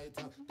the night.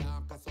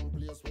 Dark is some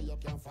place where you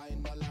can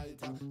find the light.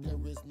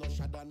 There is no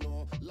shadow,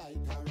 no light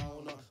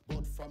around.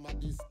 But from a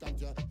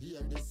distance you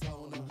hear the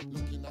sound.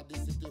 Looking at the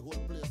city,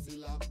 whole place is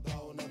locked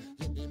down.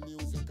 Hear the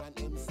music and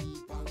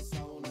MC pan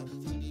sound.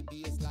 Feel the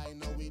bass line,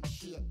 now it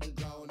shake the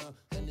ground.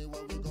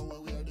 Anywhere we go,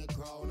 we wear the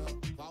crown.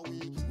 For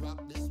we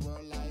rock this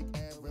world like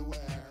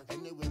everywhere.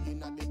 Anywhere in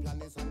the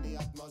planets and the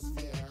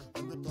atmosphere.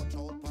 When we touch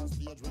out on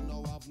stage, we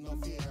no have no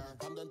fear.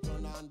 Come then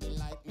turn on the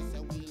light, me say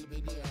we'll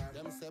be there.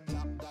 Them say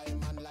black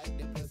diamond like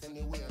the place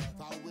anywhere.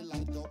 For we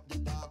light up the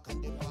dark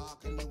and the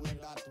park. Anywhere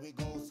that we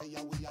go, say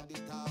yeah, we are the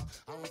top.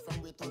 And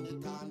from we turn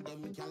it on,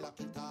 then we can lock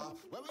it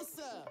off. Where we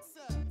say?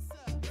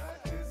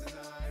 Black is the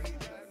night,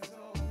 black is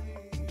all me.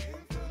 In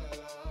full of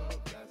love,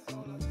 that's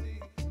all I see.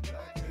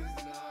 Black is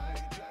the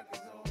night, black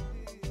is all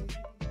me.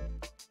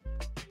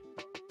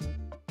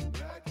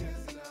 Black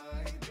is the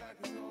night, black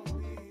is all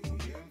me.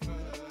 In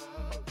full of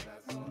love,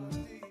 that's all I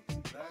see.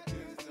 Black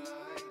is the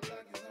night,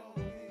 black is all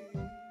me.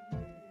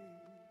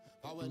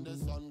 For when the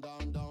sun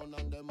gone down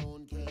and the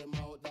moon came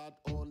out, that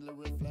only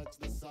reflects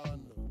the sun.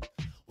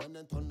 When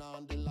they turn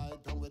on the light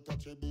and we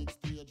touch a big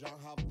stage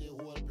and have the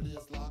whole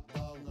place locked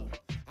down.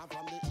 And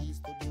from the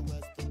east to the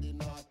west to the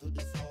north to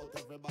the south,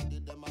 everybody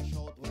them a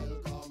shout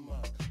welcome.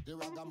 The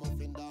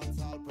ragamuffin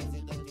dance all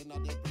president in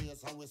the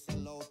place and we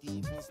sell out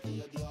even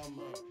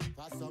stadium.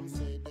 For some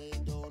say they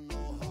don't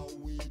know how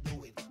we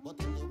do it, but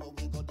anyway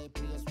we got the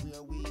place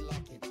where we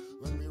lock it.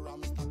 When we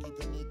ram stack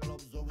it in the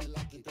clubs where we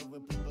lock it, every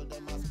people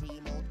them a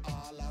scream out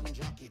all and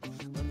jack it.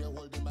 When we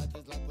hold the mic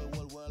it's like the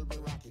whole world we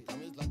rock it.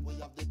 And it's like we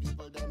have the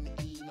people them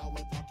in our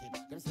pocket.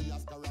 Them say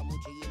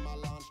Askaramuchi in my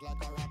launch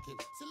like a rocket.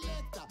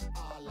 Selector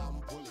all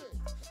and pull it.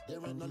 There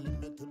ain't no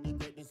limit to the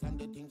greatness and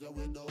the things that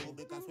we do,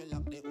 because we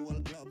lock the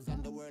whole clubs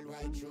and the world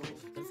right through.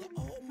 Them say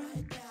oh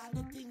my God,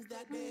 the things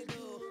that they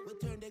do, we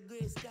turn the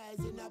grey skies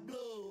in a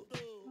blue.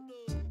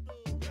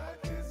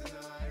 Black is the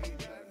night,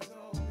 black is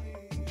all me.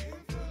 In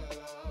full of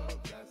love,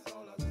 that's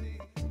all I see.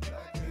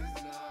 Black is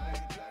the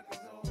night, black is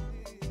all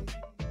me.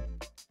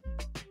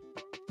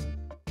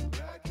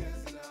 Black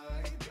is the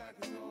night, black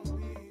is all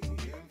me.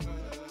 In full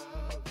of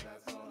love,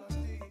 that's all I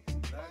see.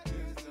 Black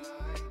is the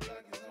night,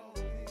 black is all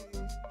me.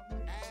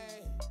 Hey,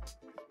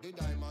 the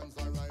diamonds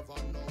arrive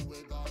and now we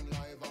gone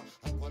live.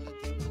 And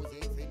quality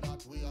music for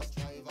that we a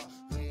strive.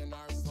 Rain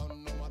or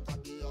sun, no matter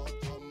the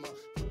outcome.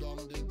 Put down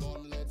the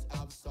gun, let's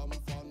have some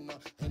fun.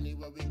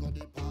 Anywhere we go,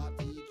 the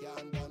party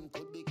can done.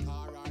 Could be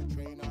car or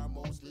train or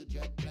mostly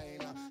jet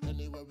plane.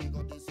 Anywhere we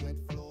go, the sweat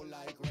flow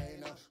like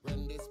rain.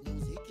 When this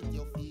music hit,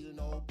 you feel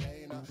no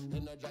pain.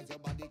 Energize your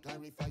body,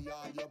 clarify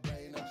all your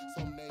brain.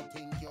 Some may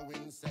think you're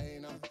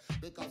insane,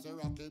 because you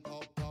rock it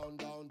up, down,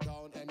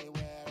 downtown,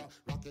 anywhere.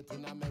 Rock it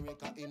in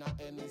America, in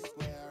any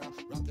square.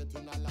 Rock it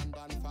in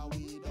London, for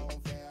we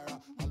don't fear.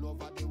 All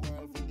over the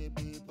world, for the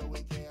people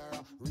we care.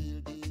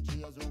 Real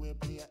DJs who we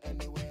play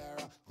anywhere.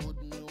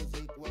 Good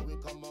music where we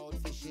come out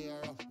for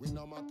share. We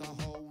no matter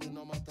how, we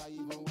no matter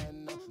even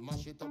when.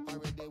 Mash it up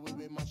already, we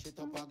will mash it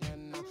up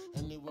again.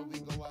 Anywhere we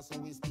go, so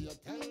we stay.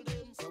 Tell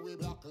them, so we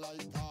black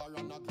like tar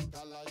and a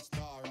glitter like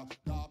star.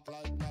 Dark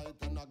like night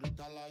and a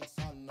glitter like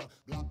sun.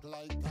 Black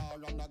like tar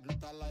and a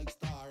glitter like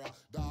star.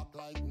 Dark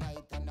like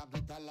night and a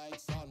glitter like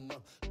sun.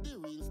 The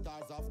real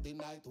stars of the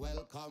night,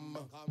 welcome.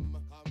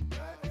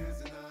 Black is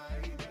the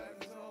night, black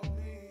is all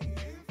me.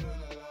 In full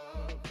of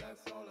love,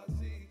 that's all I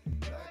see.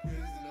 Black is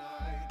the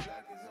night,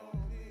 black is all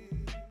me.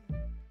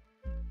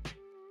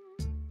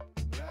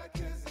 Black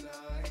is the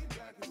night,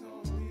 black is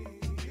all me.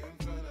 In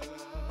full of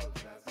love,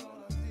 that's all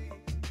I see.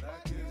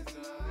 Black is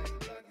the night,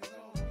 black is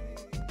all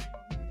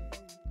me.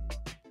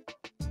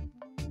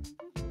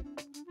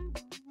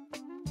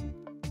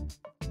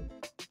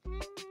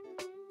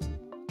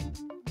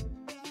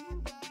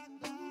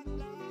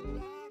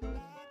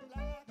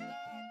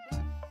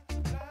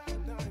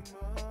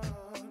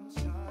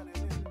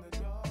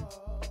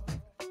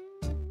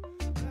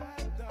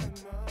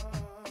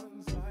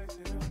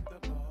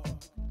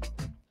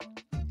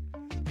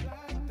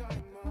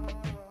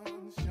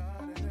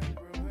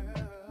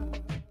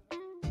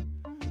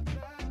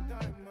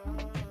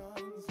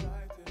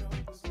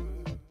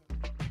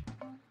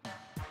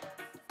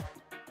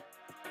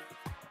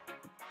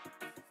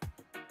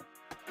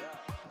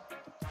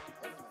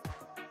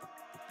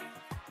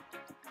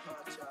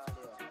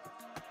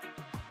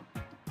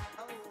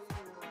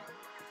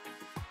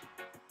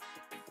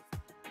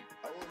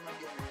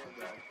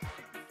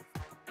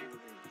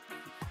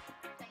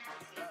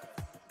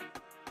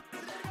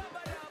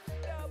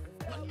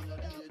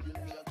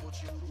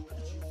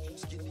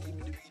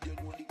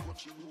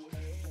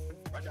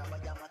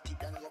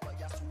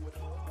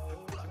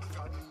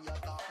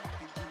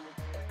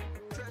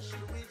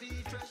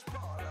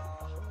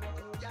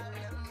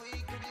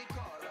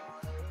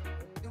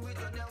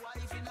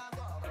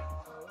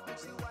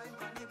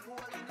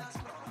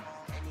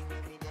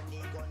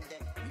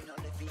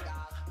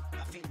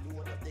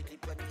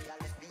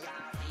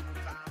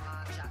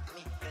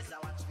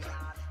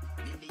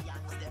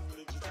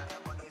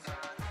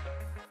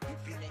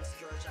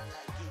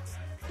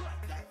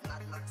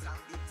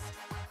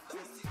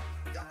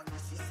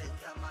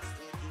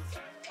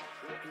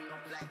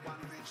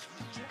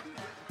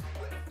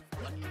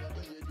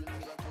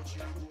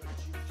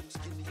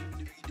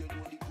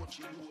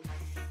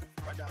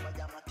 Rather buy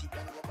a matty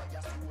than go buy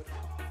a sword.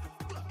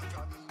 Black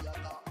from me, I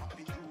got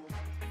happy room.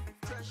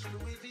 Fresh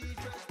Louis V,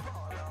 fresh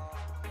Paula.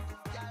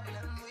 Girl,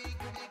 them weak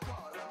with the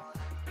collar.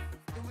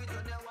 Do it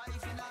on your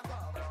wife in a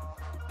barber.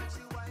 Make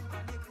she wine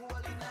on the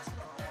pool in a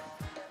snow.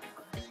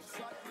 Big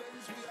fat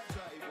Benz we a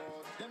drive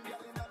out. Them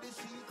gyal inna the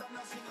seat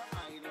and a sing a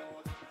high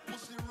note.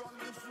 Pussy run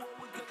before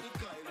we take the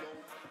Kyle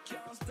out.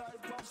 Can't style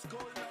pop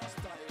skull, no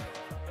style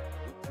out.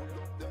 We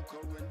pull up them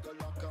current go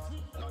locker.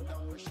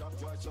 London we shop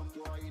for some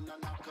boy in a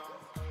knocker.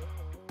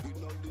 We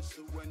know this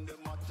when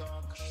them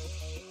attack.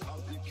 How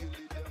they kill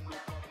it, them no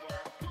papa.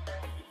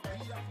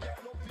 We have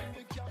girl up in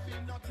the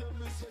cabin. I tell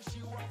me say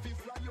she want to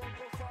fly out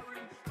go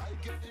foreign. I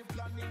get the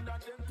planning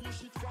that them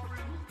push it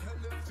foreign. Tell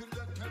them feel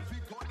that heavy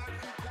gun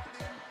every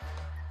planning.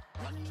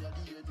 Man inna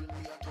the head when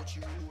me a touch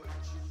you.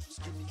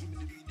 Skinny give me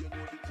the video,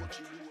 know the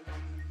coaching you.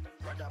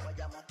 Rather buy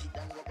a matty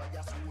than go buy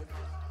a sword.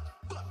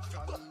 Black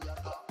from me a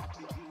got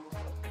happy room.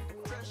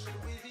 Fresh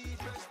Louis V,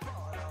 fresh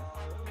Paula.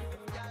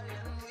 Girl,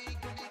 them weak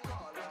with the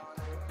collar.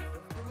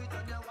 Do it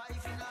on your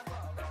wife in a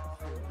barber.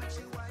 Make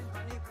she wine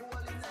on the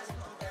pool in a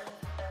snow.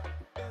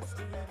 Best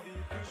to live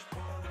in fresh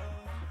Paula.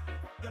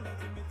 Girl, I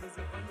give me this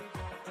up on the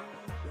water.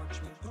 Watch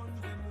me gun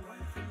them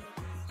wife in the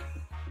bed.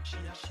 She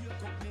a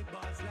shake up me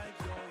bars like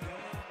yo-yo.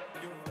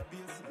 You're a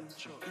basic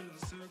chuck. In a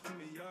circle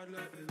me yard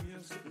like them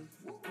years.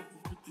 Walk up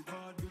pretty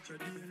hard with your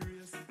deal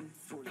race.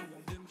 Full of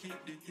them keep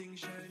the thing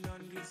shine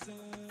and glisten.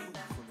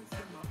 Full of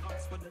them a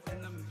ask for that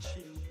in a me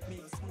chain. Me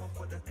a smoke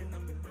for that in a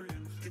me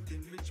brain.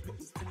 Getting rich but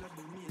we still have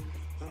the mean.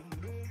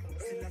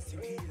 Still as you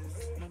hears.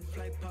 Man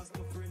fly past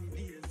the friend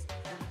days.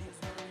 Them days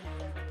were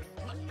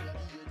real. Man inna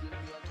the head when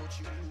me a touch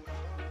you.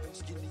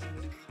 Skinny in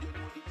the video,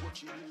 know the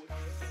coaching you.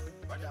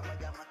 Rather buy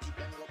a matty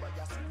than go buy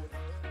a sword.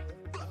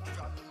 Black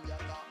from me a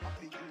got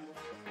happy room.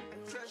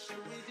 Fresh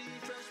Louis V,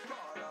 fresh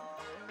Paula.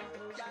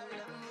 Girl,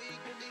 them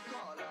weak with the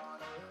collar.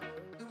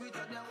 Do it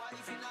on your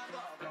wife in a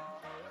barber.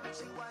 Make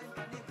she wine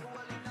on the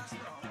pool in a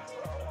snow.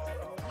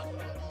 Man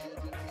inna the head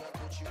when me a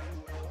touch you.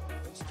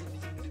 Skinny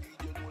in the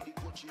video, know the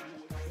coaching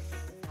you.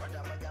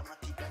 Rather buy a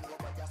matty than go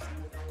buy a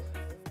sword.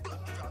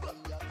 Black from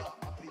me a got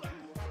happy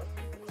room.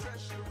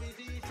 Fresh Louis V,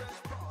 fresh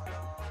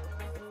Paula.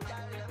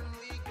 Girl, them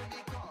weak with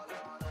the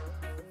collar.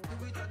 Do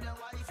it on your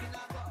wife in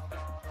a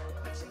barber.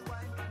 Make she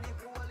wine on the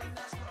pool in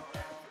a snow.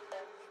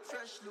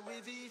 Fresh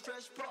Louis V,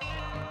 fresh Paula.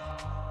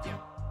 Yeah.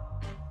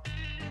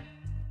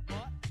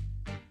 What?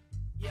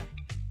 Yeah.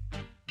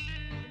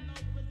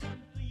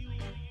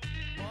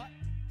 What?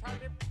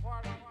 Private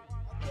party.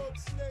 Dope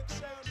snake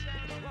sound.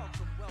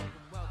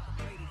 Welcome,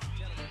 ladies and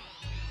gentlemen.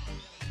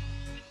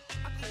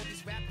 I call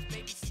these rappers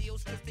baby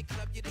seals cause they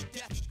club you to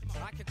death.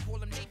 I can call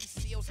them Navy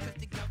SEALs cause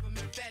they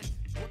government feds.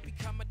 What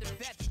become of the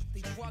vets?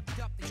 They drugged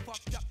up, they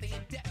fucked up, they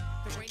in debt.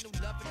 There ain't no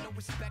love and no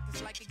respect.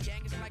 It's like a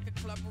gang, it's like a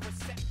club or a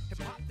set.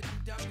 Hip-hop the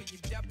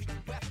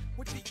WWF.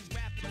 What do you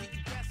rap and do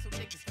you rest? So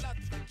niggas love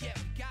to forget.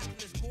 We got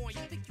this going,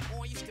 you think you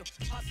on, you still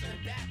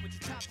hustling back with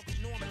your topical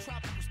norm. A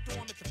tropical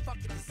storm, it's a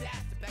fucking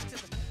disaster. Back to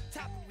the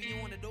topic we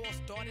on, it all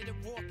started at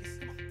raucous.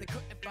 They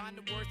couldn't find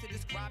the words to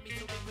describe me,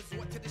 so they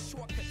resort to the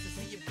shortcuts. To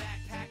see a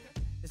backpacker,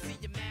 to see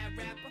a mad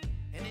rapper,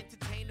 an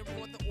entertainer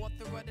or the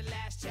author of the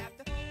last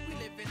chapter. We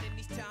living in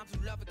these times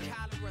of love and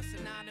cholera,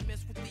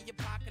 synonymous with the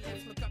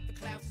apocalypse. Look up the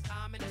clouds, it's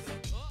ominous.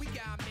 We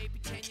got maybe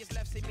 10 years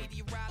left, say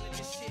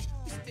meteorologist shit.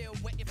 We still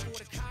waiting for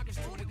the Congress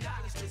to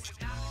acknowledge this.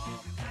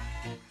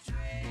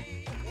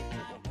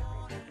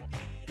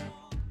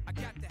 I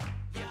got that,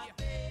 yeah.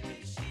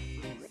 Baby,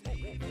 she's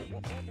leaving.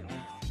 You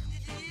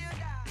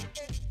gotta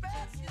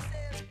express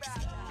yourself,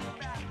 brother.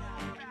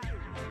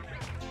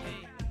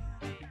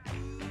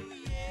 Ooh,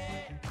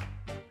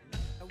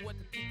 yeah. And what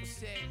the people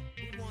say,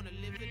 we wanna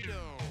live it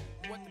up.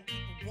 What the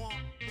people want,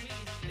 please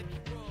let me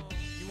roll.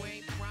 You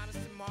ain't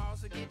promised tomorrow,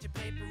 so get your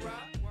paper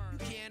up. You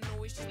can't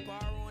always just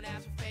borrow and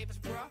ask for favors,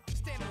 bruh.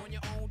 Stand on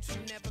your own,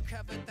 you never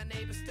covered the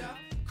neighbor stuff.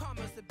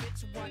 Karma's a bitch,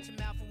 so watch your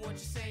mouth for what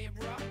you're saying,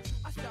 bruh.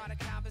 I start a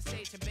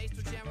conversation based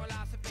on general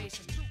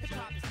observation.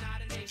 Hip-hop is not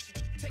a nation,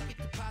 take it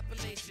to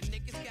population.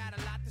 Niggas got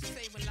a lot to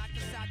say when locked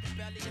inside the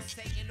belly of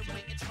Satan.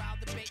 Awaiting trial,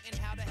 debating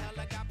how the hell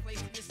I got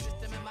placed in this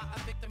system. Am I a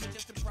victim or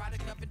just a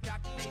product of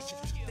indoctrination?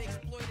 They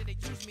exploited and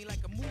used me like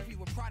a movie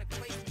with product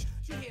placement.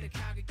 You hear the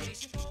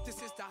congregation,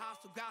 this is the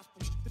hostile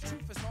gospel. The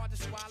truth is hard to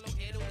swallow,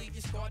 it'll leave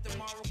you scarred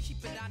tomorrow.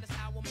 Keep it honest,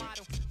 our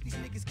motto. These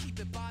niggas keep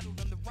it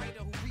bottled. I'm the writer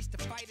who reached the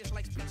fighters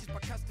like speeches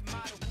by custom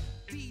model.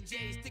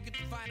 DJs sticking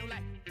to vinyl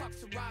like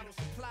Bucks and Rattles.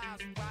 Supplies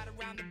ride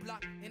around the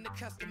block in the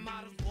custom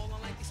models.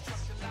 Ballin' like it's truck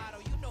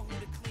gelato. You know who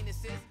the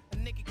cleanest is. A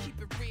nigga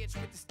keep it rich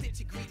with the stitch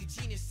and greedy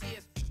genius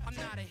is. I'm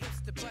not a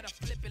hipster, but I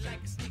flip it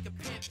like a sneaker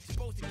pimp.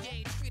 Exposed the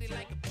game, treat it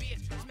like a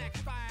bitch. Smack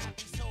fire out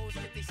these hoes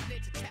that they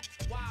snitch attack.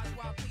 Wise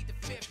while plead the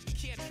fifth.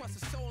 Can't trust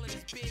a soul in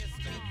his biz.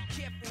 Be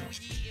careful who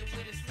you eating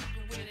with and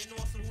sleeping with, and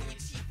also who you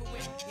cheaper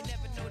with. You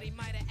never know, they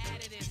might have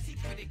added in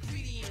secret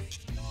ingredients.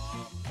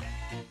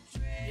 Yeah.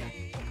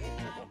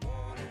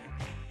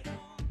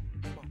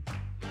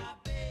 My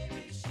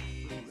baby,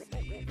 she's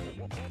leaving.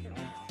 You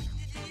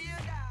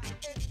gotta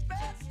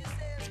express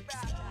yourself,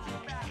 brother.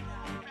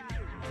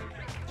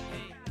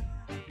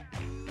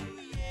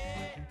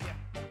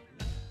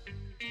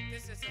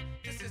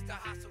 This is the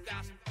hostile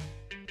gospel.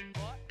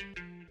 What?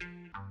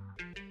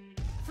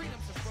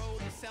 Freedom's a road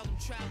that seldom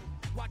travel.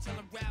 Watch all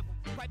unravel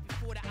right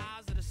before the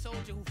eyes of the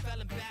soldier who fell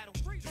in battle.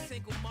 The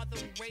single mother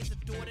who raised a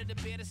daughter to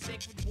bear the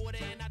sacred water.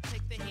 And I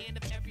take the hand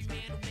of every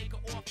man who make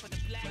her off for the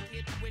black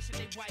kids wishing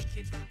they white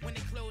kids when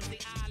they close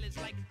their eyelids.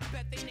 Like,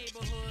 bet their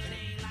neighborhood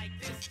ain't like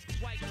this.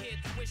 White kids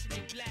wishing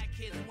they black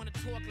kids wanna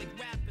talk like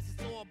rappers.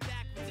 It's all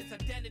backwards, it's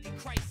identity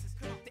crisis.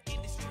 The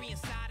industry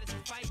inside us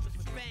vipers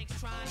with banks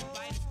trying to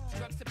bite us.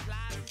 Drug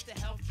supplies, it's the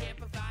healthcare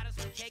providers.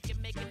 Cake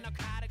and making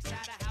narcotics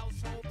out of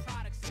household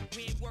products.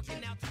 We ain't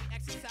working out to be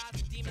exercised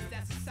with demons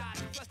that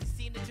society. Plus the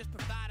scene to just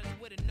provide us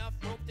with enough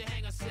rope to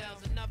hang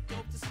ourselves, enough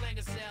dope to slang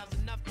ourselves,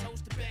 enough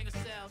toast to bang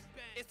ourselves.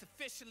 It's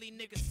officially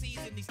nigga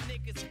season. These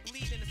niggas are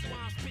bleeding. That's why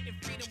I'm spitting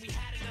freedom. We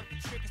had enough of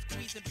trigger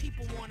squeezing.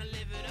 People wanna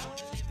live it up.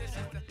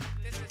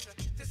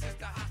 This is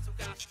the hostile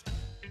gospel.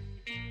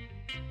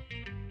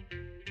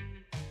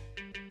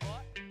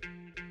 What?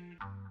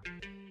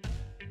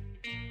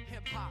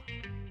 Hip hop.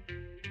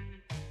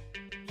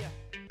 Yeah.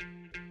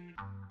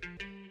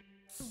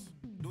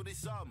 Do the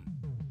sum.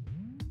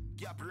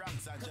 Gap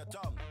ranks and your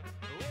tongue.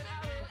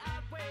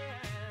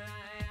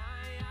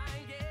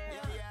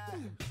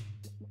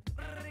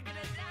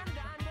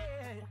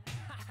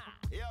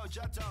 Yo,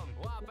 Jatom.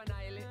 What happened,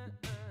 Hailey?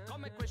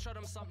 Come make we show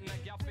them something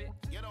like Yaffy.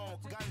 You know,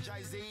 ganja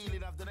is the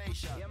healing of the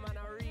nation. Yeah, man,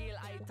 a real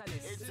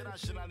italist.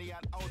 Internationally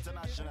and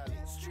internationally.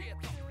 Straight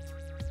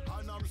up.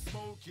 And I'm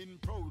smoking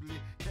proudly.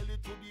 Tell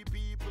it to the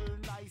people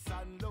nice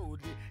and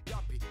loudly.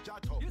 Yappy,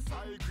 Jatom. Yes,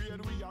 I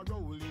grade we are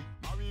rolling.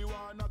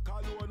 Marijuana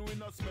cologne, we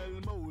no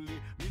smell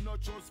moldy. We no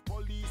trust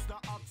police, the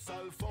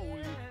Axel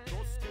Foley.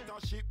 Just get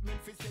a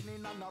shipment for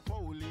sending on a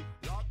poly.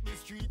 Lock the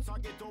streets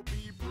and get up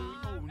people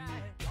only.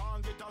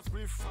 Can't get a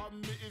spliff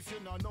from me if you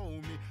no know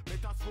me.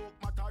 Better smoke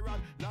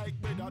Mataran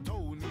like better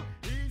Tony.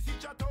 Easy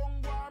your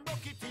tongue, go and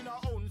rock it in a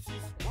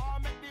ounces.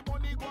 Want make the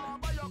money go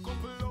and buy a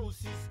couple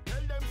houses.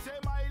 Tell them say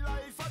my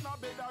life and a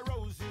bed of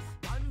roses.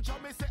 Ganja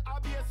me say I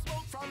be a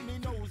smoke from me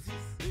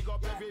noses. Big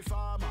up every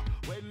farmer.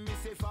 When me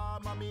say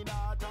farmer, me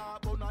not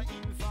talk on a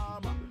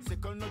informer.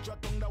 Second notch your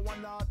tongue, the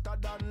one hotter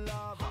than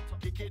lava.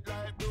 Kick it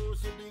like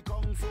Bruce in the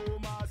Kung Fu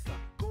master.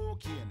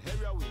 Cocaine,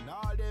 heroin,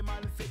 all them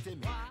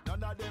amphetamine.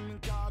 None of them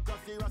can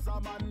cause the rasta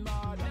man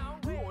mad.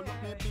 Roll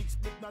up me big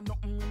split, na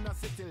nothing in a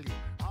settle.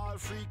 All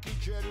freaky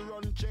dread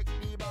run check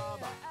the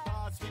barber.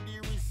 Pass for the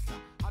wrist,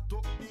 hot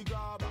up the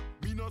grabber.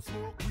 Me no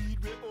smoke weed,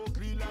 we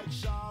ugly like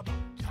Shabba.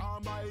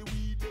 Can't buy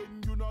weed,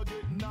 then you no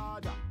get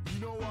nada. Me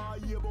no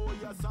want hear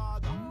about your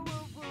saga.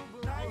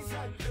 Nice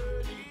and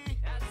early,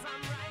 as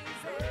I'm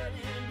rising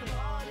early in the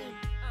morning.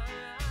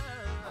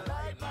 I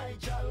like my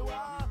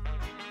jalwa.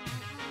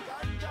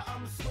 Ganja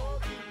I'm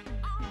smoking.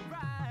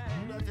 Alright.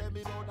 You don't tell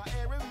me about the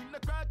heroin, the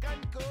crack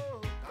and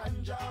coke.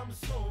 Ganja I'm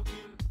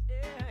smoking.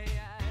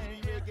 Yeah.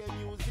 Reggae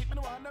music, me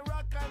no wanna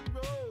rock and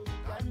roll.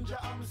 Ganja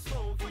I'm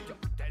smoking.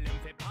 Tell him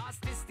to pass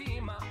the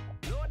steamer.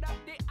 Load up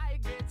the high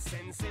grade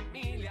sense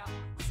Emilia.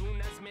 Soon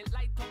as me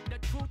light up the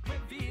truth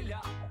reveal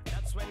ya.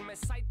 That's when me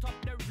sight up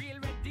the real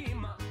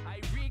redeemer.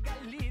 I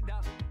regal leader.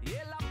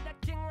 Hail up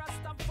the king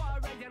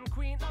Rastafari and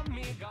Queen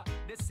Amiga.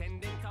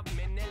 Descendant of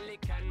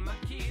Menelik and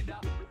Makeda.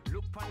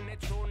 Look on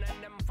the throne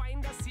and them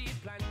find a seed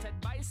planted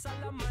by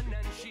Solomon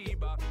and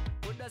Sheba.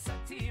 Put a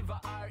sativa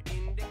or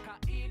indica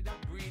either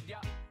breed ya.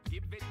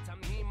 Give it to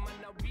me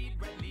man a weed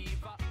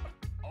reliever.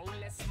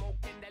 Only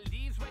smoke in the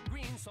leaves were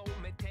green, so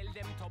me tell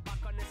them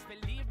tobacconists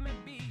believe me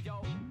be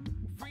yo.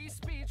 Free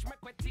speech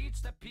make we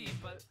teach the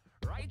people.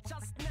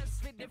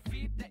 Righteousness we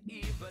defeat the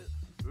evil.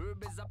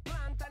 Herb is a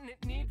plant and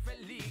it need for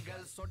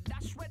legal. So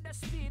dash with the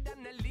speed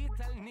and the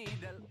lethal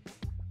needle.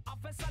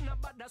 Officer no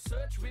bother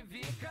search with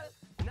vehicle.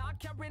 Now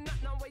carry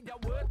nothing with your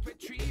work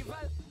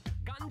retrieval.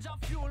 Ganja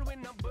fuel we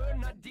no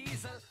burn no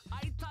diesel.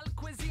 Ital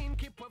cuisine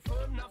keep we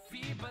firm no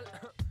feeble.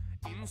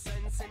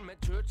 Incense in my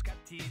church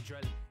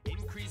cathedral.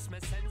 Increase my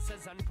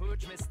senses and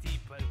purge my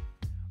steeple.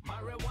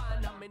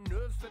 Marijuana, my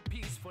nerves for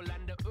peaceful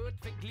and the earth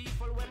for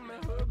gleeful when my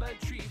herbal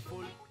tree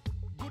full.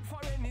 Good for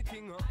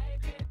anything,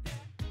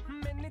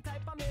 many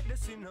type of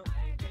medicine,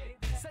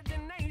 Said the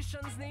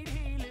nations need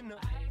healing,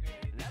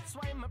 That's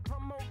why I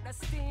promote the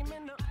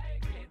steaming,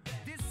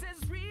 This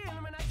is real,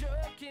 I'm not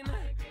joking.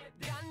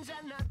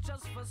 Ganja not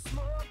just for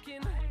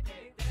smoking.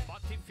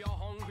 But if you're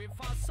hungry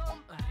for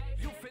some,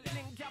 you feel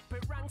link up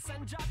with ranks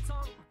and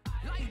jotton.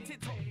 Light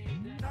it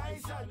up,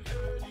 nice and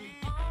early.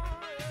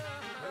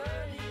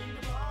 Early in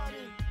the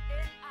morning.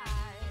 I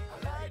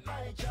like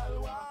my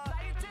jalwa.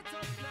 Light it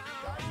up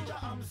now. Ganja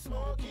I'm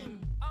smoking.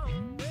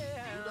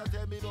 You don't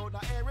tell me about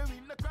the heroin,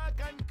 the crack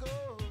and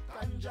coke.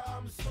 Ganja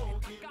I'm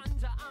smoking.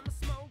 Ganja I'm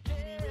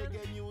smoking.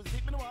 Reggae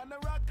music, me no wanna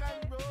rock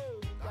and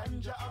roll.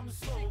 Ganja I'm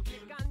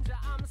smoking. Ganja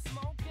I'm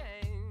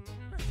smoking.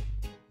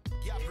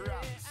 Gap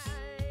raps.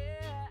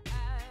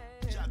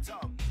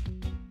 Jatom.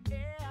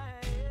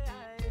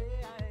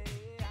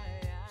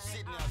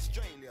 Sydney,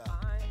 Australia.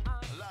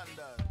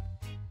 London.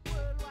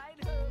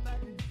 Worldwide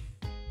herbal.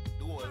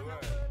 The whole world.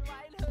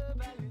 Worldwide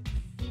herbal.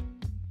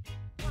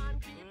 One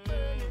keep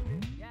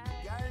burning.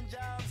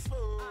 Ganja I'm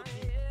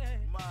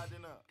smoking. Modern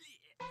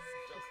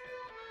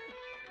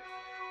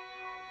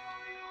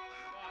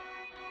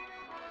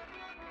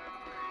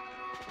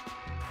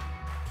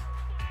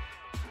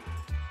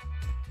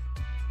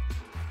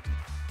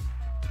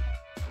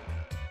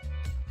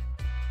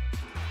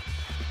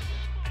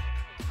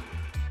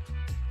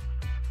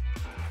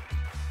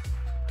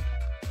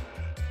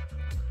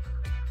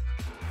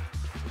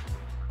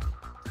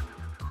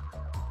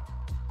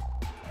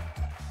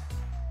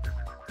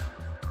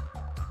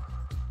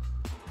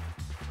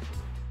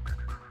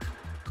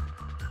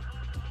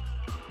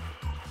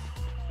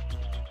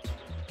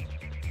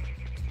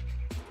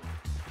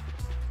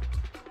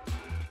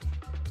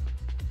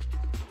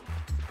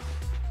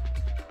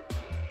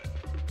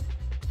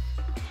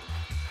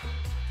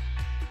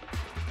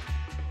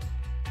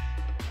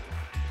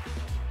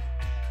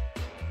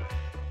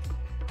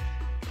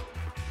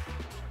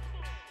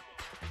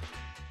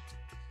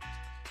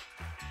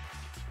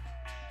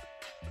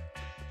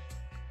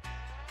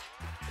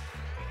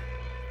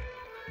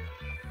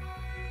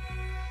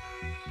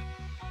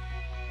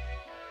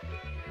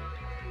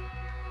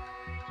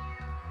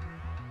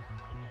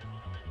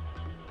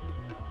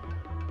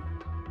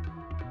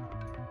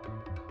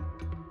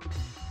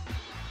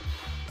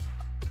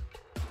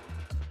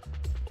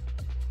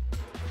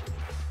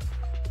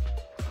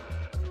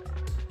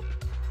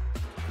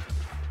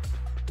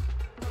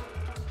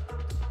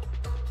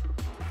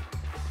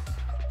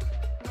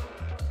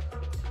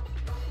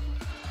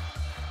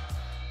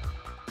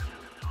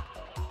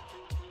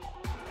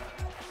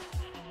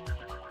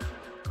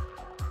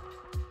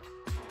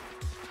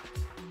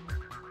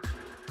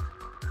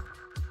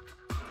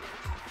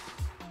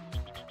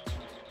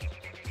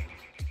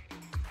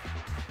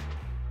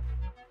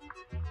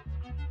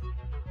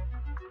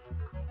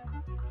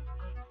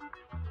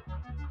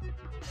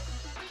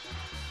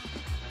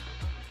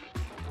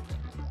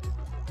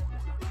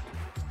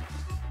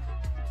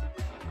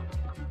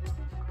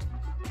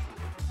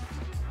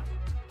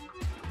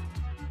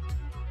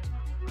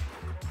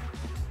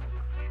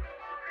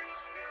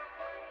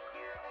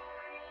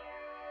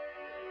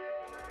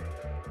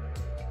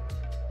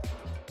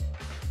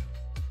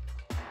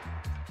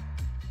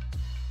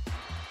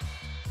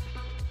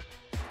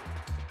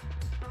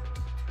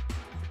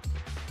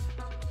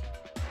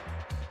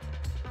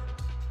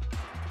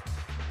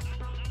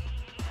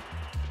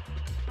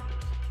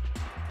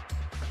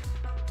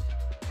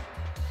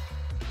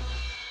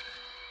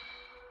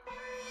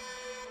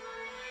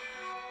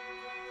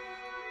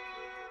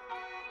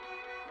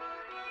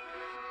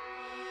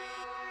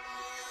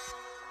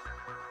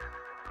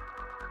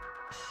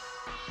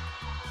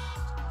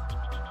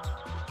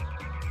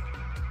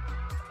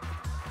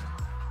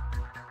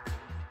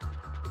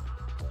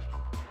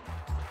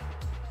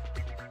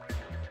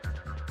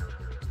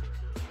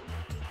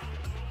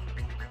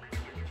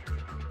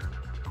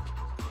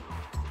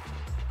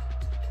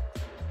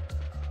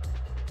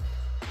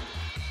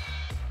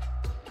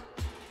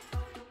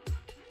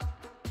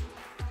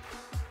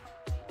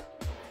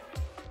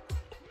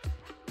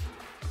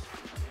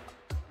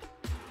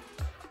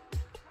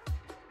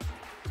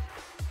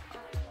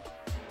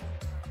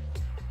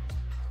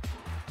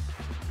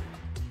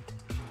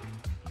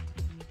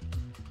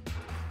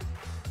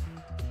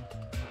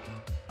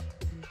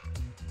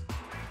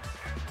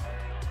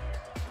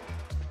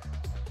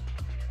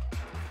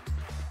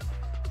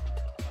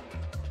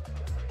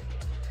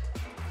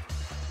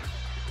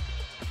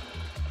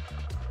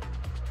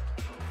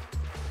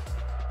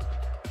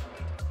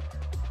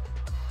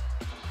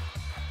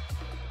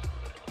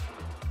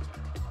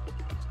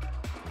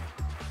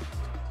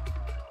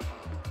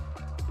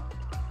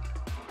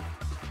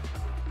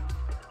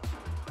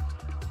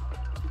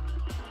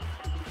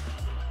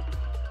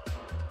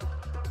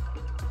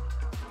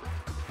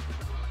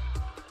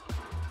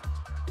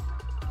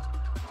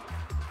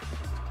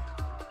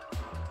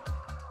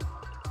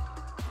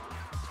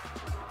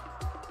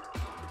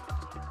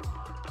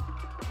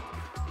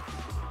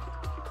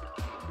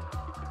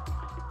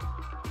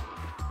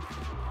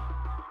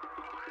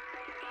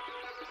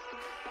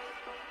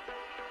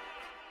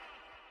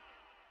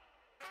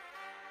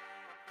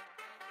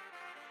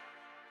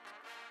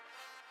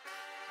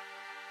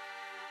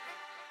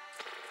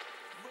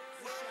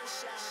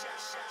Flash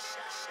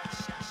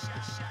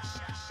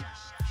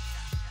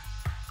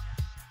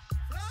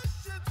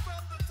it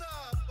from the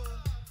top to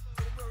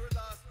the very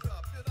last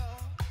drop, you know.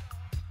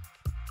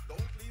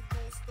 Don't leave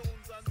no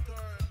stones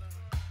unturned.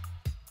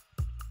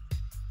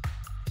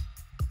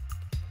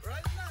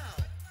 Right now,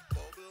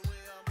 bubble we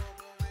are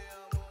bubble, we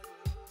are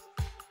bubble.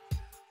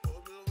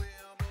 Bubble we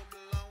are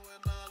bubble, and we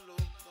not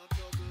look no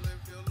trouble.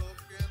 If you're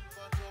looking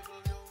for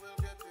trouble, you will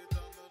get it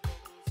on the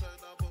double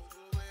side of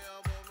bubble. We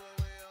are bubble,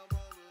 we are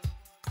bubble.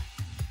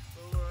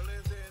 The world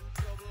is in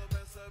trouble,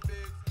 miss a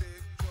big,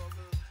 big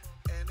trouble.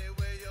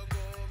 Anywhere you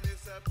go,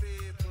 miss a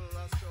people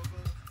are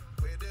struggle.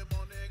 Where the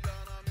money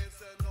gone, I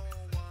miss a no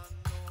one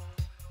know.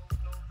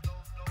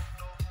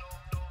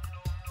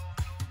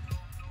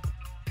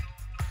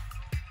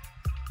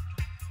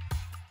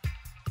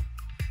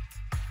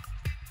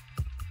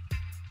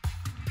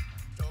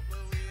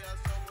 Struggle, we are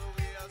struggle,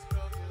 we are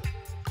struggle.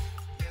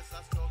 Yes,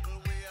 I struggle,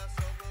 we are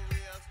struggle, we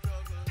are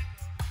struggle.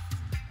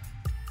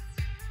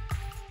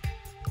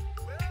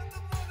 Where the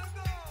money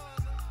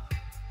gone?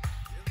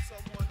 Can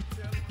someone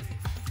tell me?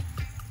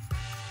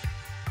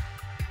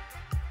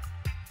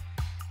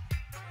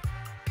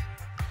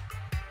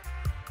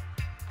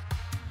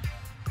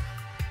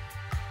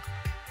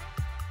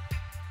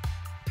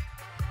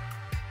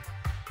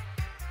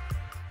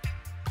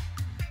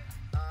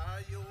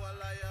 Are you a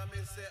liar?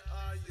 Me say,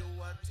 are you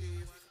a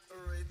thief?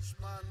 Rich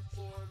man,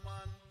 poor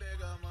man,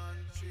 beggar man,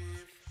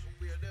 chief.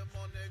 Where the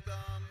money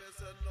gone? Me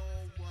say, no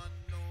one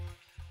know.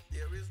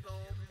 There is no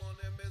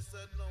money, me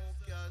say, no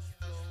cash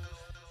flow.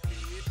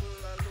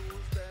 People a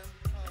lose them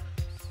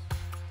house.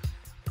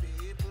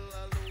 People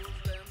a lose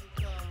them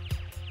car.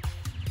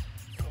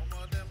 Some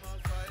of them a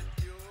fight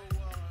pure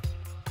war.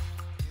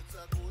 It's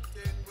a good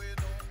thing we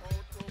know how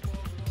to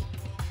walk.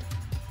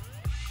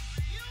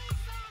 You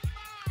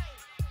somebody,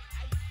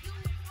 you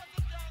was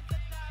a dog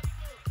that talk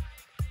good.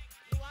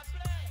 You a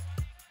play,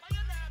 but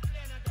you not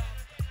playing a dog.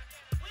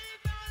 We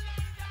don't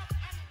lend up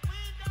and we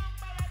don't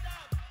borrow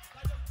up.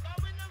 But you're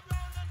going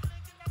around and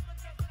thinking that we're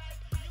just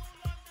like you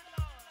run the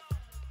law.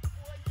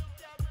 Boy, you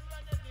can't be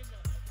running in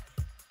us.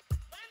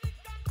 When it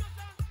comes to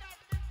some stuff,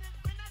 business,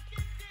 we not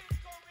keep things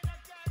going, we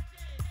not can't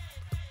change.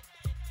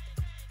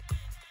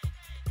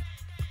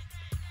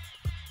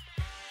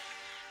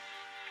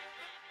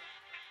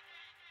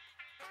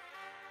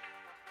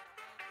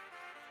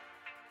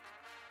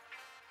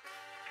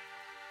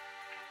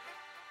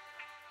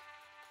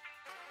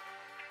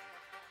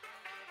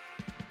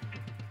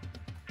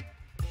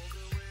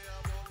 Bubble, we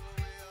are bubble,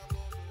 we are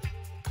bubble.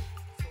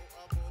 So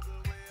a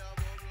bubble, we are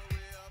bubble,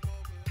 we are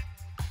bubble.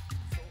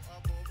 So a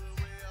bubble,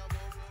 we are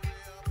bubble, we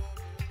are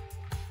bubble.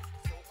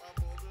 So a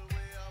bubble,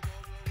 we are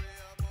bubble, we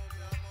are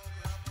bubble.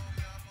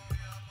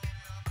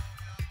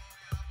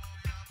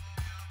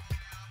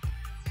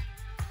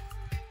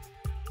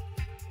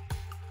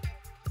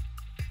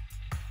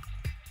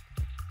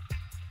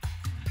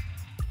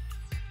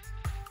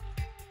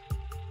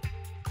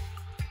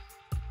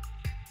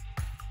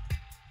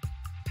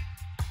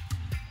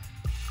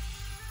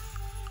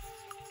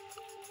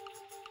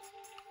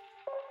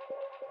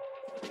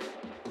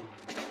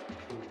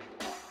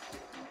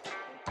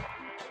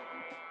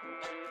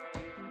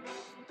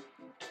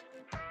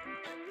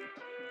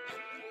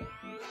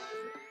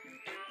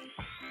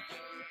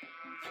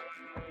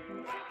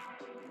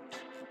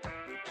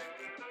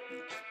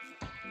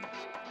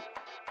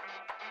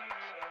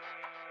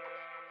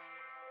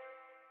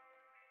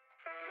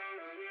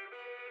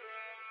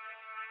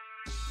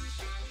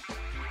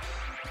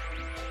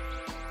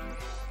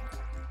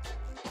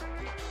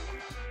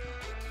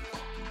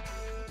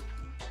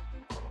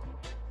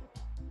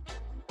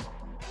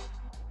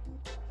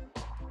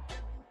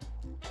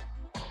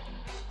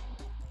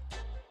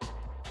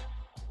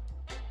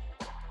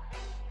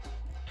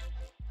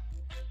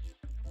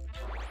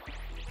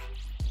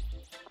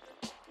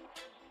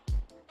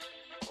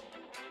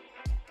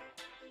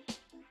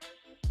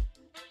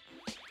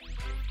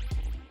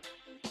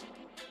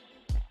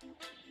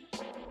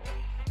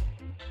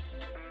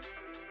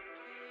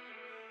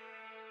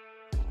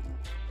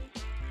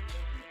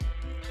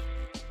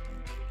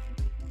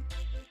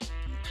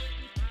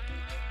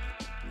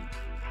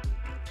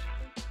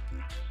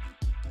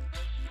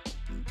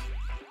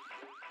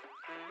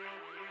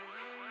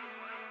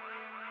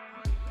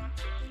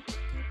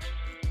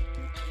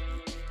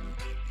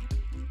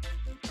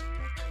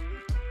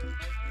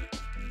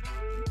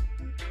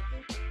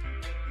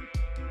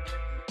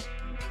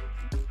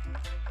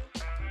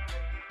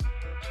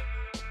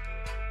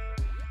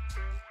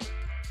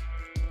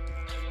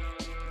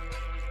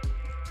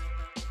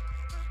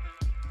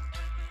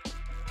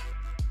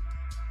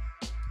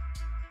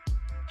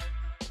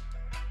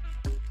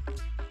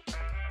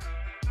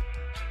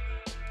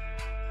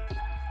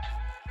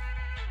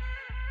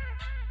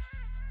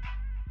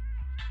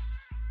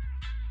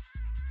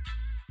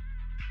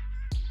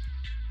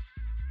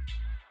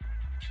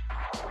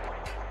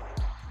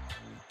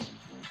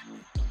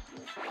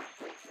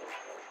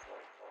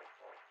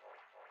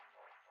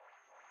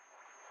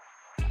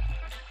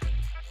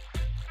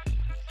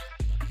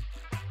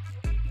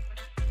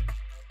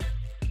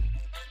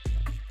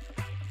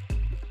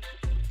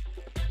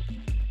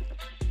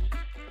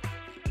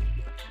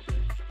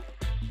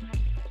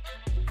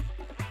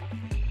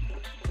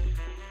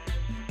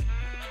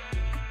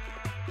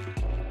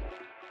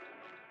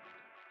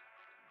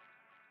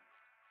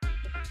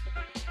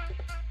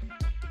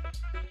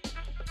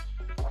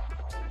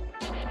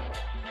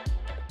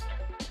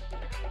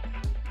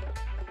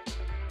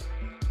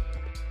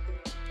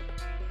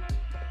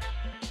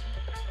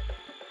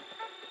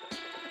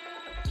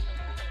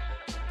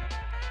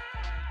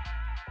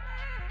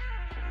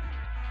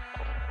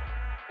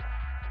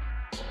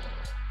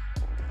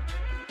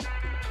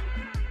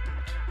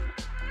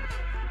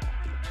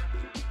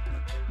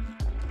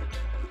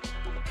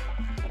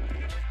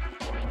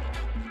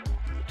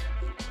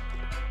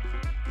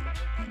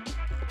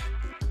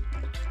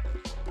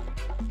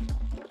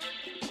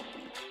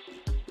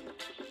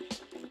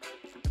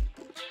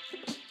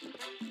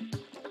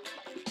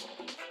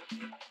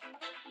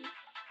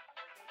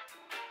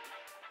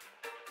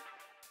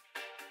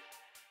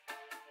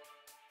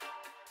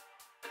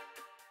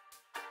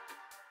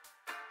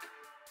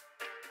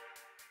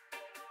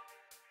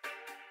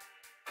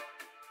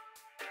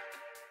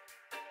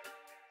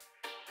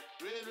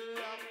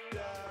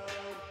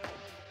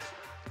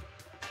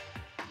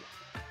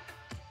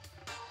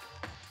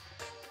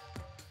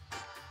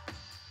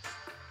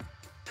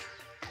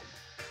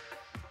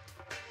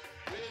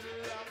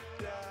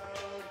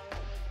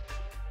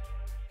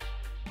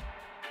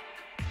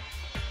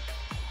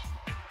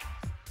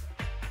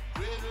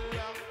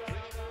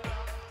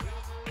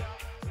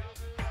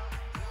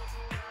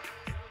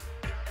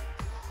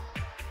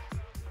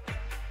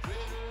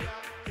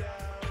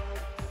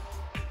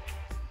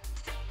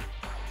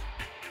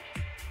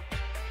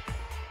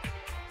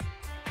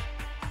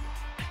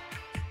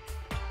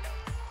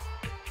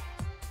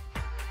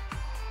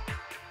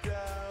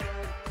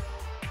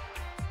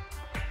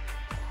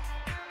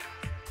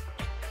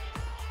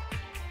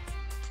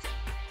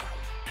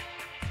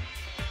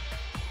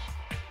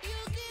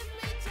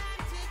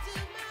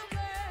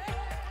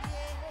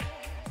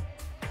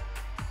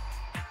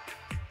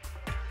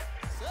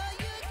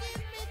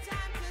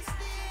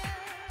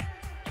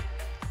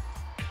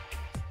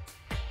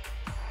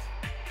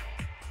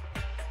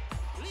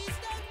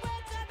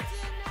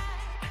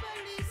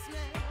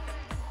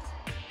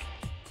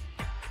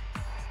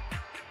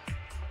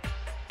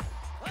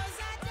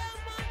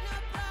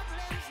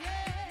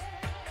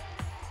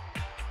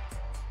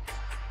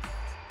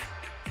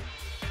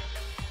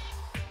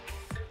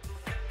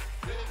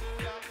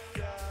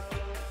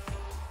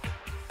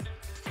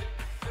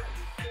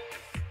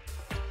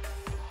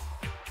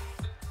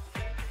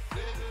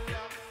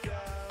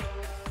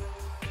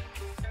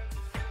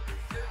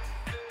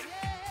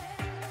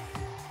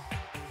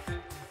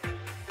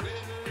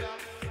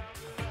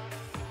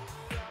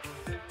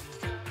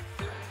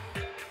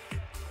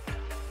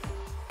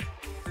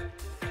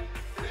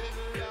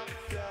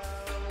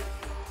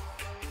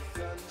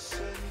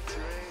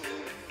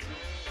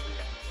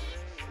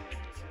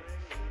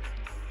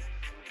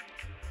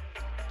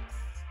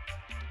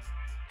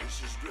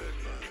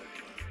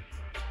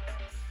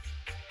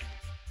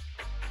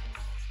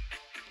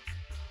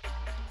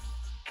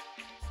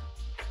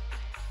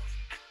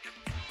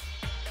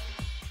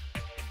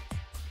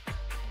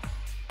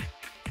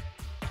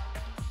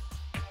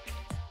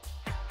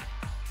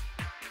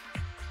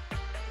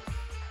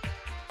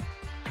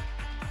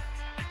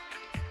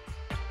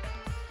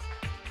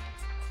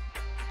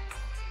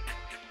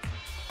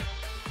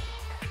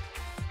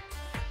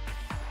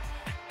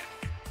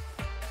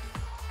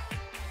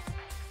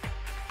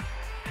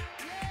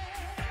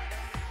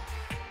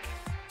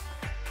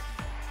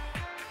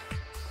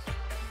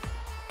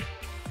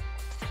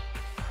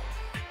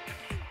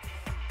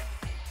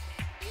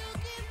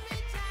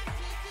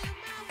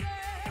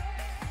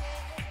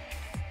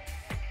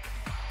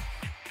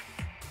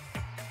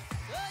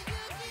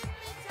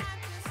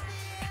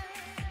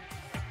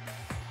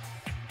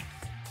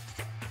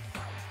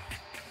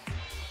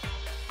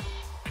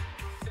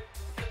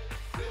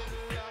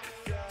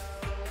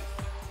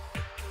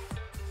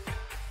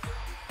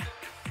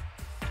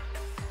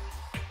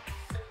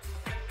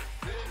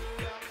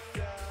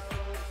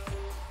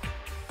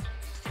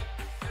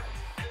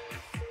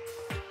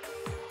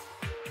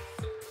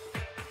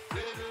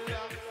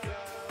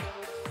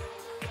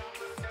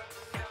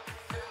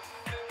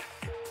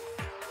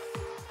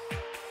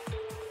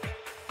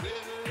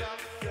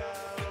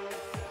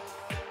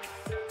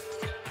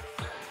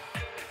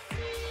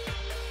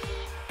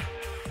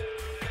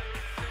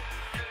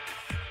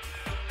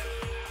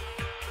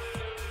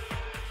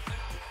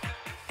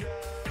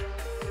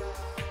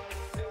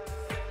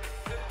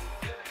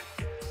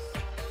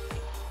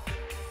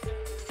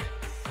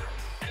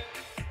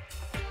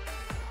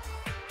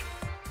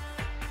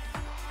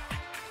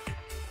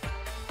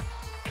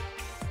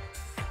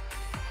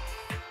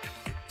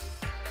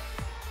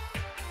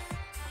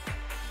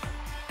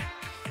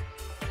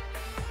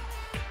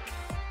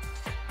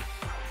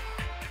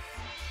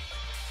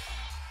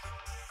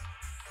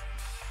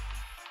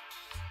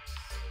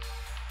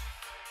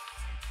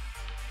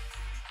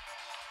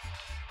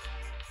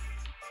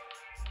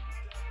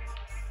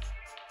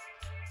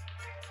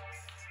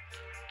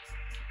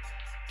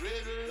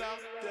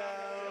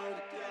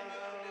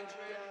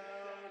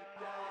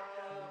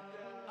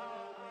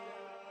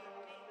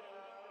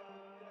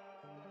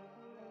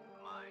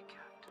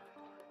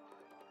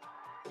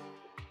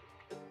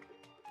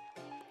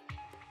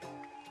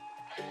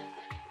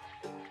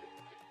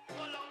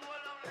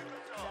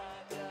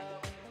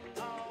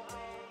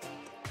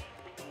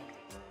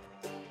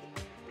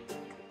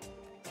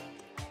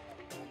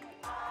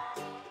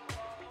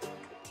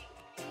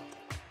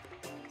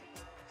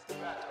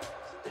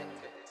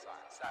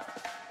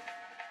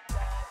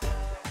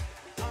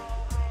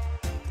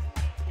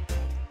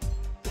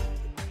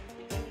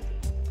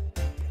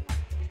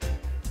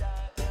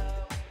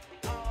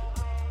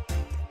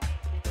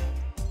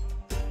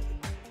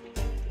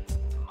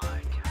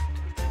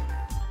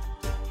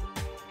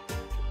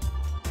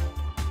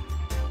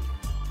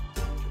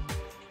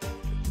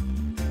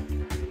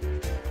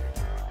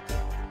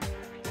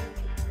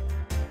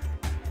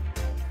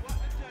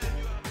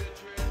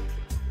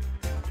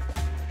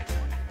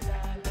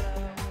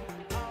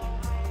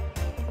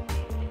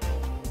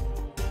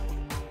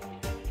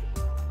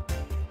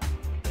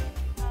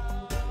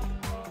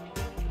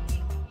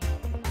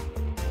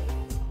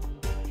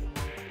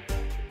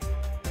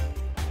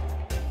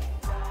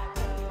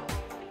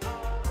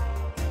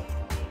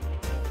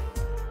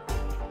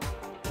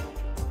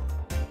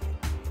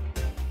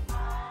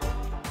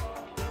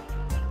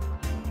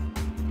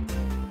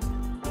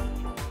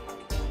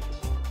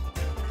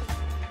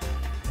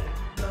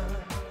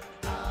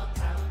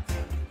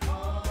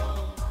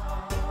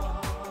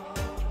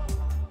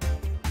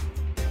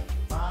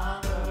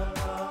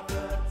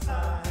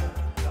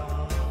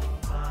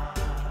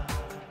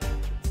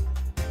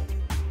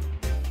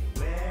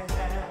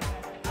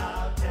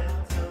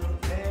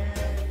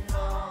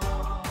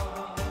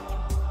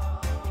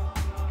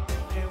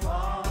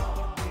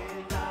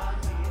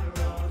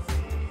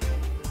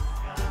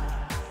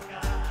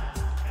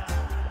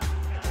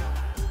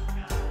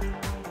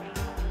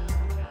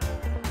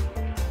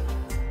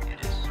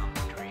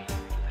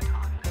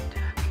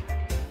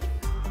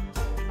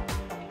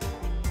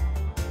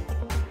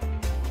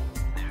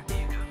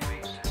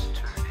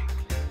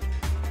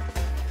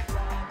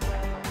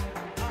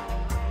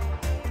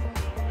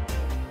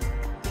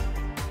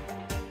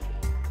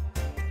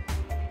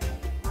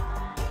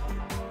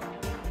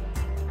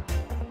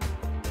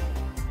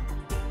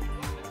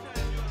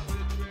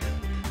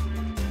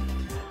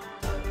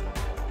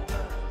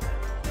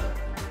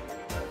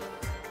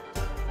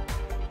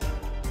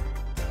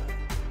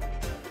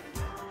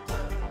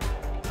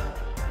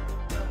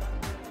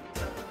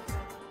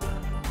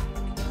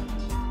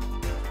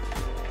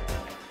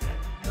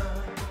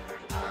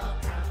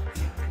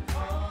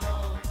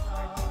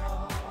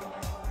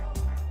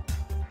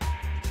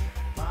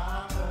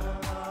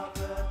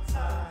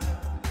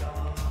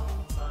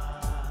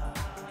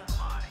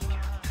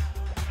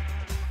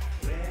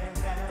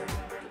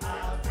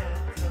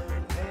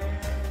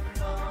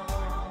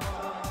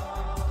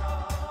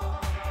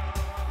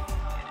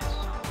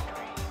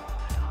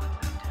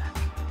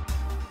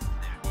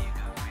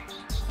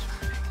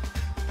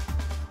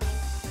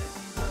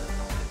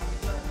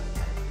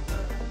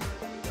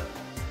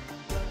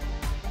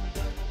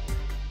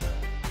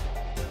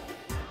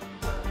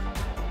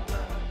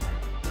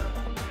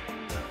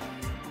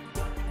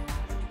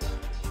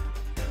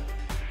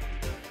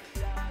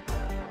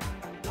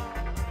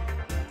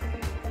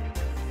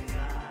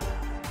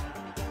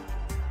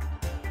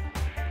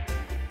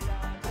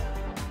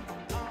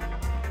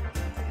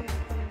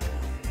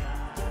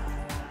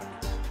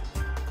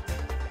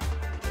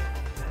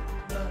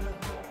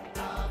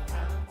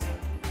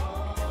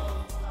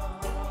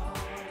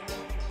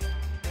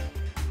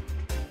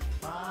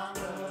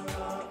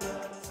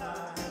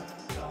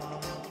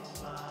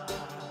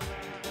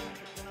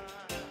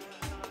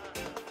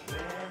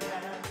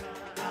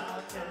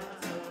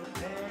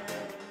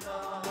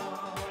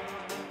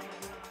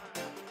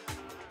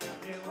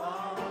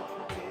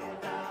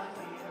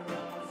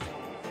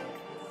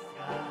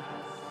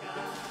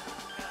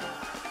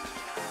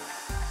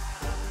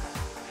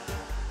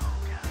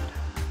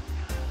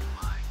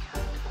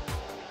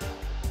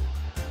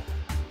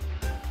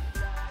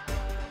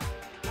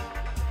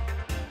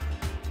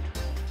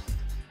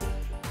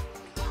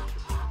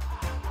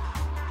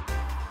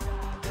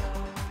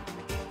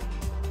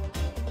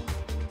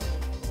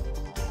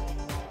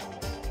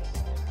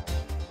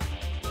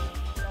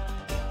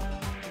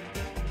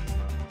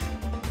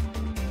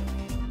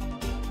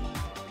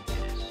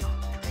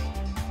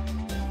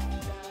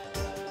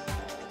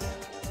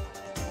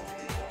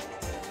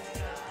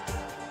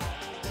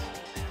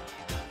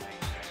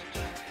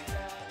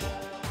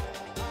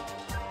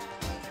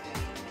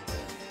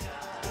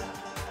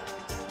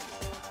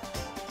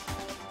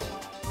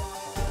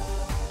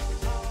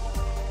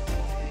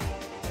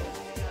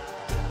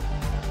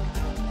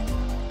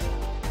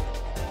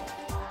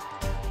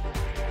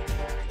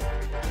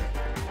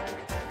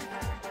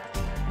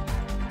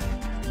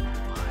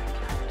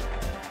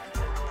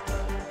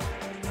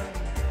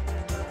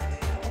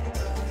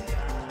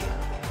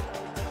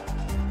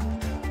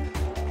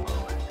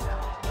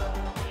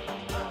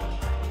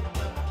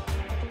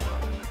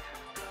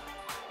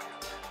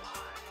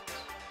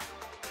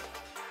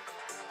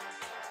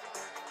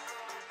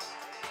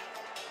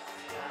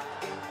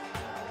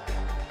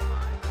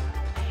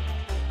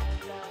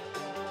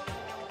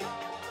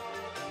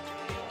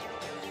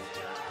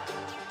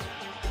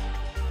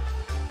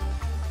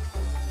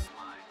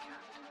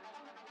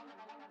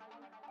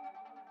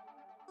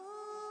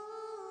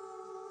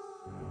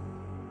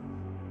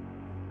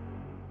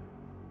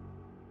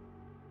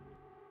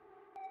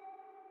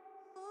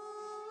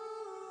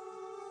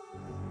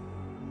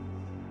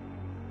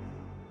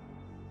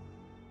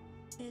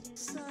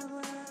 It's all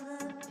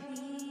other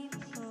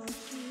people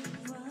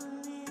keep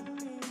running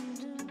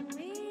into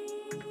me.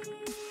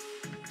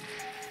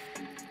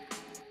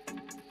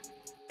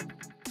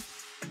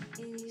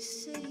 And you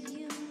say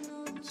you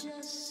know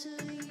just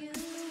who you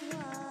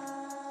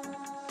are.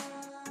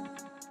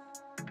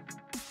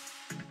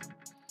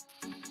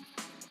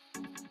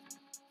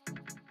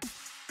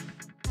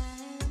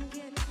 I'm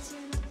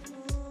getting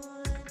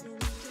pulled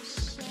into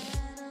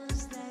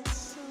shadows that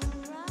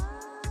surround.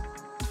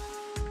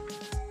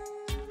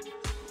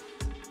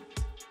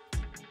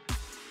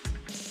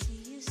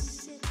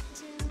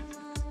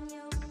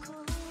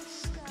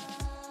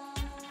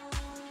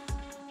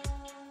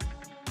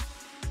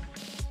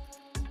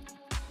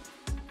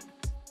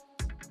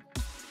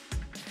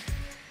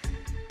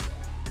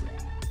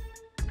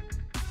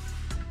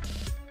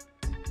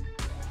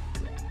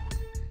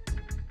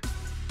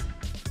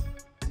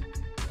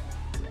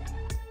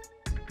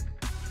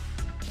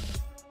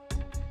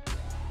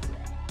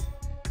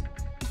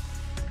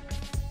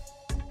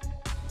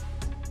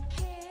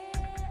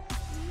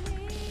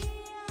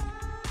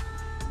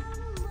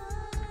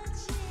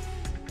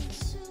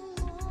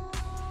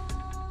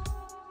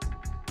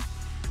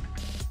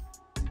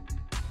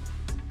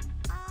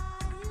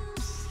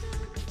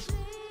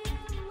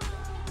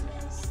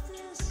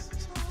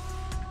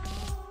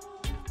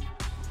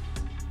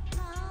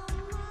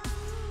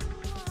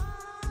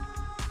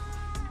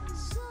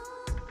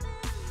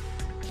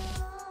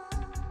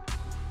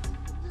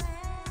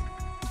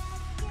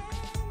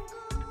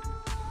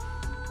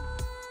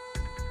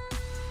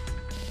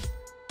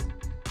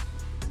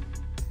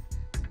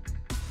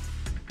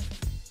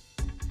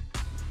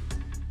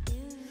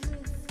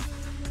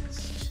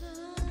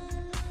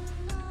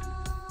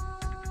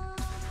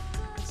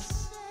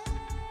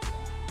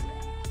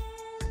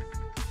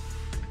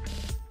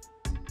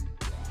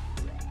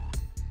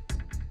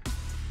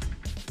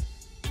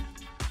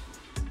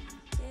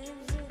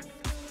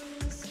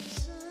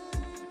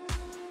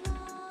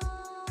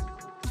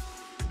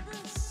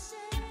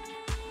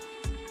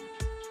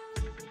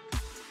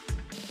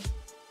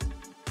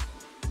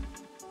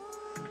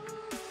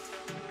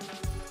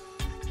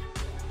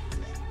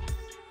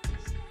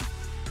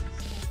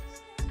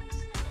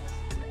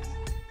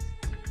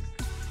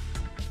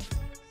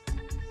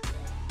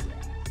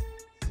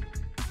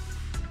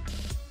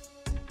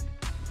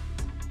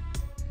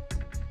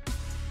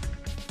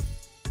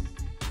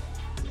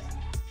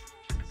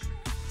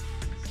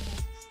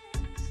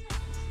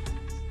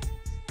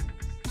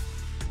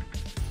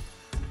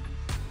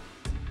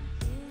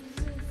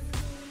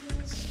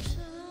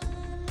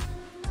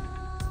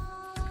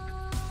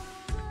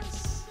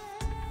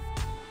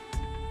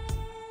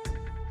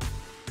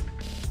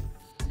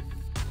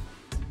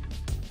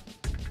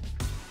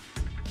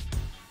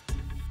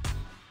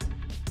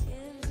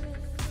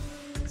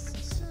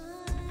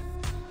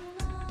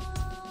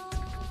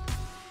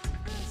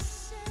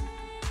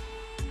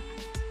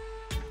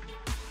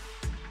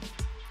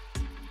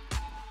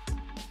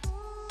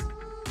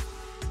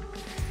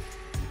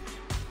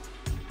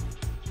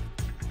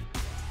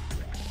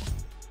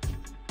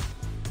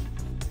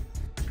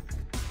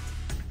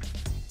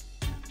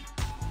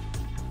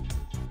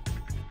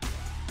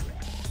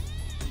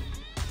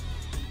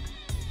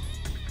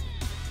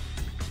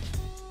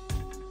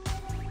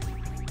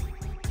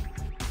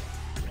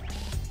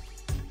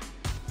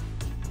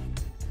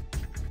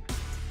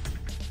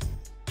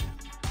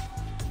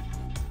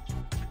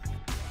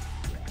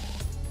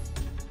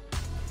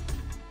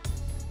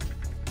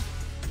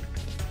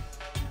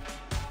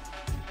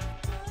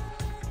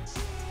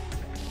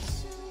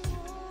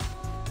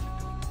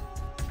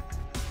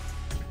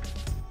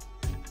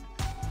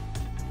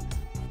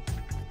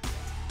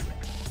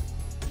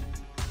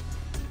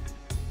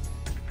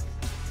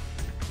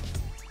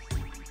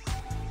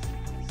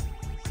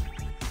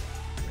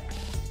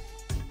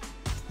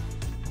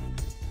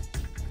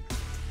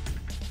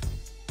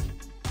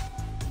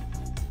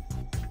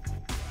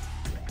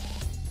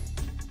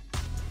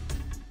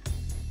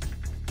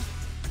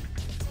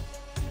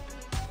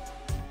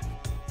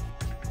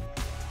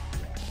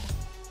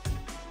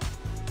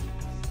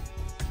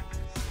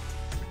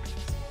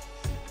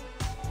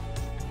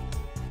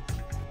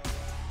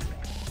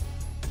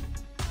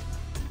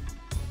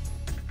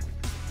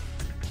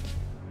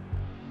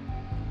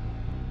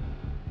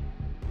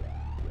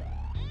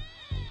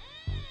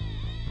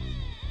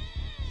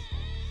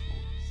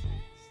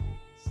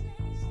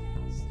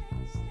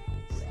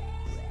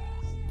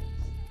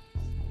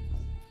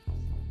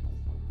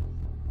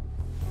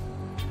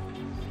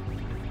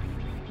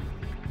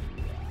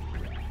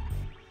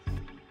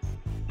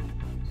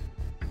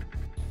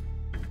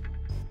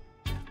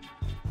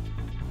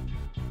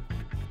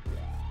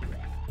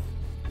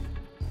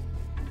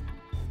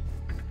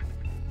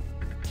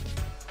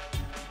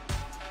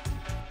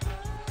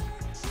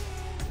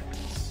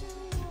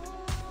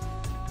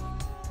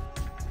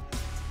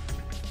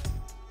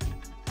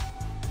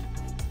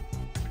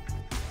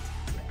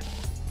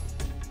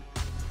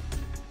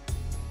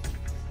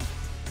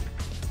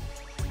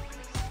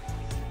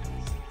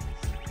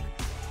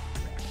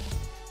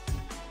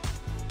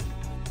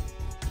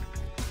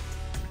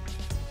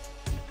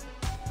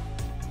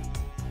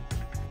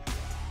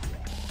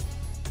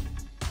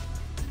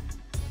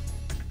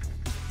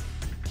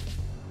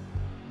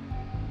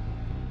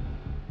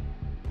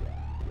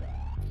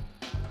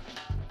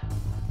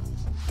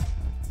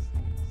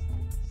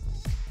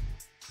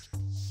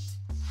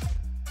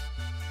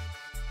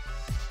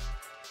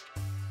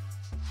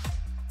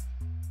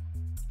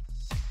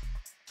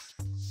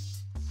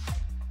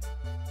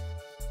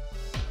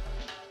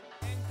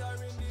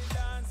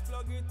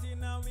 plug it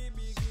in and we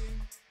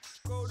begin.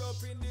 Crowd up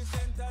in the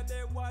center,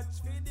 they watch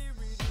for the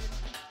rhythm.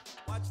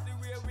 Watch the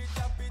way we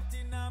tap it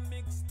in a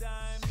mix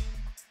timing.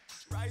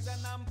 Rise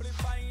and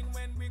amplifying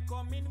when we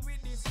come in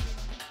with the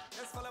swing.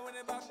 Let's follow in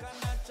the back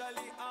and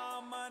naturally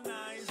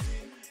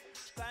harmonizing.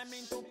 Time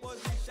into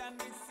position,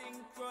 we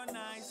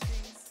synchronize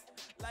things.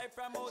 Life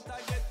from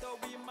outer ghetto,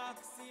 we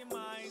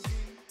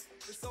maximizing.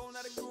 The sound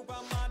of the group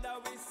and mother,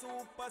 we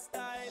super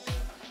styling.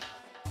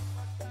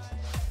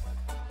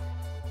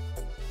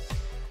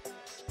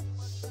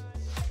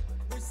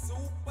 We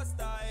super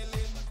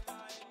styling.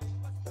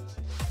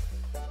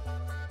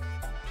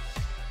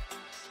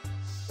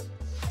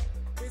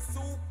 We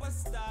super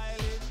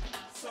styling.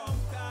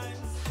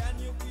 Sometimes, can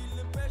you feel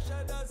the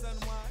pressure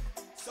doesn't want?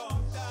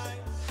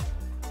 Sometimes.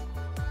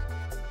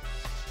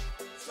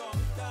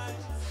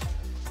 Sometimes,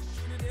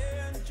 through the day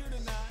and through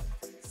the night.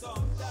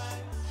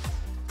 Sometimes,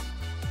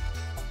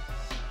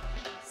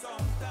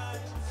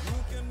 sometimes you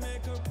can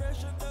make a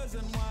pressure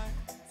doesn't whine.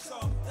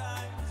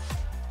 Sometimes,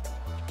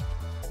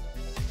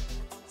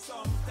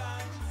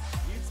 sometimes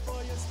it's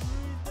for your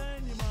spirit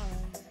and your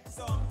mind.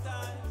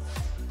 Sometimes.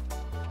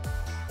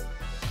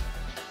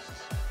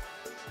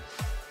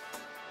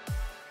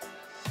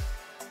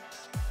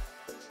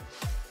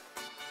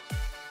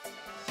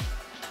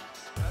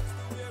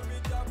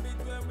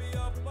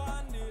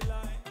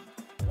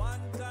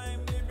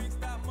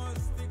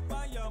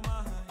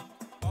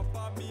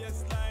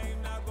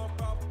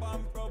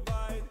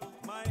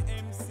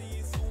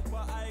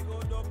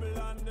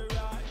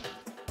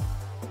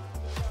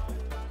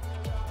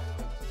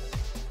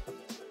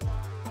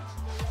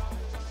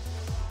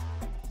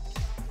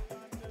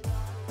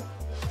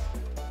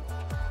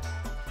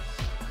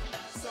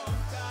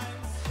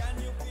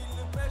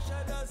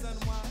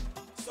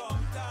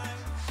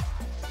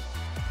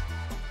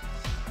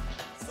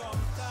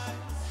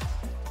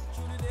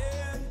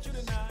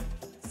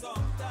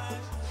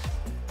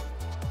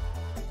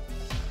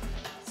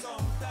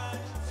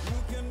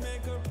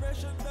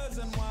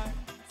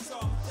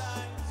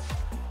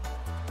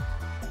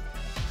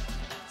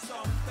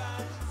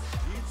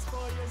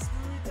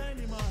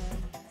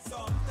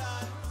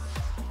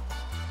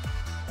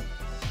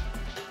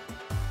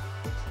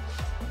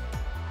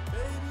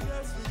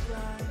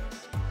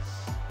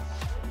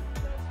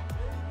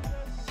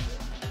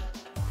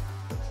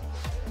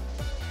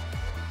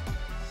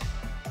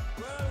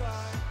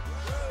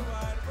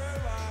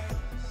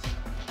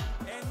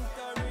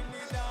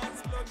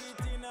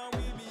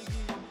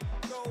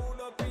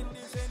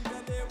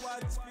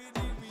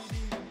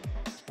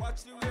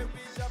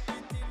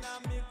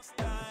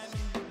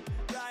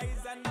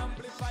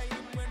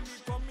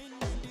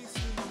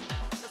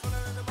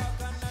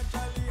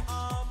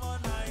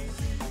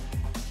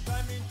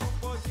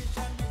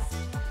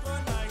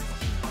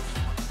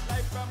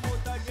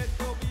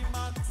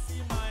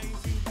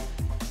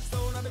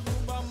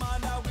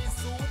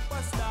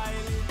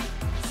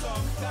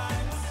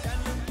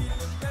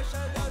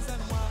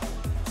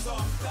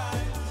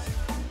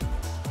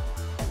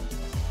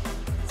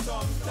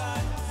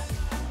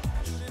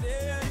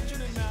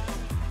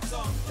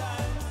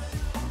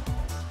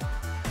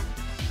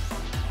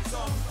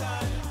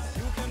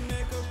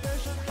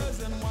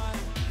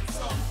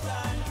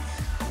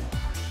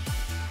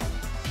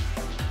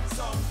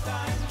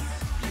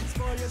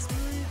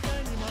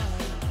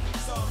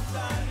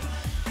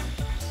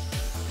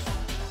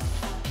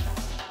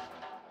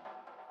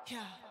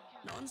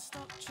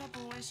 Non-stop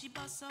trouble when she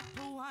busts up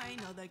a wine.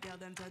 Other girl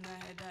them turn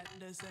her head at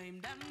the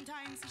same damn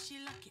time. So she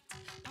lock it,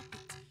 pop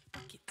it,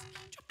 rock it,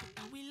 drop it,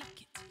 now we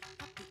lock it,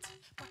 pop it,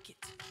 rock it,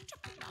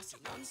 drop it. Now see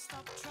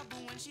non-stop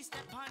trouble when she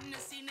step on the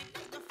scene. It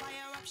gets the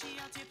fire up, she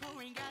out here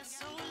pouring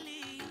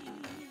gasoline.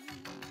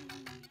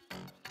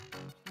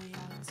 We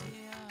out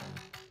here.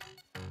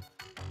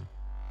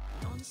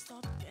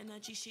 Non-stop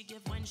energy she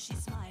give when she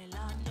smile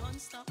out.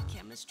 Non-stop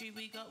chemistry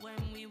we got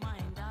when we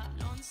wind up.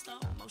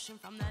 Non-stop motion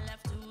from the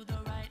left to the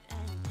right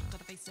end. Got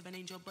the face of an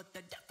angel but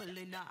the devil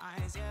in her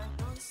eyes, yeah.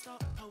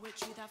 Non-stop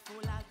poetry that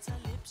fall out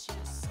her lips,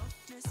 yeah.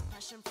 Softness,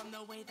 passion from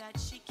the way that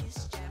she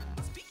kissed, yeah.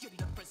 Must be in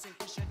the present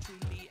cause you're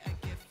truly a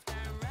gift.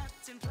 And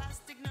wrapped in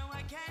plastic, no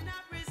I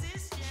cannot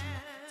resist,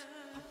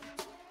 yeah.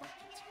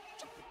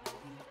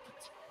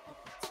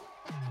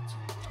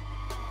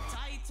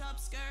 Tight up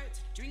skirt,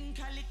 drink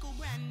a little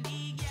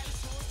brandy. Girl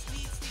so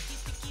sweet, sticky,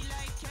 sticky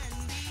like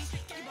candy.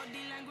 Your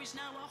body language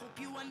now, I hope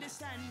you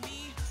understand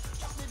me.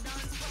 Drop the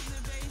dance, pop the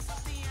bass,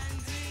 up the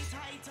ante.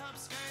 Tight up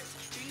skirt,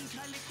 drink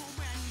a little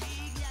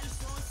brandy. Girl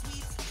so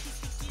sweet, sticky,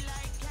 sticky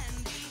like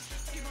candy.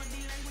 Your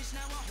body language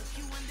now, I hope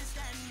you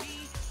understand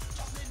me.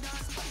 Drop the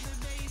dance, pop the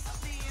bass, up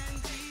the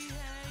ante.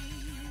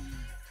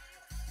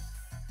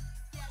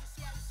 Girl,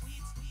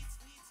 sweet, sweet,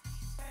 sweet,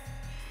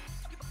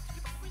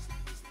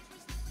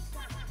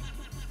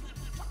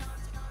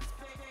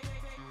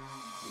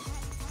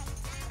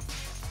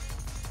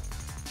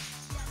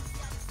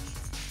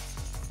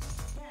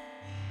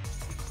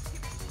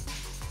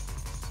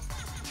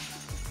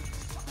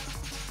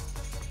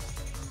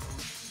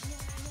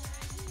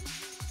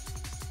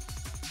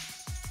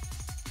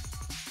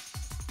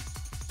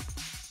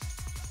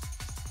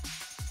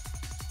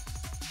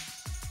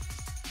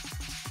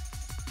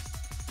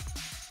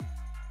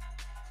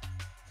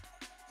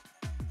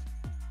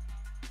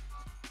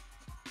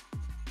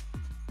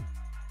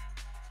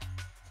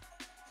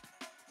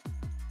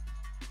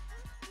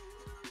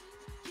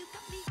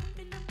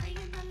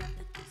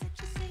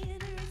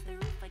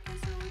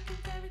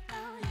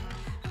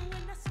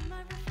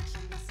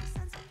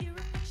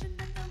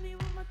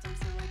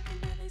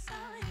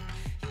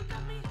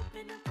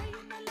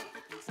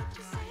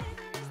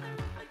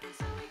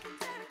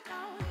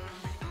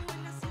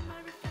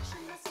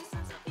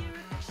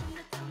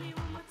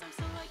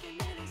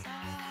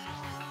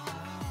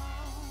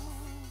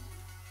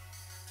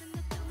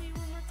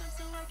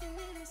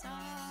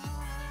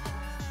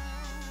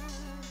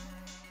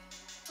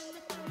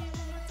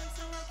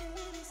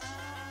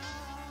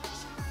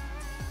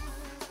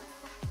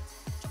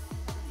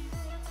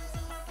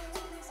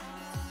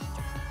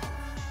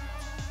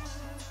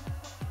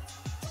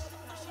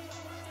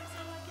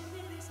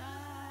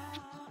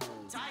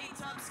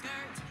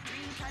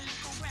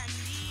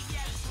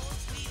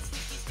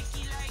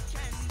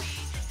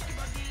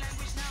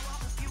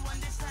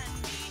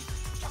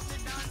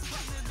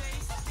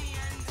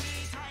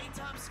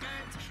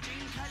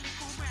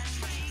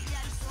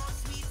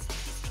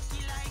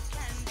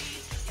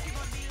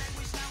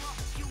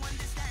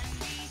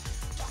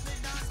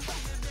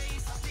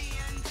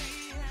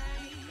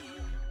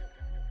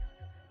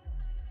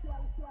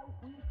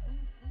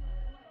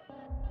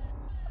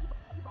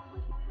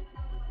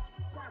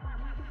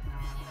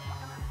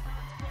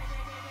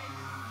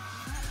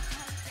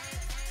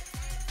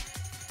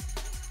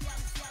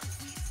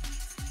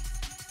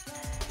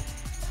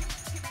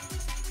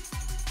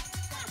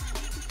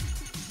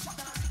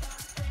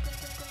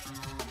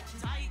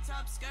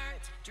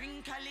 skirt.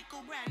 Drink a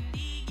little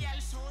brandy. Girl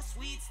so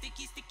sweet,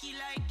 sticky, sticky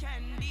like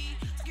candy.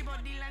 Talking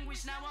about the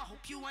language now, I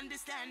hope you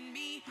understand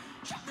me.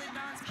 Drop the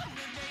dance, put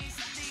the bass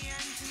at the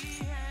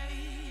anti.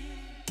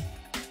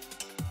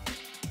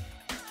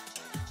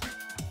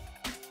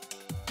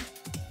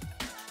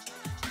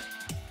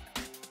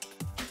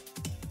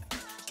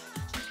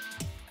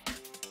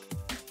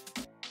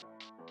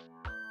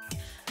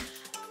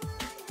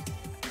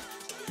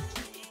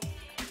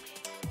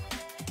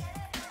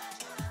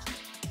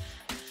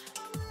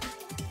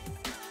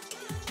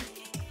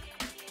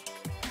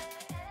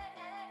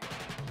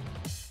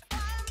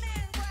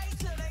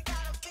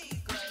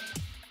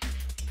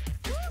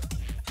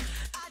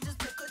 I just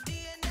took a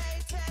DNA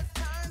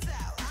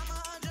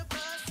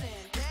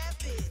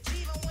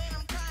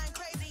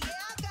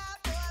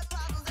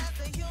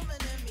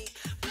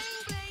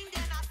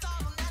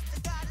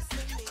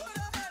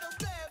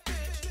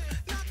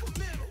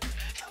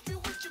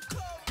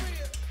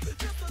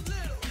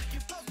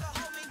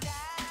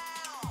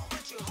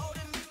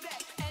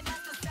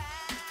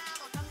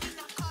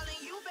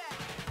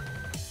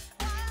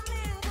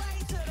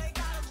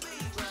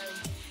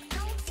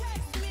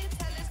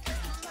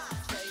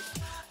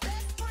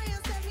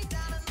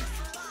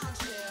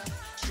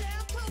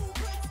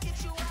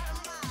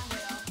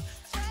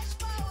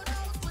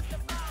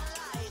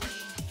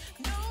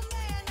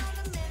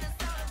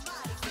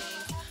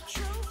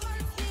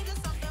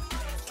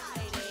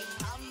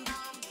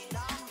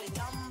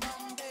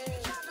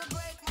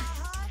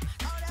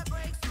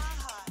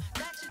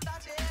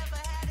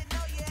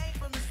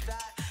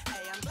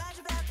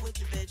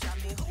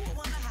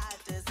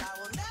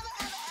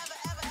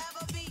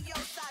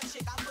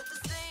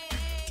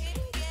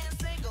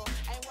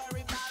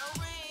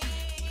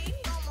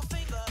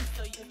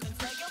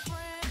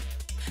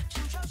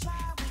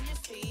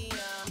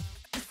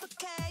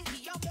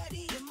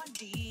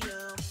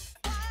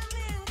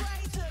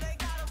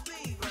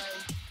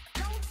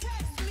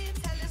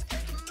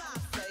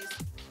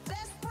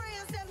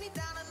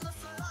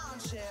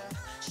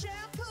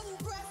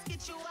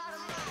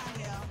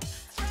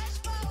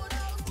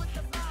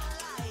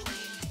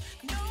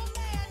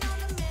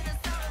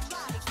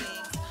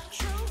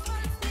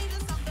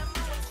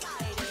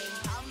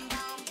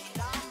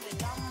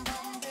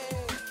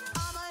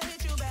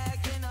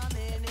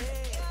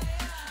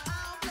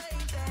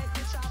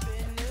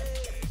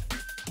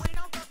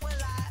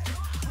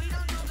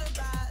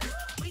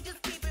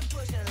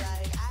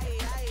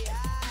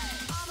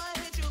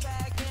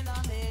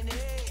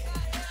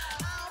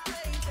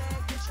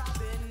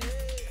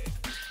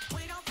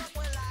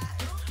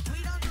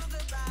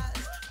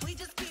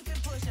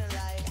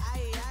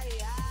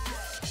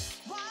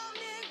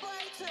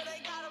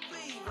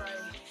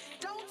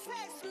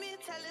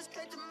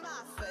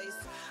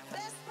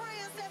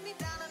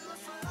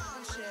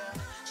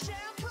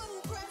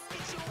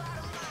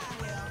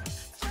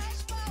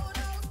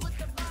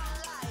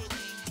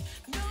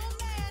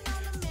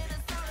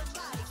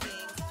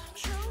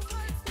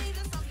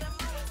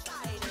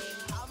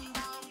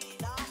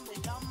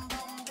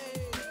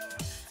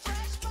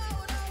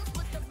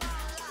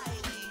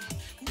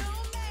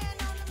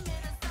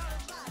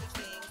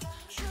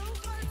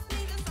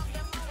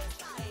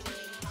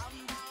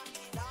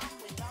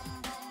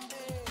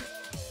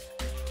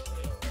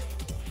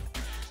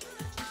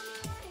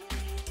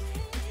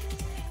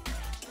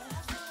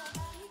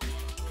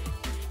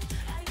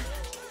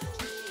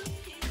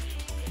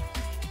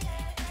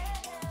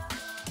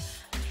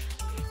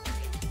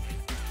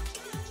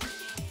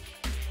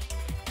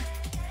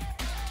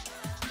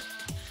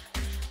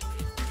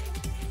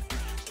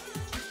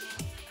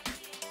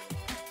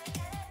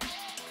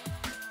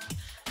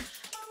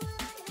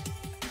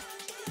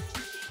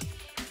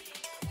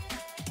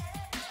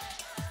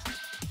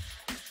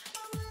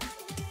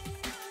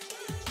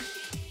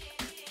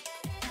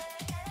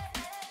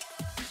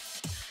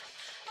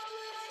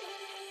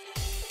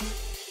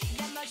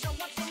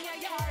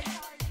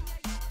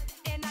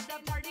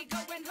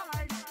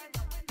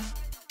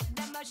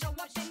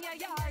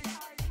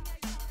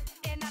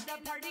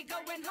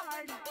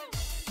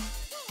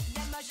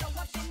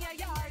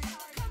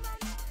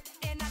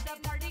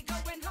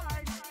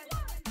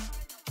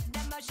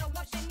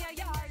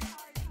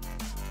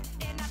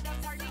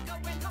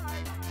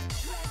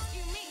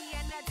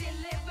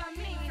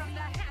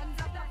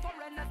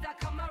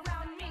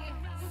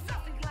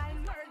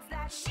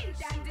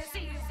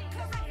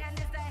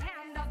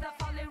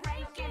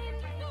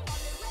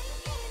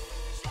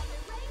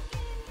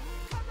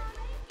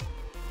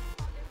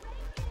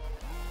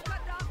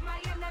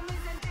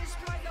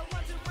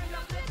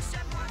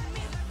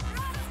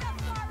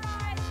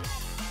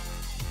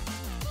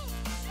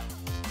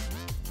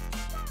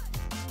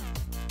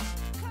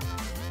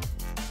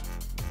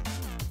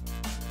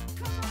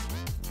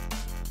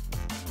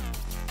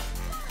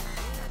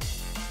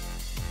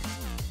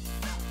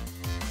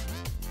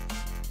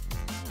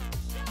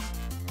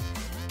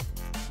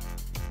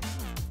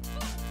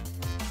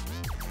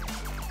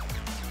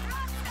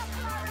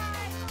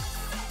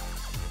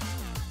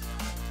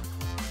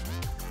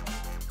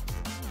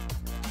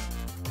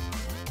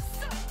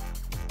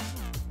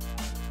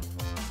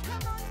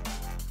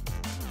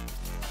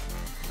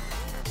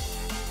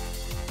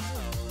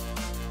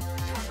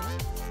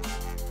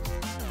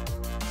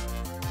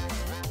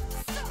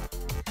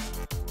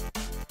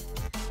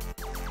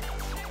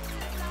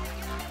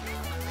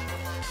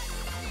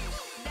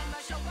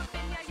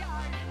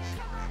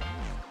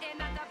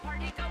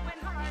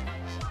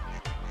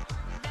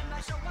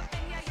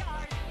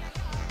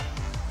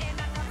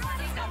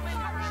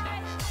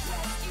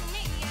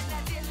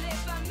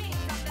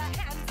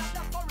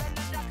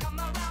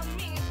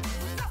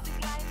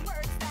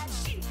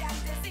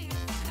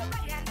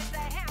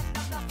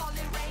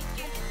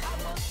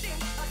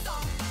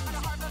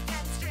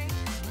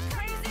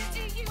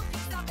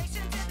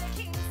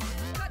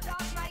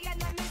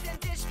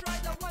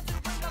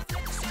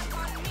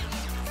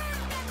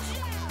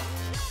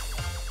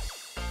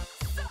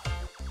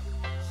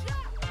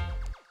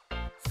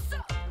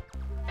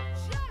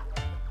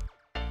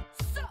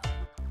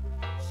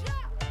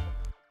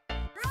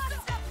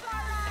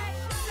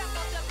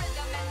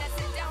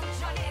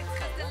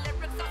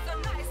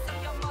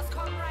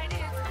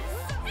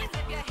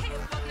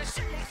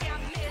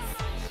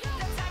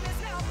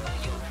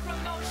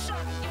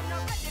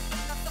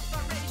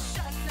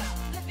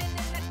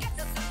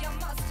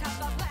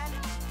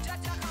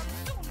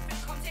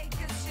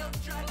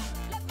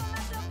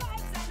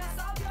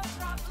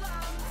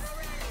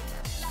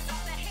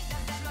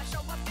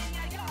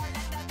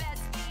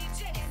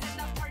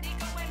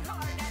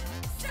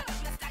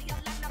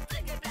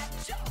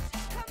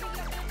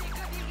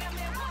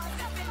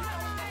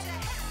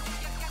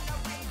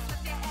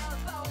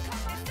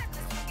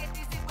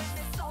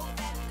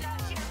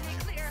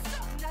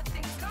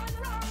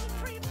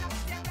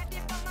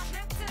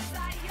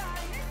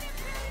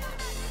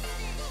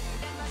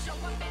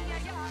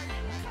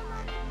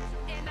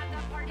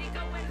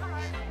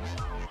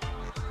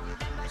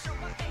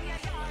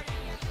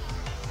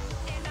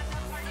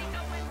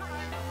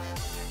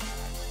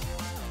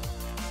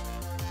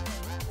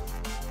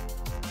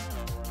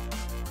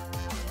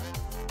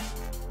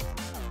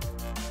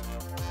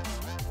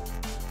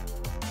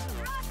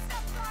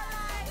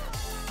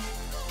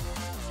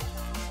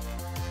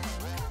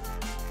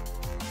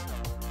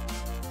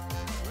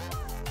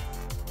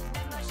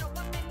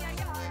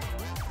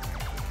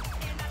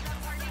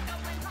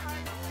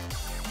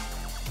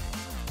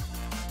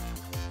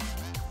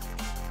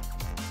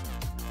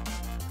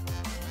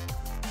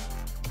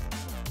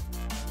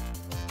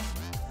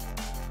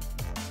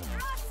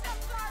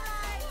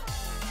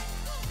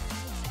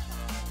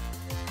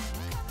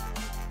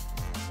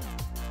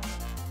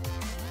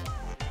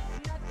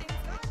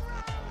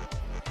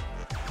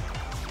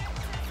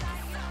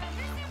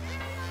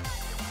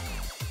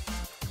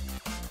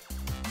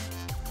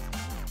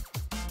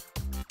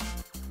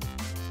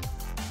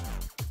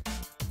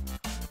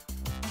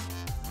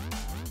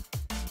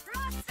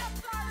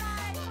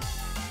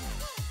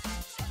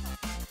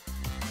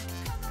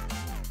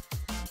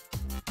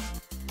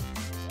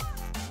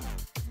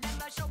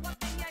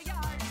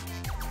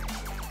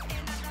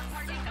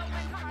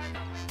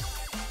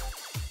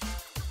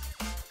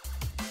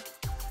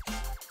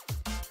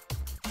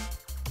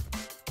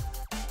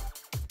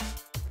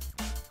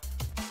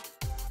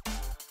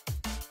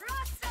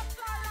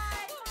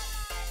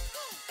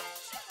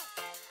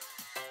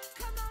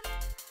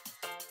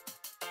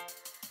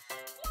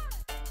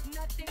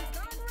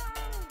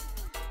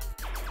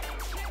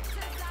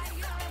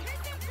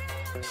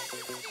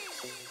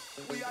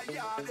We are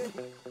Yardy,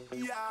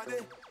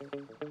 Yardy.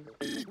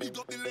 Big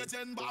up the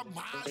legend Bob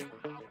Marley.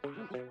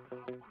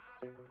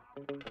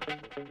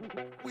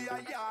 We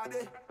are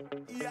Yardy,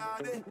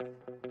 Yardy.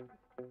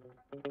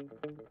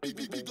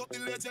 Big up the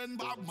legend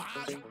Bob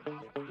Marley.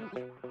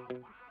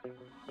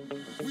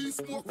 We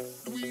smoke,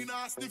 we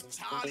not stiff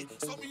Charlie.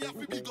 So me have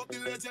to big up the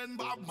legend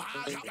Bob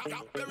Marley.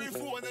 Very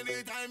phone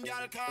anytime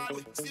y'all call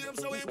me. See them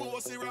so we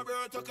bossy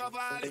Roberto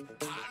Cavalli.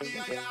 Call me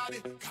a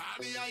Yardy, call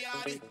me a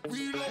Yardy.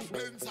 We love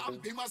Benz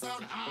and Bimmers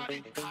and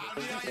Hardy. Call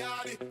me a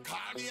Yardy,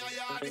 call me a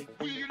Yardy.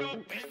 We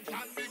love Benz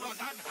and Bimmers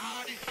and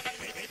Hardy.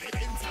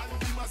 Benz and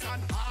Bimmers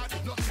and Hardy.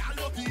 No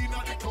y'all up in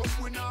at the club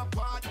we not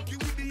party.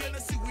 Give me the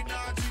Hennessy we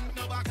not drink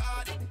no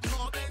Bacardi.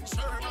 No Ben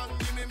Sherman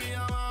give me a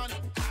man.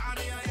 Call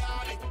me a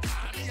Yardy,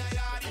 call me a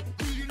Yardy.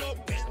 We love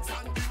Benz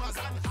and Bimmers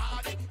and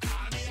Hardy.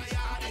 Call me a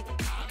Yardy,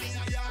 call me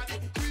a Yardy.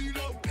 We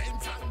love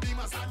Benz and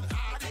Bimmers and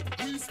Hardy.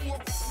 We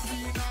smoke, we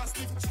not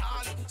stiff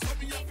Charlie. So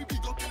me have to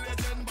big up the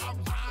legend Bob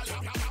Marley.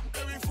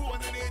 Every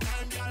phone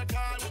anytime y'all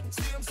call me.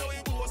 Same so we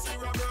bossy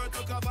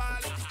Roberto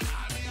Cavalli.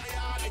 Call me a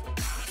Yardy,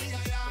 call me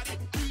a Yardy.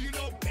 We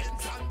love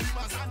Benz and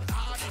Bimmers and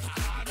Hardy.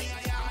 Call me a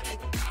Yardy,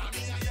 call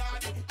me a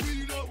Yardy. We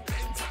love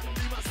Benz and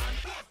Bimmers and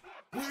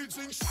we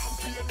drink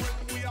champagne when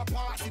we are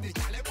party. The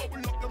gal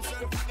bubble up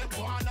themselves and them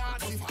go on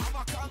naughty. If I'm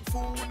a kung fu,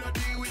 we no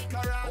deal with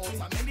karate. Out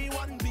of many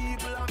one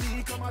people and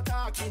me come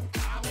attacking.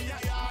 Call me a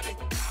Yardy,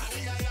 call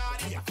me a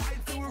Yardy. We a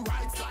fight through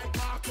rights like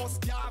Marcus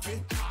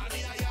Garvey. Call me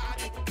a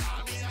Yardy,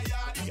 call me a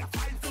Yardy. We a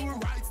fight through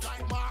rights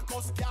like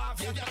Marcus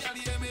Garvey. Yeah, yeah,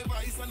 hear me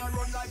voice and I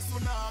run like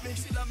tsunami.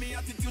 She love me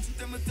attitude, she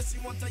tell me that she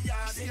want a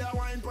Yardy. She a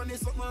wine pon it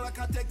something like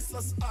a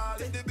Texas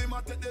Harley. Take the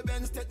Beamer, take the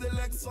Benz, take the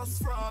Lexus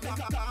from me.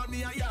 Call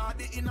me a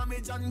Yardy in a me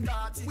John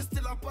Gotti. We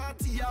still a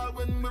party y'all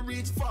when we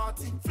reach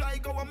 40. Fly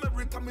go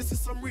America, me see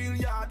some real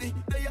Yardy.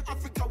 They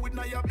Africa with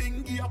now a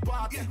bingy a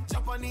party.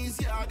 Japanese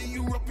Yardy,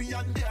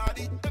 European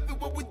Yardy.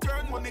 Everywhere we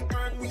turn, money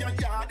earn, we a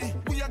Yardy.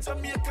 We are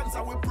Jamaicans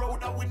and we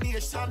proud of we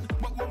nation.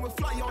 But when we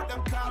fly out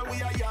them car, we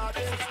a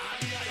Yardy. Call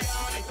me a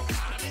Yardy,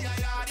 call me a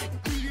Yardy.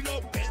 We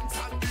love Benz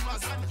and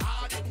Bimmers and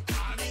Hardy.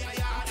 Call me a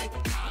Yardy,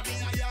 call me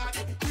a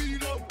Yardy. We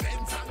love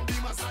Benz and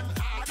Bimmers and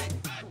Hardy.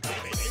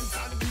 Benz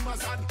and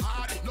Bimmers and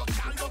Hardy. No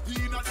can go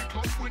in at the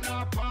club, we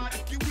not party.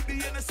 Give me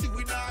the Hennessy,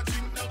 we not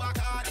drink no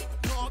Bacardi.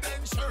 No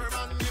Ben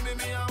Sherman, give me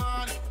a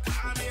man.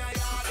 Call me a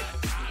Yardy,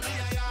 call me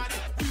a Yardy.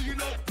 We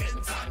love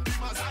Benz and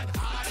Bimmers and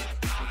Hardy.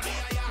 Call me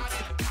a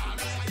Yardy, call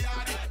me a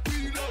Yardy. We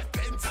love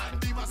Benz and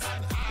Bimmers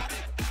and Hardy.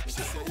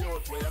 She say, yo,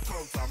 where you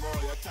come from,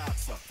 all your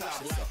taxa.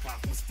 She like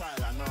half my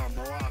style and now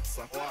my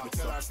waxer. Me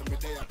tell her some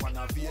day up on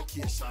a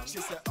vacation. She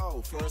say,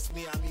 oh, first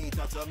me and meet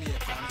a Jamaican.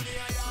 Call me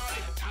a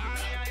Yardy, call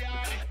me a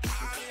Yardy.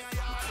 Call me a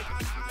Yardy,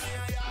 call me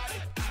a Yardy.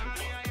 Call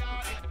me a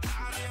Yardy,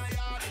 call me a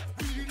Yardy.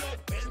 We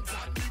love Benz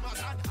and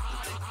Bimmers and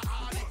Hardy.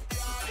 Hardy,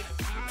 Yardy,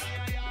 call me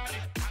a Yardy.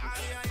 Call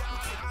me a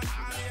Yardy,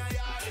 call me a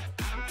Yardy.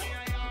 Call me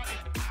a Yardy,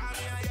 call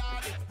me a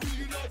Yardy. We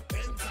love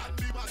Benz and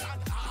Bimmers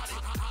and Hardy.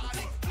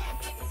 Hardy.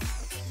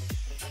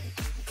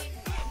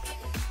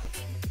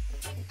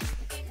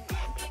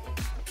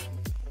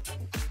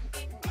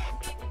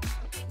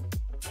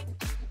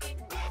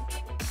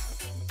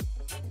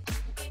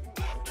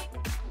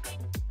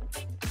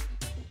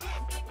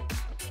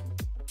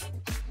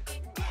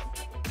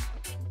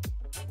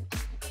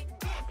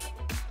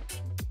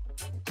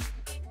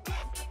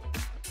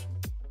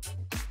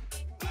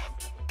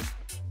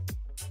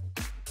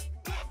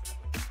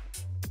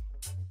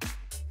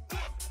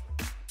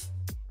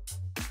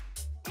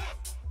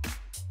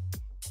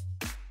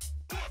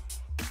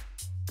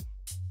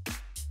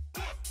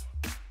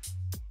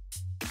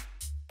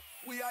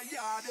 We are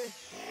Yardy.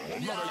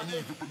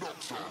 Yardy.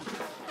 Production.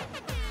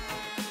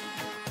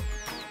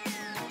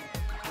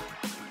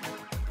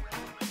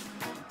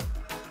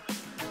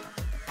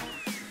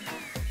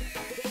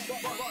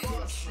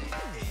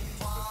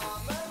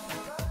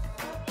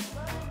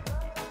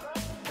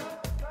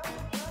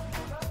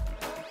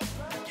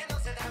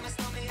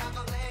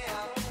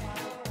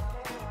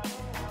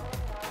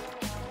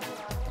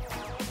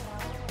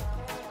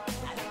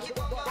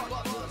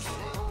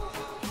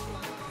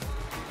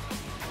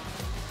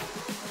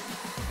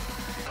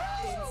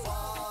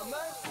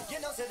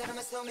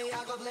 Know me,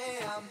 I go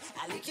blam.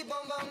 I like it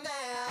boom boom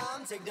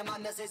down. Take the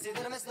man that says it,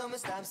 and I know me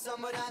stamp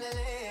somewhere down the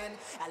lane.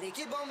 I like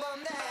it boom boom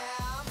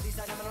down. These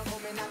are never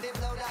coming and they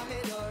blow down my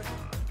door.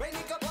 Rain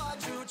it come out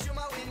through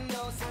my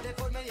window, so they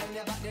put me in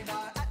the back the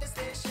car at the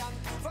station.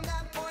 From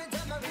that point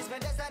on, I reach my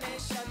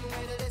destination.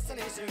 Where the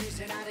destination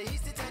reaching out the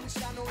east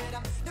detention. Where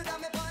I'm do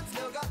down my pants,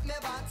 look up my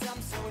bottom.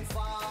 So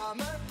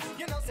informer,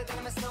 you know, say that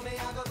I know me,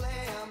 I go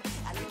glam.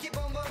 I like it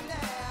boom boom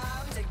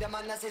down. Take the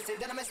man that says it,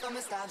 then I know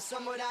me stamp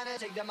somewhere down there.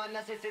 Take the man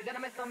that says it, then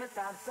I know me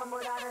stamp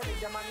somewhere down there. Take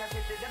the man that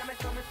says it, then I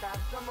know me stamp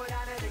somewhere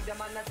down there. Take the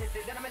man that says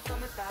it, then I know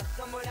me stamp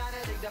somewhere down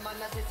there. Take the man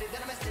that says it,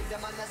 then I take the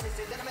man that says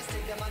it, then I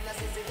take the man that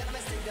says it, then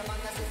I take the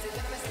man that says it,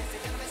 then I take the man that says it, then I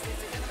take the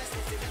man that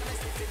says it, then I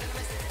take the man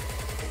that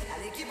says it. I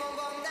like it boom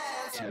boom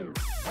dance.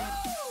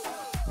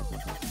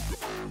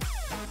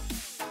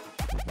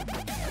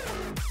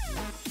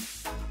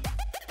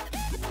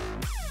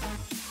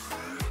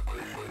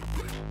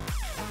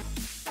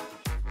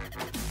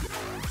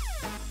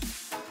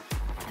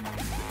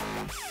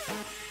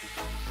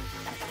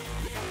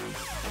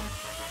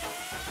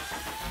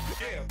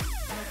 Yeah.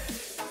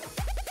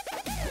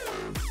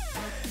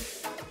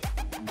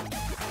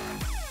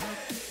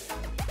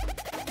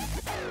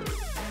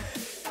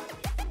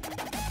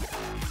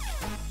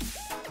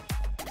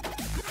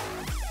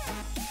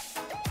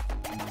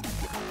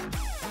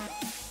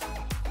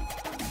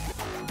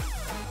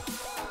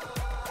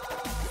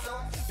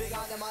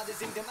 They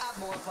think them have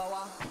more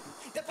power.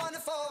 They on the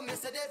phone, me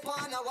say they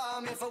on a war.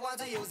 Me for want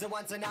to use the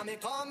one, so now me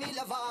call me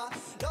lover.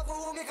 Love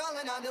who me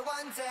calling on the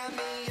one, tell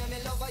me. And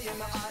me lover, you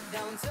my heart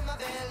down to my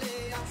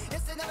belly.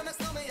 Yes, they never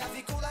know me, I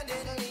feel cool and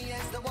deadly.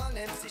 Yes, the one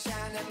MC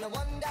shine and the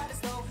one that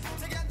is low.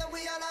 Together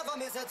we all have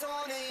them, it's a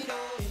tornado.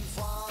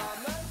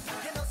 Informer,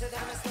 you know, say they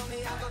never know me,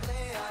 I go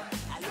play 'em.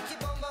 I like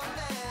keep on bum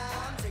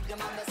down. Take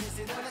them on the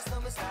city, they never know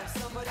me, stop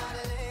somewhere down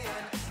the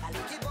lane. I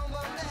like keep on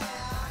bum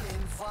down.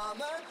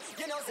 Informer,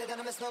 you know, say they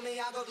never know me,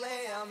 I go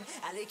play 'em.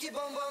 I like keep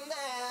on bum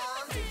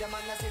down. Take them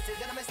on the city,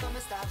 they never know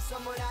me, stop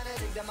somewhere down the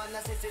lane. Take them on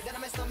the city, they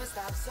never know me,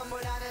 stop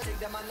somewhere down the lane. Take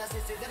them on the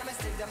city, they never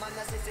stick them on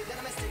the city, they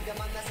never stick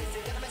them on the city,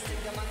 they never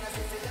stick them on the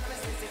city, they never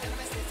stick, they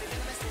never stick, they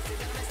never stick,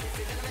 they never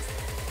stick, they never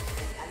stick.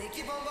 I like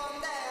keep on bum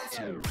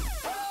down.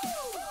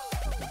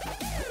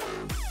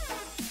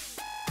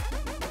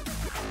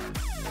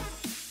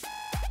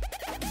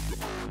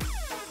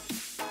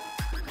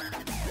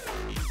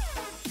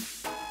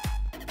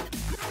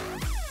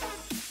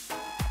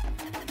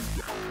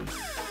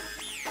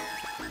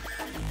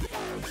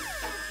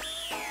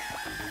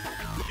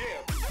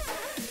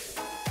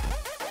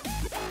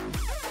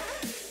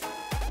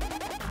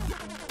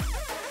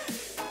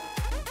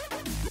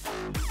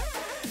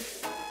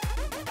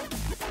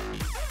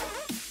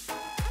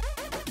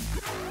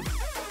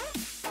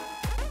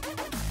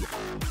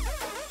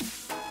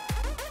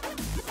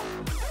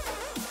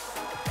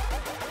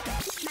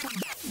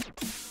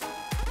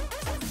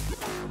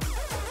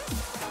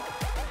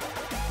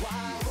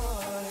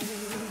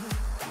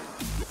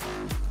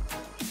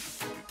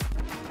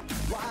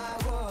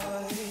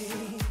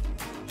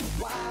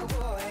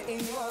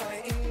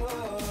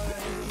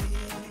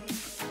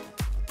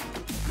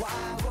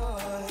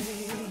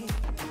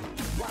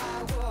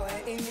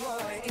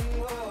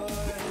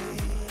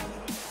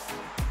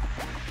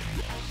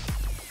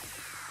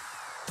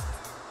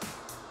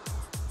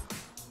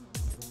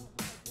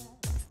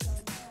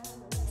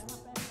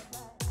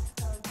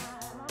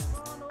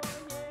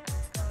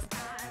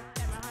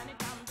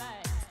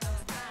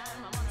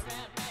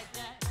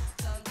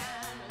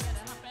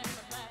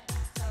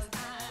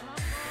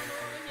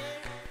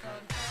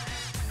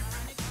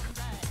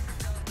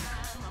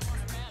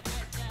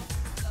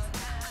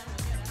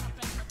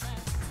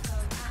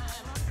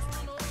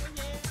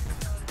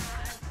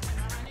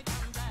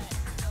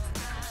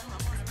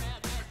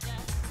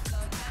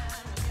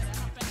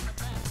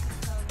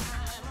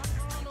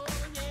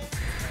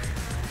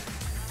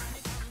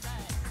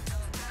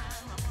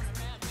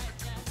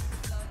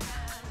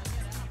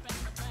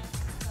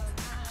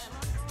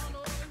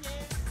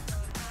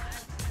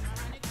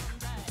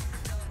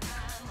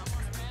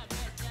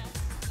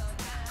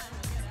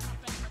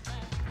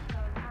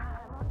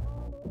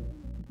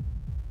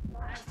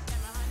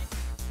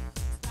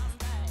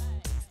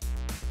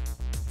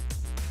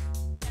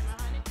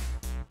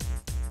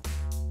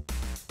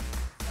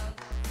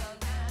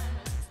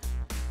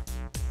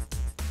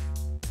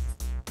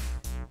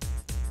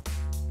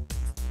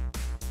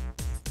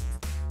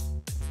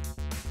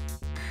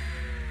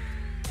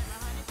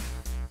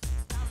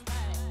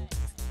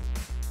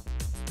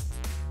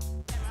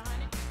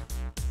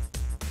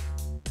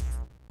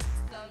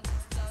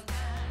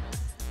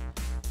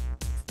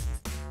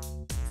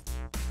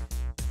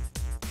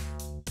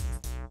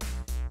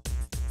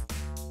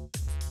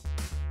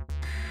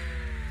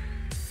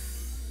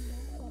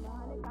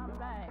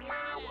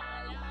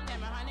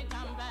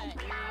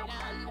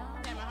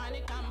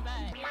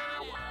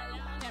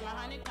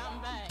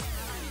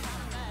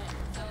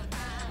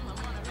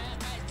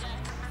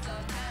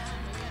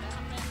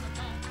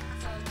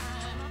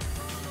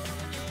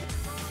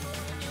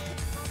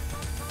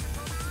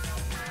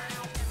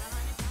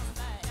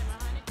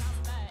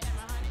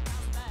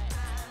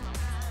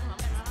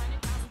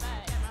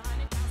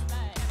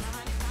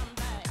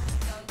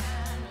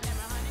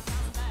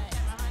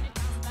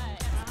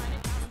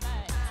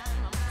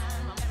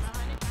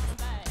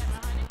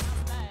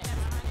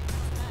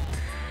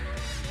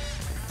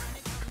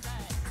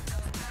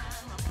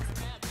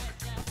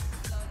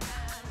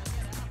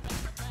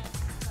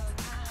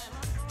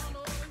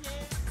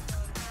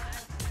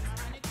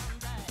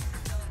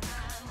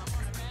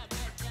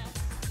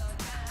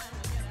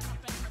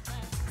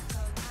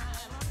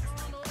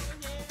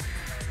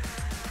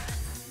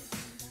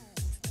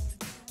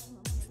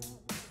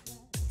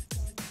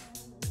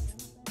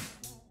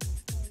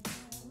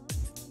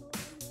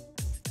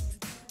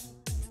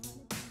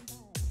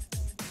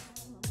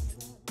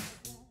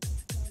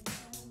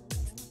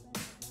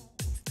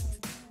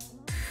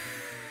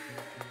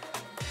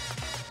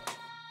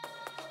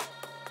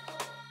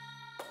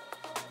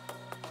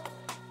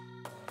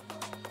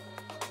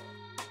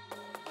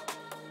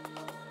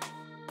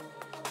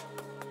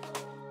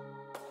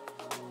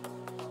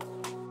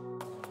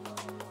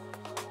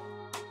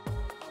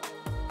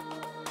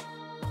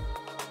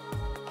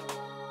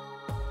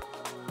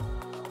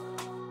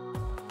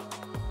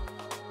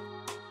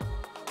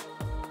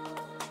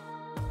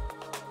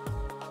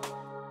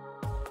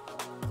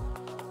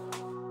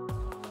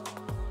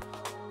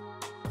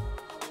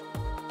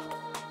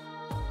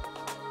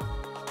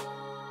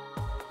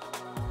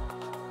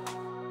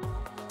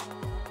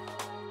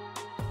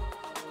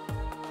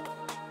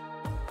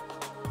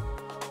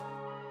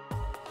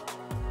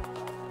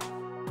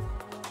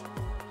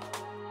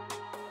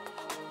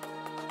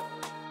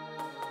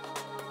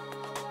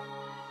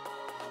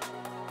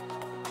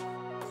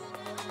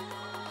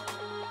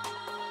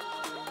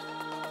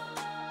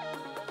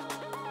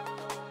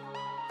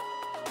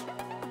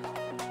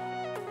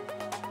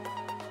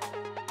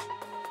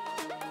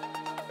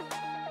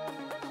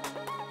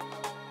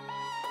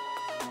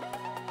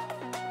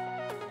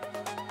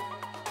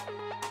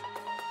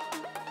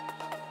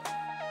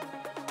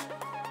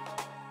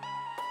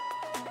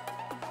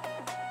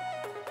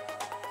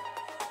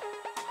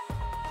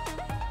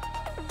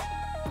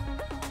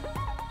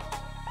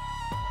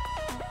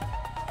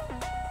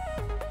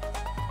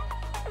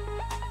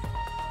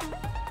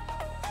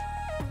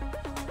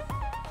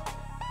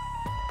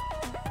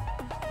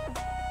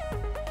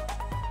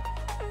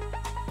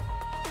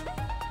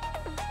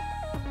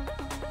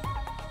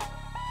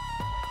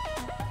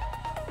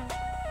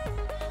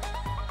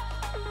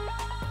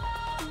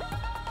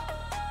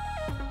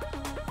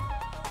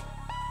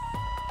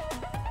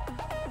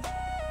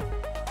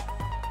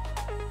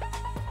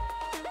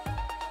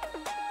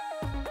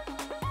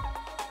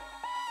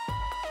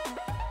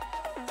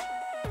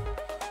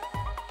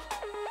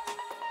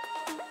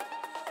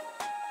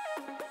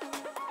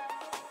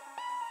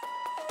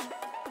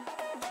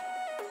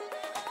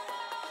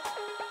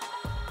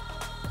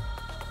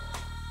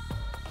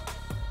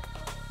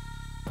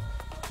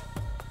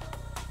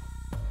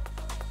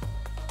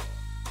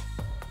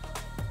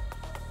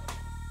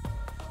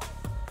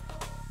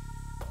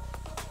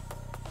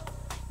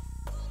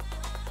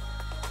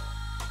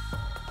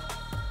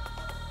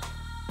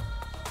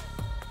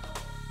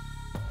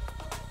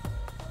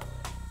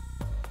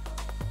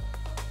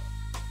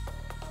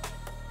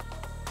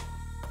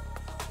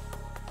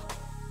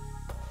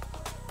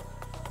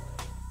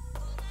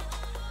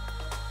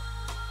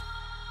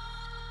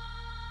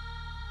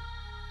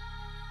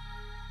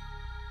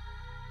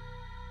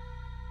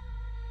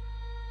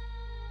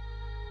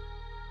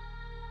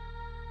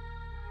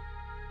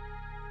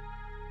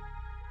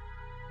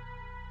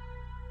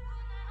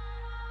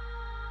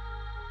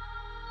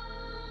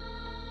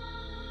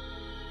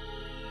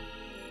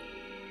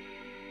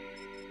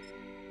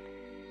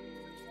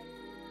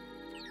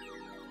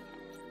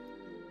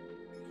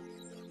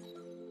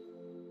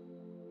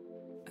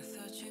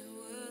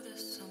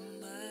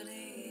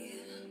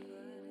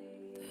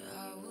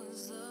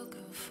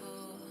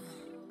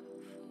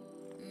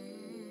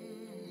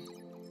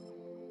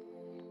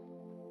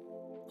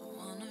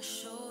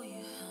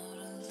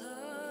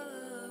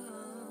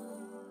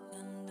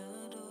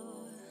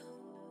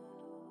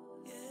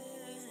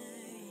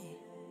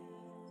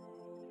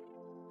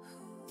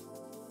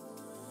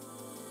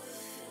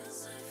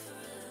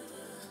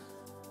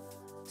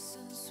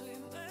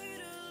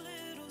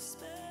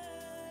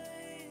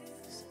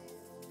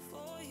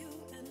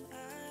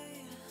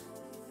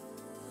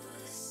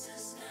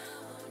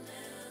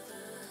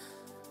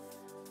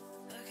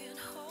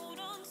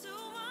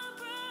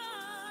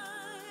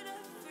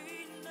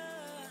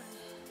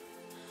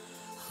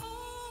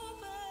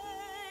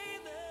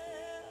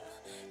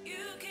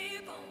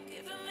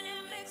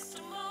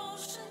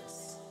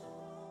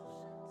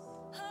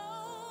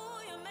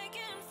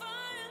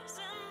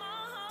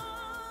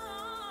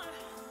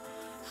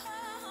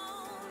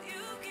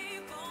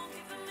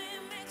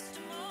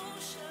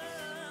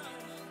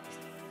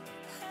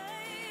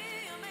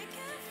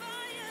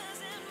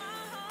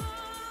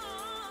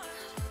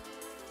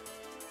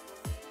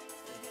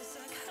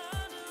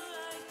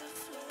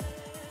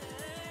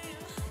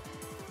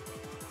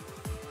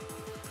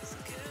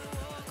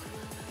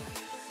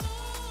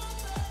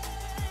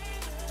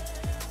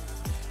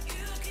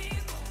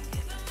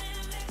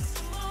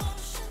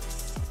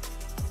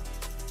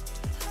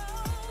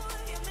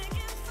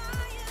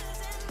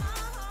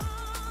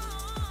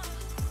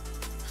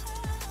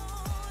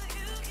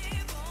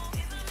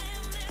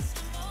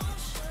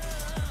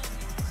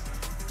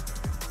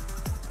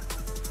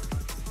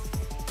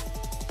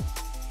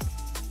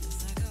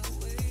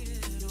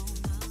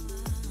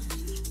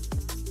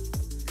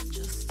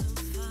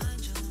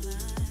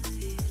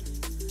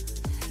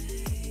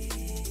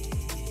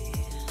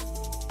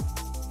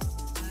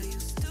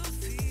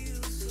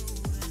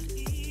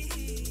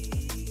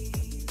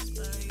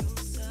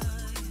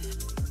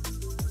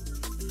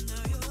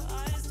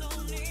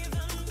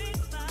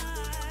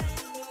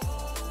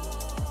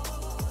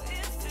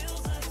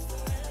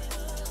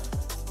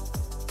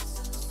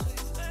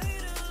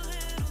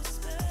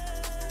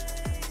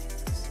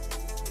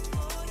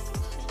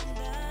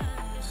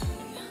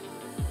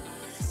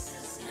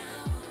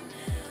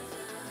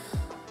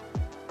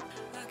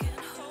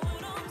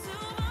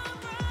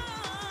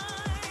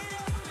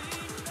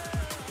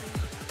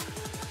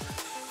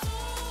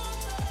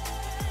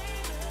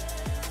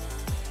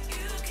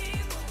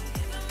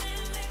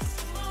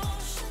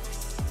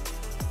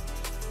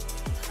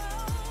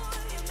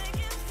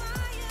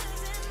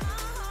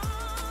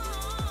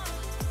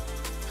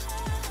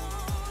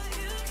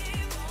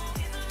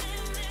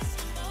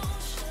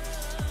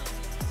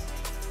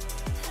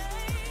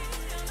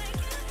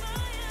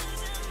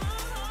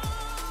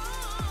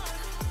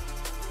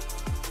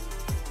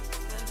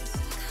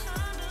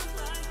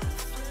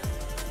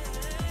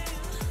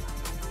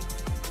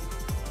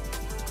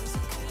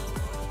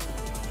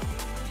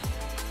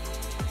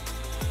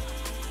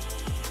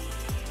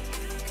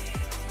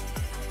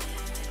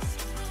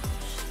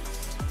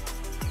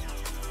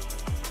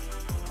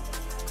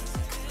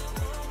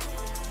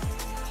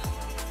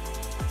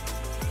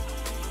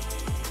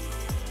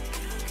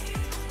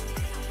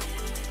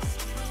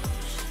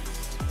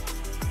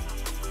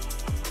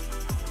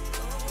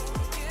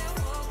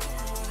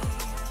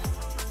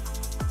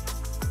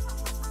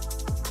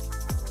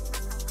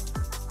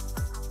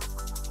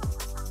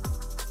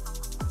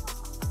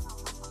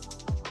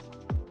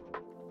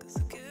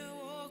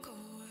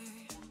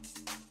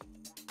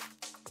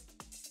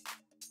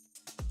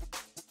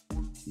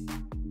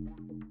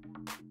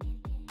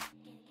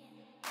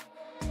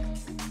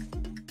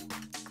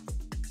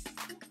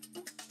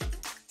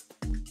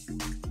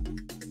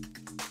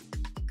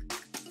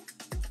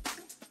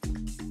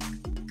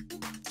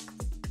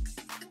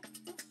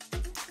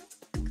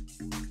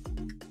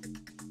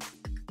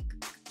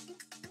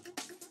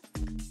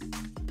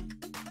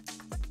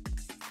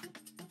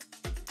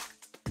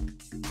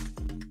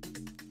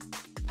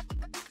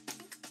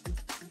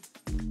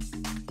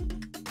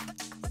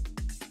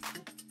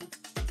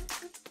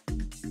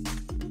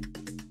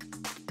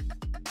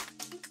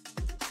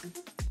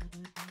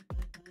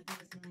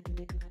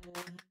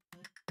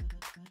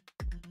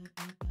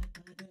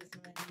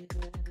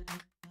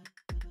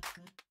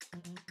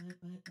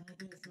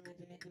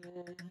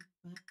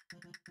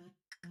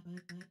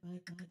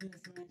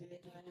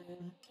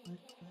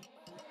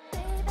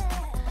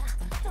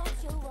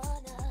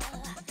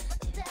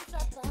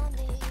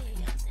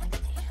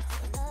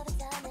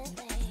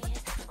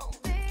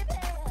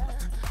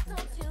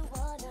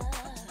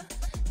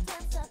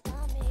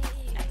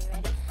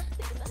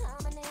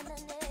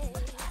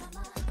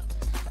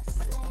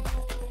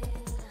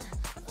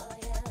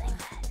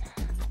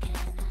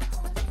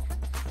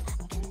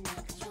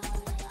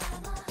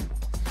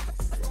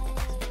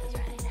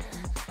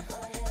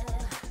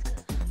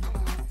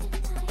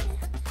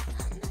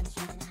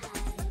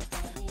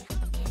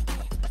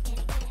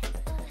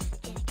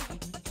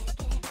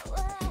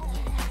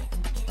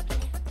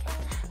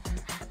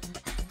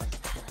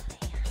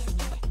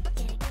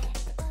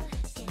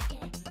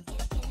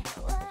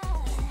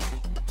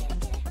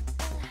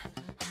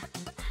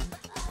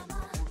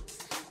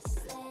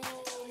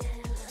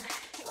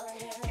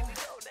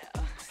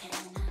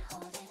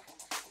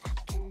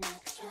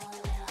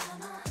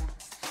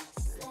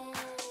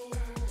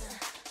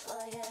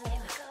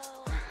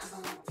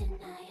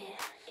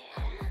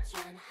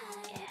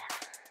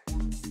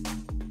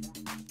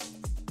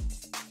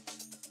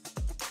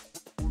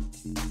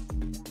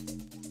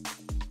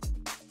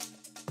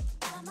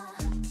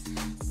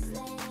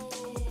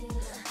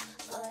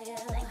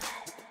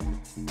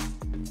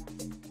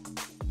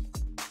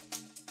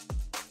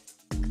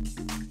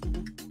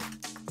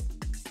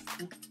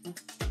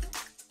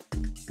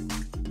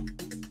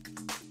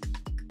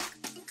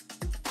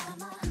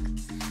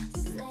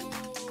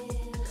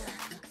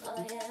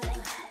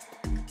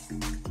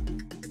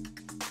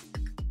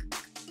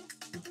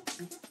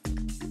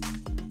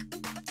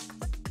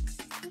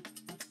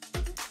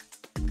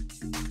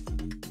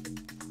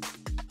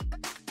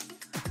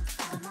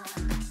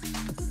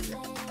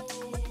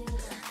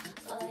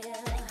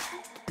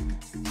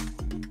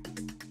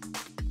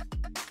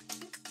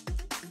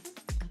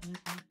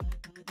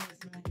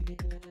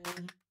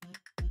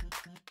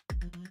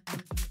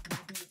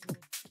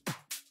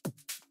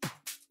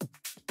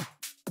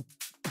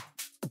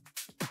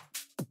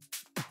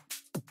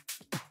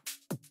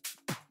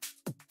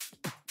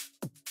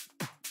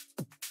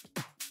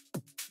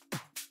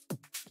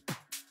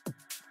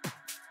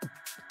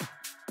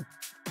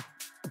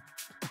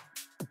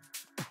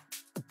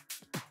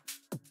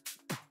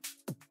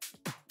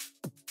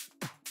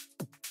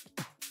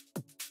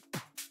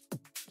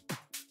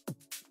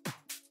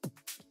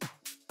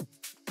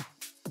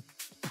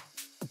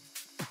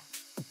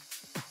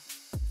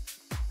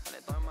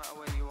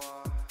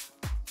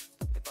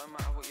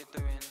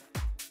 doing.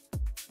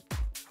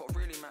 What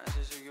really matters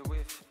is who you're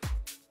with.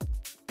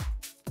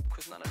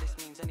 Cause none of this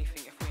means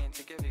anything if we ain't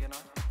together, you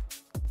know.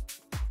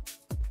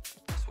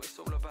 That's what it's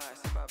all about,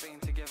 it's about being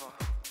together.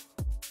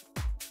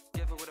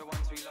 Together with the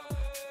ones we love.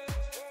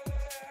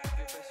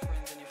 Your best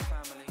friends and your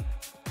family.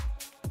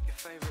 Your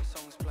favourite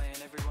songs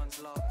playing, everyone's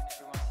laughing,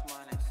 everyone's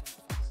smiling.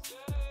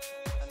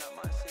 And that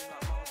might seem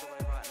like miles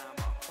away right now,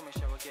 but I promise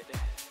you we'll get there.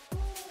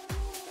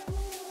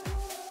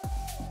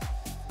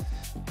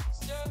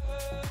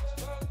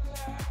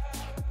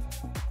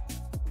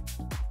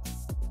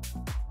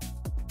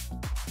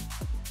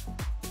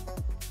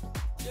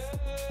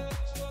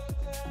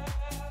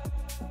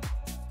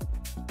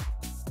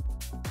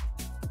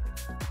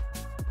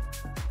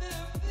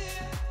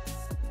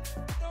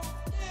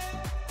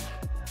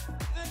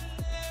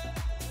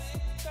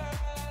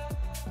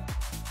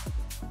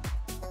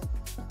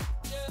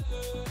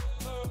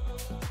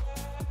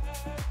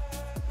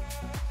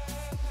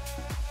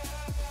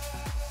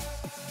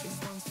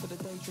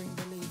 Daydream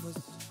believers,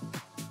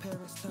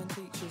 parents turn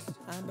teachers,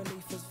 and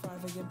believers,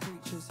 5 AM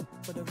preachers.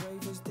 For the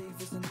ravers,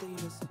 divas and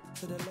dealers,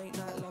 to the late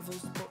night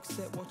lovers, box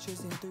set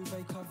watchers in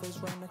duvet covers,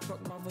 round the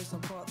clock mothers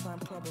and part-time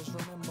clubbers.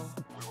 Remember,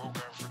 we're all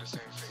going through the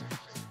same thing.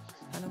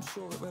 And I'm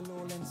sure it will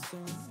all end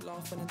soon,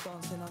 laughing and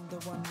dancing under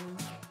one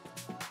roof.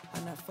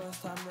 And that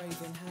first time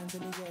raving, hands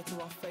in the air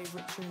to our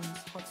favourite tunes.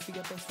 Hugs for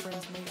your best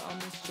friends, mate, I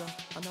missed ya.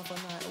 Another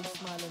night all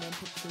smiling in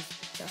pictures.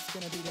 That's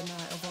gonna be the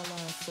night of our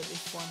lives. But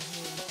this one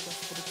here is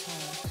just for the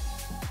time.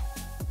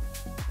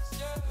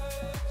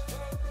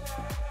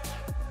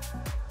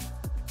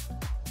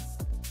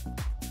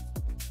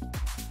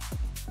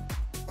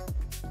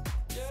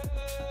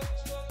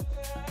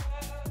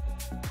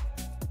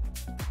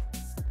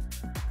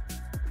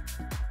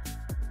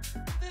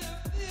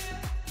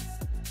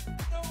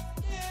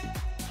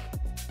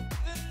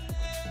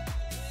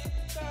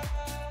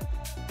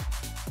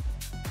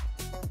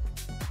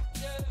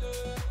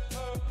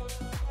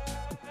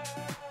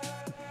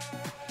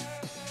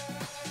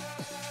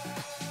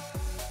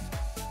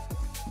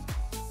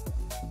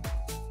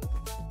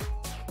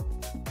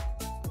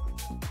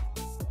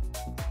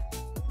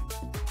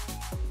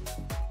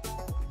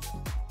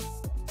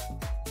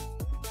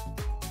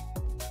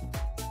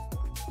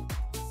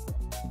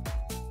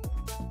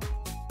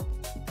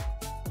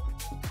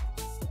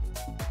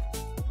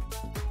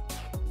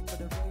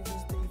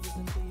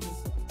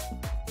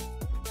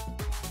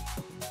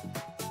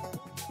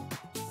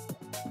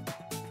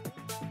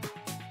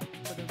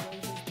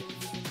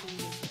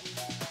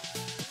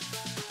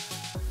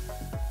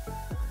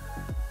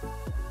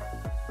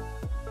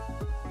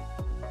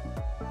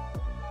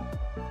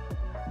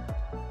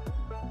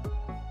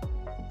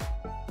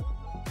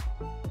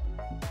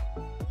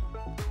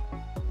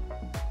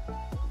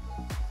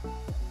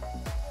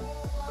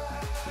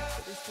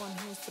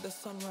 For the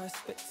sunrise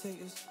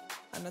spectators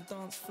and the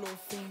dance floor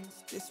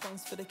fiends. This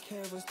one's for the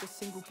carers, the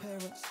single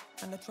parents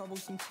and the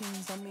troublesome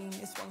teens. I mean,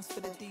 this one's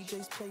for the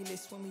DJ's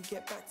playlist when we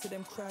get back to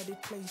them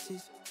crowded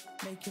places,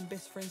 making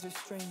best friends with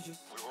strangers.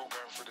 We're all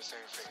going through the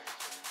same thing.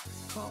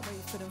 Can't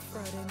wait for them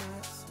Friday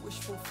nights,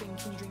 wishful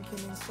thinking,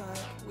 drinking inside,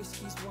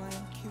 whiskey's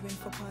wine, queuing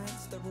for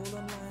pints. They're all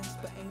on lines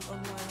but ain't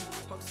online.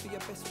 Hugs for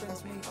your best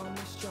friends, mate, I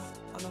missed ya.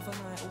 Another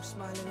night all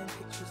smiling in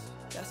pictures.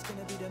 That's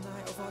gonna be the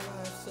night of our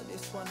lives. So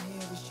this one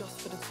here is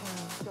just for the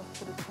time. Just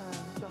for the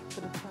time, just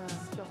for the time,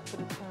 just for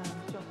the time,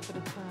 just for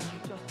the time,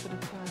 just for the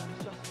time,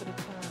 just for the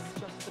time,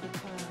 just for the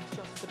time,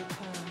 just for the time, just for the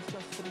time,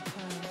 just for the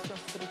time, just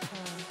for the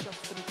time, just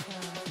for the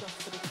time, just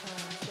for the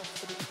time, just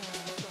for the time.